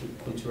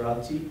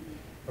interculturality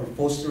or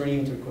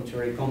fostering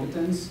intercultural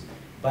competence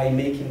by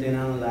making them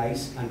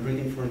analyze and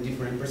reading from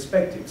different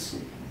perspectives.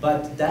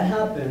 But that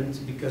happened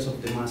because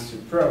of the master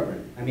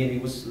program. I mean,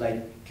 it was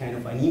like kind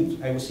of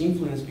I was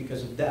influenced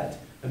because of that,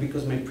 and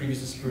because of my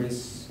previous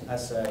experience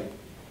as a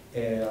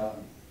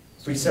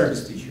free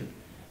service teacher.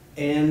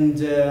 And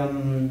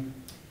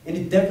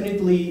it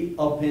definitely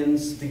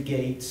opens the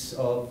gates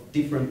of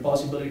different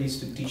possibilities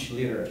to teach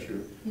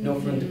literature. Mm-hmm.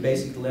 Not from the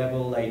basic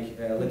level, like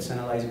let's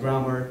analyze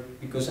grammar,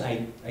 because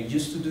I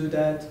used to do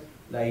that,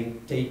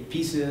 like take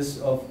pieces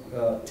of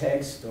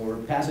text or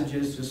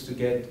passages just to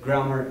get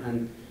grammar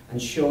and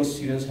show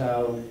students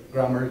how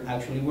grammar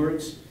actually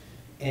works.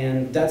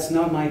 And that's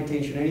not my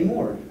intention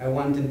anymore. I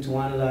want them to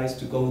analyze,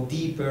 to go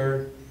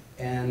deeper,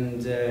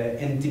 and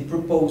the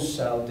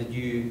proposal that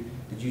you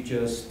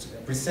just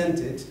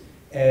presented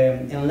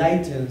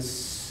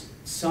enlightens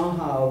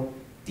somehow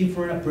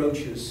different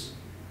approaches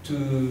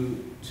to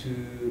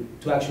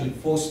actually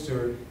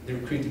foster their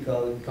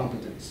critical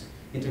competence,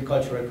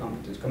 intercultural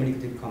competence,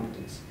 communicative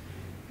competence.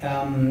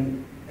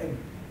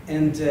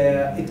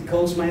 It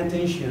calls my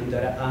attention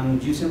that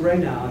I'm using right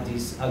now,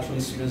 these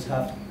actually students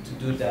have to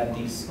do that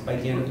by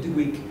the end of the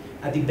week,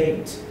 a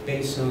debate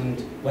based on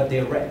what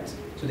they read.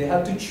 So they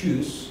have to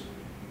choose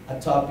a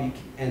topic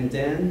and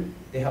then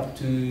they have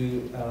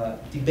to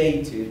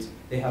debate it.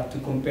 They have to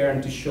compare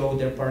and to show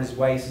their parents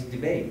why it's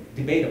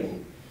debatable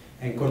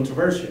and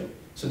controversial.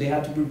 So they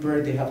have to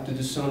prepare, they have to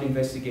do some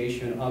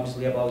investigation,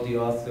 obviously about the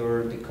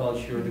author, the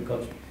culture,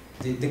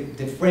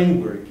 the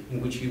framework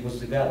in which it was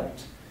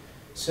developed.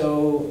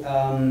 So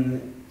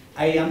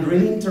I am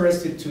really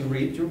interested to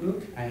read your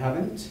book. I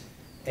haven't.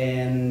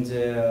 And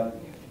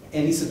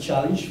and it's a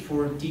challenge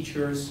for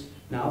teachers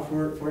now,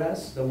 for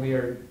us, that we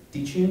are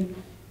teaching,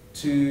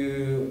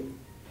 to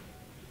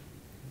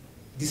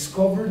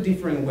discover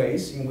different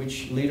ways in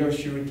which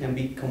literature can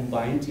be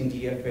combined in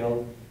the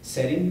EFL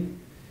setting,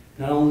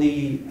 not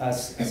only,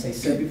 as I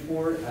said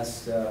before,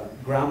 as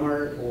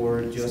grammar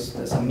or just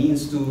as a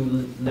means to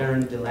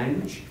learn the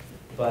language,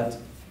 but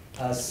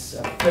as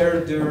a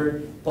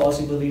further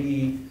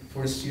possibility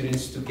for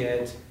students to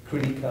get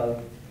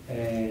critical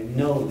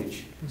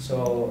knowledge.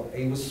 So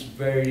it was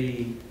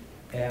very,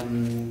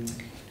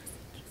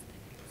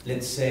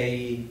 let's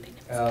say,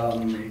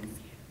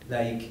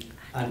 like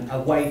a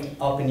wide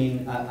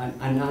opening,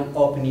 an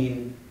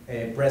opening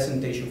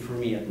presentation for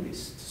me at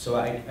least. So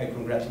I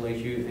congratulate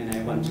you, and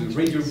I want to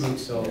read your book,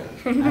 so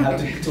I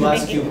have to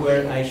ask you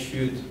where I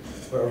should,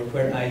 or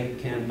where I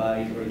can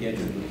buy or get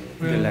your book.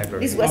 Well, the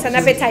library. This was an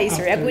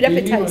appetizer, a good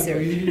appetizer.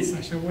 In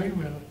such a way,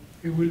 well,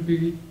 it will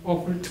be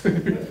offered to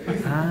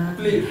everyone.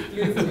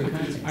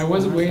 Please. I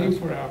was waiting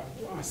for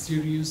a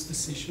serious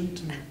decision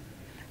to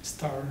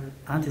start.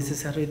 This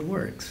is how it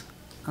works.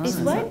 Is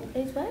what?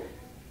 Is what?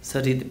 So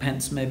it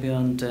depends maybe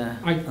on the,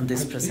 on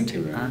this I think,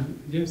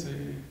 presentation. yes,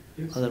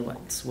 yes.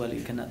 Otherwise, well,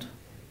 you cannot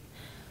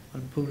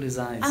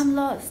publicize. I'm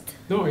lost.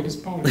 No, it is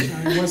published.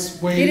 I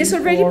was waiting. It is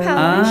already for,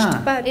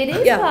 published, but It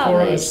is yeah.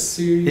 for a published.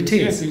 series. It is?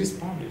 Yes, it is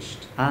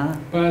published.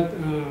 But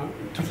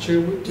to share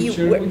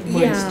with,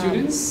 my yeah.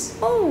 students,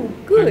 Oh,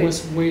 I good.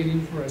 was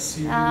waiting for a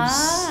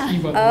serious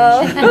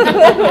evaluation.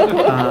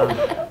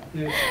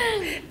 Yeah.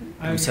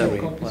 I I'm have sorry.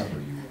 copies Well, for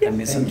you. I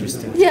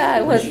misunderstood. Yeah,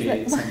 I was.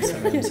 I'm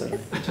sorry, I'm sorry.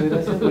 Muchas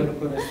gracias. Bueno,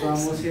 con esto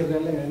damos cierre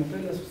al evento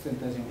de la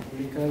sustentación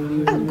pública del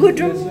libro.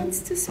 Gudrun wants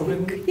to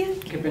speak. Yeah.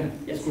 Qué pena,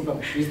 disculpa,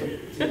 listo.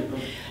 Sí,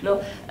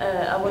 No,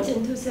 I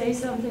wanted to say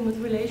something with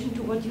relation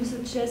to what you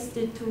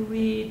suggested to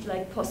read,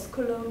 like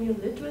post-colonial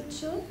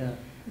literature. Yeah.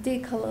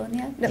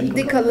 Decolonial. No,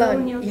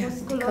 Decolonial, yeah,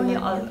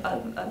 post-colonial.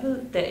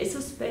 decolonial. There is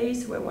a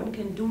space where one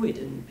can do it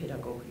in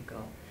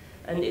Pedagogica,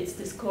 and it's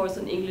this course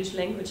on English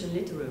language and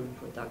literary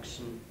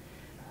production.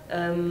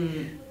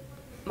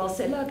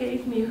 Marcella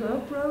gave me her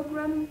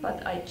program,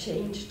 but I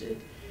changed it.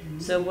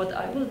 So what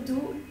I will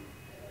do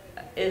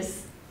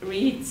is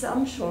read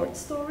some short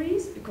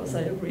stories, because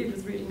I agree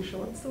with reading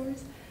short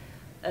stories.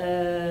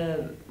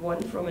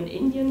 One from an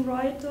Indian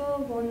writer,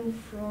 one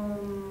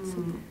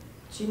from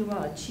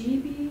Chinua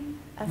Achebe,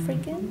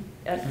 African?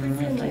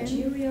 African,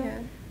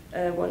 Nigeria.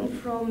 One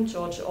from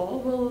George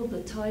Orwell,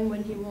 the time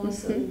when he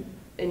was in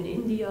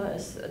India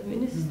as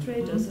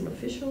administrator, as an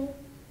official.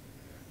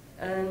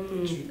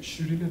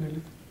 Shooting an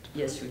elephant.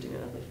 Yes, shooting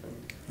an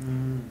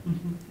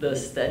elephant. The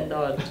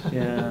standard.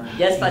 Yeah.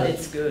 Yes, but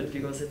it's good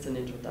because it's an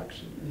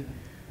introduction. Yeah.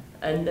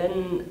 And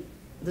then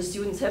the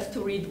students have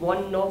to read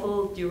one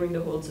novel during the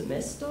whole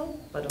semester,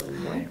 but only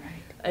one.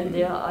 And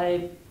there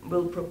I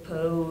will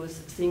propose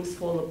Things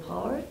Fall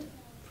Apart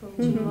from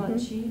Chinua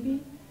Achebe,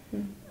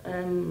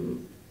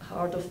 and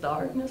Heart of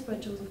Darkness by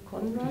Joseph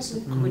Conrad,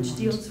 which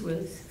deals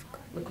with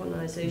the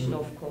colonization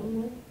of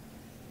Congo.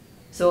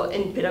 So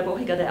in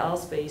Pedagogica there are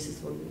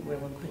spaces where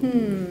one can do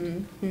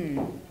it.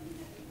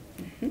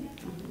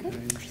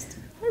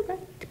 All right.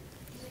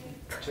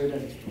 Muchas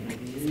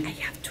gracias. I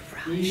have to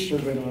Y rush.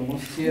 pues bueno,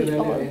 damos cierre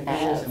al evento,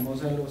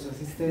 agradecemos a los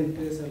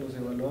asistentes, a los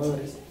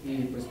evaluadores y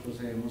pues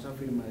procedemos a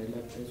firmar el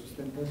acta de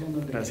sustentación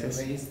donde queda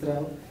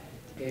registrado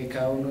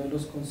cada uno de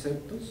los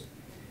conceptos.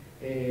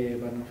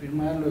 Van a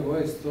firmar, luego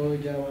esto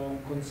ya va a un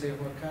consejo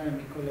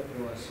académico, la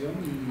aprobación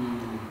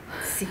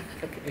Sí,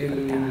 lo que y te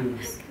el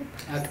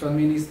contaba. acto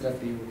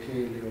administrativo que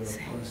le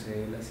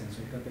concede el ascenso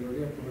de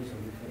categoría, profesor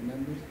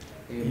Fernando.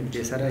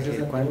 Muchas gracias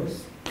a todos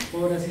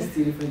por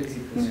asistir y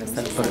felicitaciones.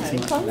 Hasta el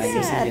próximo, el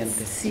año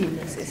siguiente. Sí,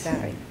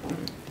 necesario.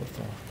 Por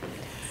favor.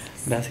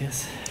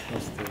 Gracias a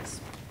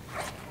ustedes.